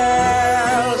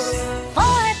pearls. 4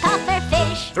 puffer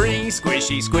fish. 3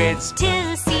 squishy squids.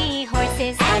 2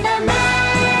 seahorses. And a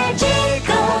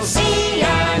magical sea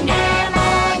anemone.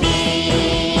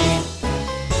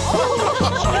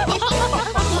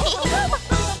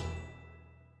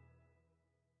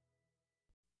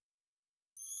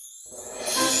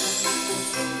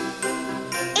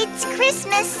 It's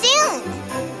Christmas soon!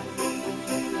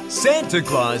 Santa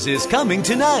Claus is coming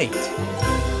tonight.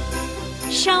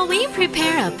 Shall we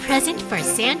prepare a present for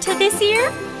Santa this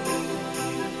year?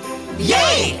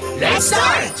 Yay! Let's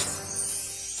start!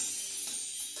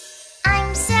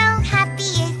 I'm so happy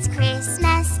it's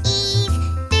Christmas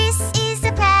Eve. This is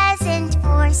a present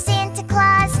for Santa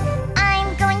Claus.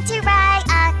 I'm going to write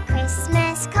a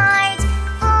Christmas card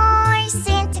for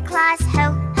Santa Claus.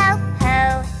 Ho, ho,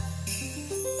 ho.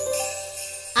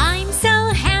 I'm so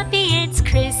happy it's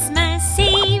Christmas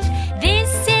Eve. This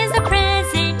is a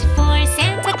present for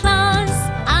Santa Claus.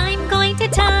 I'm going to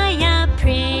tie a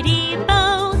pretty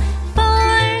bow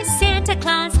for Santa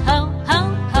Claus. Ho,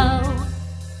 ho, ho.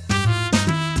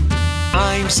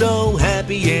 I'm so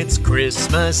happy it's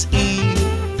Christmas Eve.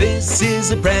 This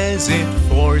is a present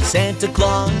for Santa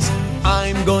Claus.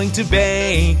 I'm going to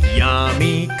bake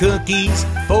yummy cookies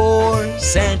for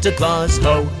Santa Claus.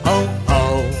 Ho, ho,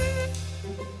 ho.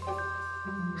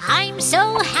 I'm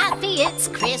so happy it's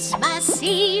Christmas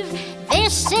Eve.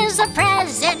 This is a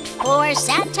present for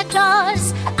Santa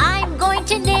Claus. I'm going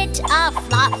to knit a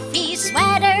fluffy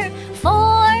sweater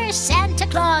for Santa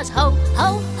Claus. Ho,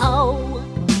 ho, ho.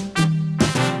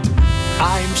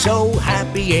 I'm so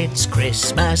happy it's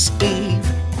Christmas Eve.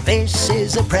 This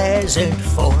is a present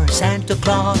for Santa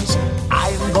Claus.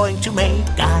 I'm going to make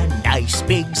a nice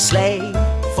big sleigh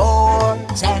for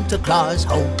Santa Claus.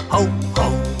 Ho, ho,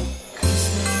 ho.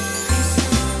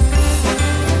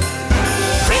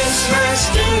 Christmas,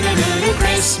 do-do-do-do,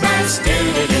 Christmas,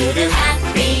 do-do-do-do.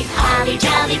 Happy, holly,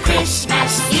 jolly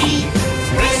Christmas Eve.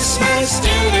 Christmas,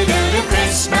 do-do-do-do,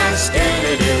 Christmas,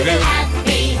 do-do-do-do.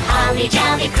 Happy, holly,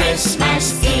 jolly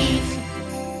Christmas Eve.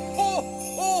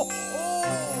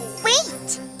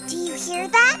 Wait! Do you hear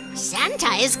that?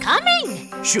 Santa is coming.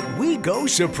 Should we go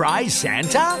surprise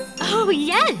Santa? Oh,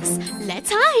 yes.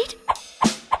 Let's hide.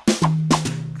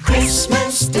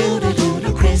 Christmas,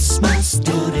 do-do-do-do, Christmas,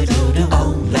 do-do-do-do.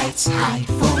 Oh, let's hide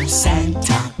for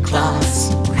Santa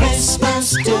Claus.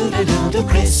 Christmas, do-do-do-do,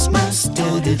 Christmas,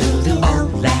 do-do-do-do. Oh,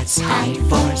 let's hide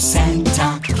for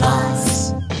Santa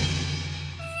Claus.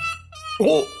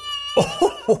 Oh.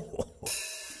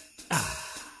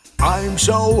 I'm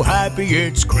so happy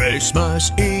it's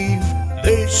Christmas Eve.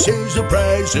 This is a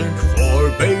present for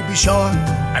Baby Shark.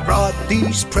 I brought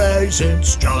these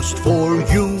presents just for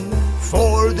you.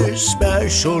 for this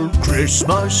special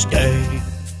Christmas day.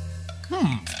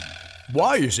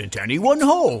 Why isn't anyone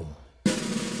home?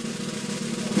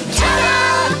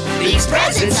 Ta-da! These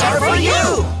presents are for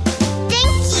you!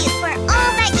 Thank you for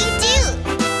all that you do.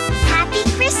 Happy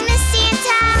Christmas,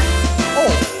 Santa.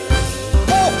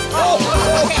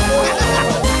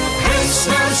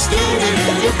 Christmas,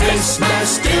 doo-doo-doo-doo,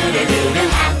 Christmas, doo-doo-doo-doo,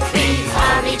 happy,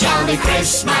 holly jolly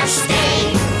Christmas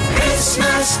Day.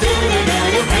 Christmas,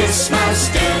 doo-doo-doo-doo, Christmas,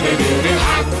 doo-doo-doo-doo,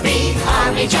 happy,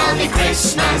 holly jolly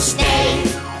Christmas Day.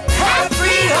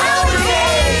 Happy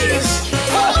holidays!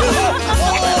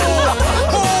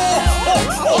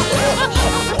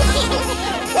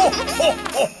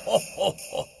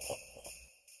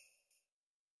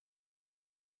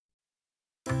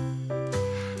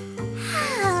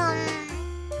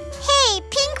 Hey,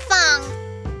 Pinkfong.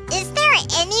 Is there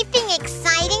anything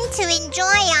exciting to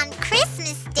enjoy on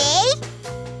Christmas Day?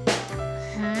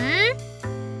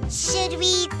 Should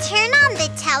we turn on the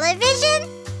television?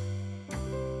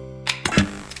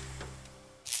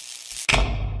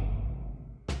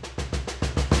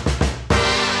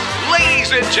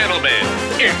 Ladies and gentlemen,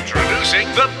 introducing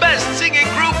the best singing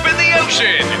group in the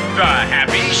ocean, the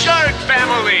Happy Shark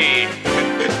Family.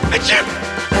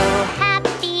 Oh,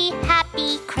 happy,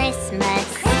 happy Christmas.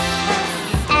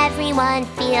 Everyone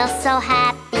feels so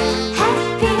happy.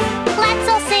 Let's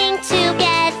all sing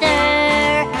together.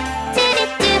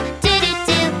 Do-do-do,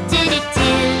 do-do-do,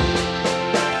 do-do-do.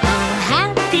 Oh,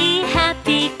 happy,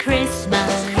 happy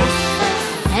Christmas.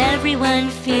 Everyone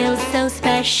feels so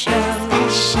special.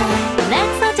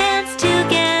 Let's all dance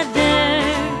together.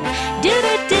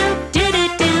 Do-do-do,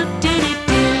 do-do-do,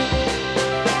 do-do-do.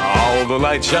 All the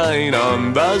lights shine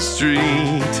on the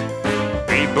street.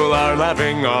 People are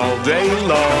laughing all day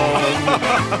long.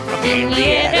 In the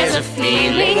air there's a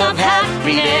feeling of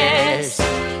happiness.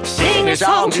 Sing a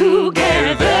song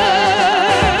together.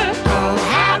 Oh,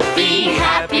 happy,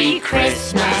 happy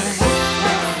Christmas.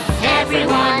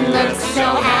 Everyone looks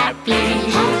so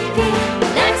happy.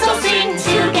 Let's all sing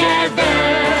together.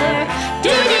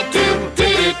 Do-do-do,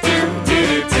 do-do-do,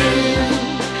 do-do-do.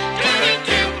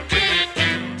 Do-do-do, do-do-do,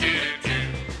 do-do-do.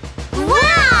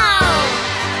 Wow!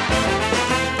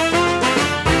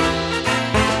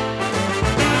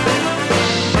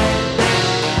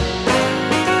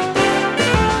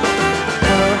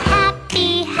 Oh,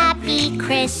 happy, happy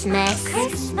Christmas.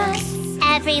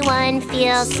 Everyone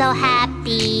feels so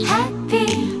happy.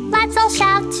 Let's all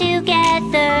shout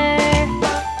together.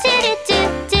 Do-do-do,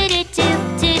 do-do-do,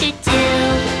 do-do-do.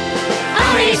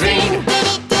 Amazing,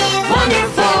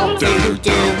 wonderful,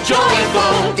 do-do-do,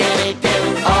 joyful, do-do-do.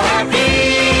 Oh, happy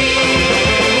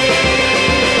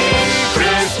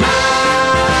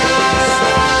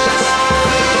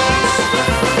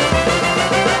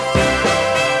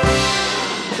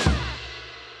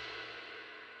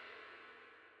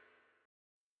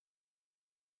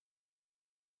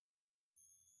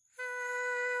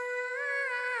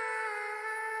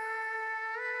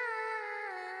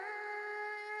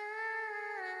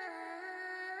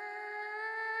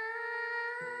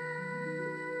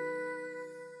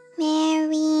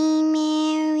Merry,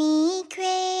 Merry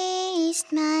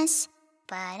Christmas,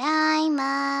 but I'm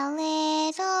a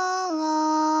little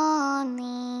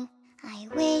lonely. I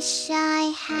wish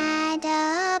I had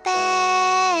a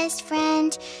best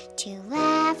friend to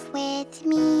laugh with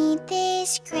me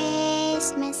this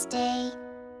Christmas Day.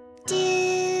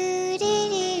 Do do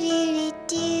do do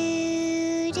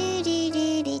do do do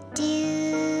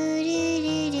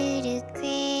do do do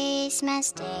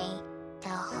Christmas Day. The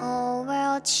whole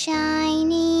world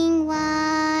shining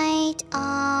white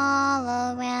all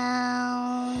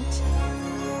around.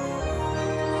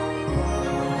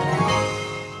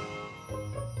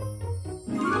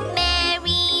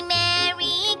 Merry,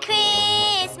 Merry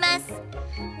Christmas.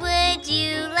 Would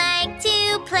you like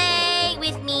to play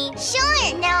with me?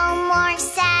 Sure, no more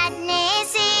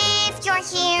sadness if you're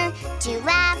here to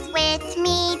laugh with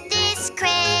me this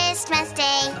Christmas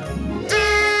Day.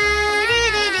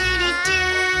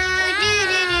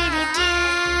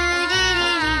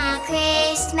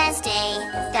 Christmas Day,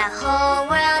 the whole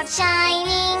world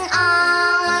shining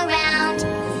all around.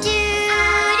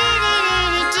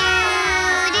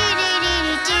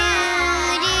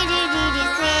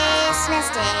 Christmas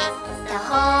Day, the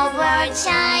whole world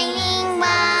shining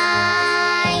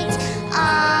white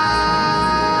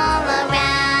all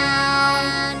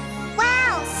around.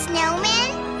 Wow,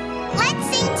 Snowman, let's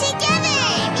sing together.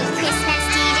 Merry Christmas,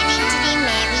 dee-dee-dee-dee,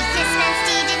 Merry Christmas,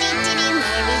 dee-dee-dee-dee,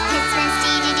 Merry Christmas,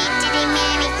 dee-dee-dee-dee,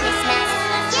 Merry Christmas.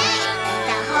 Yay!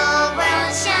 The whole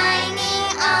world shining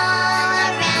all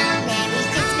around. Merry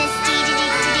Christmas,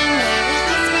 dee-dee-dee-dee, Merry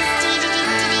Christmas, dee-dee-dee-dee.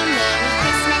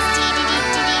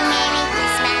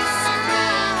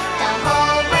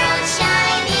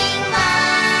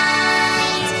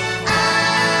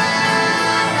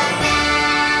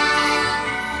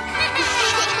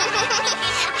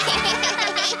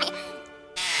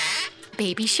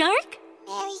 Baby Shark?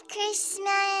 Merry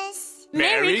Christmas.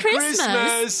 Merry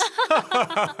Christmas!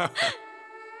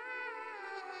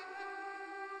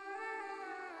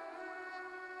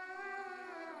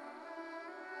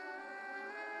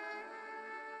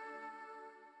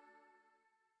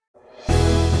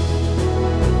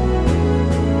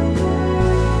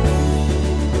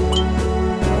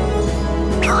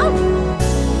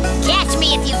 Catch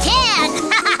me if you can!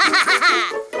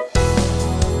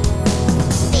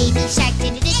 Baby shark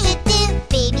do-do-do-do-do,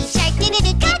 baby shark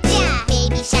do-do-do, gotcha!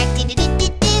 Baby shark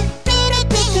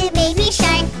do-do-do-do-do, baby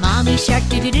shark. Mommy shark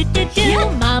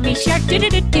do-do-do-do-do, mommy shark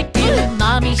do-do-do-do-do,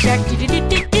 mommy shark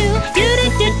do-do-do-do-do,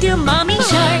 do-do-do-do, mommy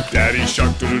shark. Daddy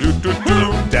shark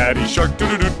do-do-do-do-do, daddy shark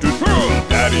do-do-do-do-do,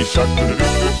 daddy shark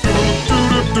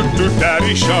do-do-do-do-do,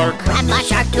 daddy shark. Grandma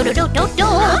shark do-do-do-do-do,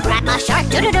 grandma shark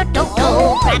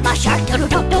do-do-do-do-do, grandma shark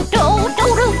do-do-do-do-do,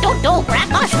 do-do-do-do,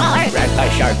 grandma shark. Grandpa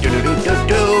shark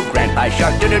do-do-do-do-do, grandpa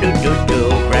shark do-do-do-do-do,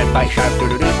 grandpa shark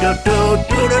do-do-do-do-do,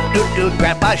 do-do-do-do,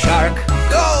 grandpa shark.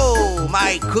 Go,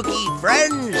 my cookie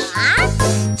friends!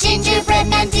 Gingerbread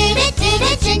man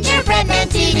do-do-do-do, gingerbread man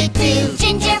do-do-do,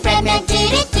 gingerbread man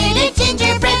do-do-do-do,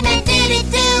 gingerbread man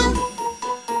do-do-do.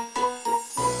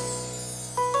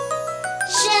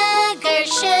 Sugar,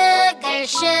 sugar,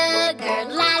 sugar,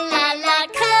 la la la,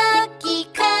 cookie,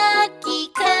 cookie,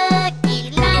 cookie,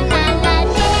 la la la,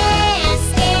 dance,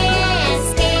 dance,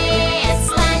 dance,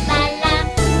 la la la.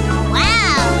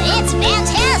 Wow, it's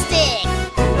fantastic!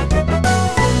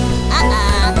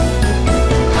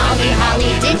 Holly,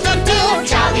 holly, dip-dip-do,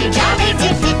 jolly, jolly,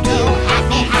 dip-dip-do,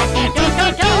 happy, happy,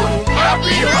 dip-dip-do,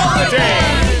 happy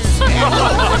holidays!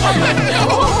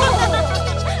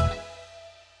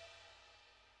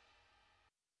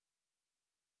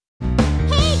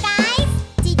 Hey guys,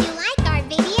 did you like our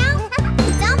video?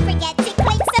 Don't forget to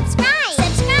click subscribe.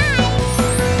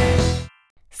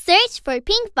 Search for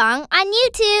Pinkfong on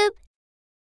YouTube.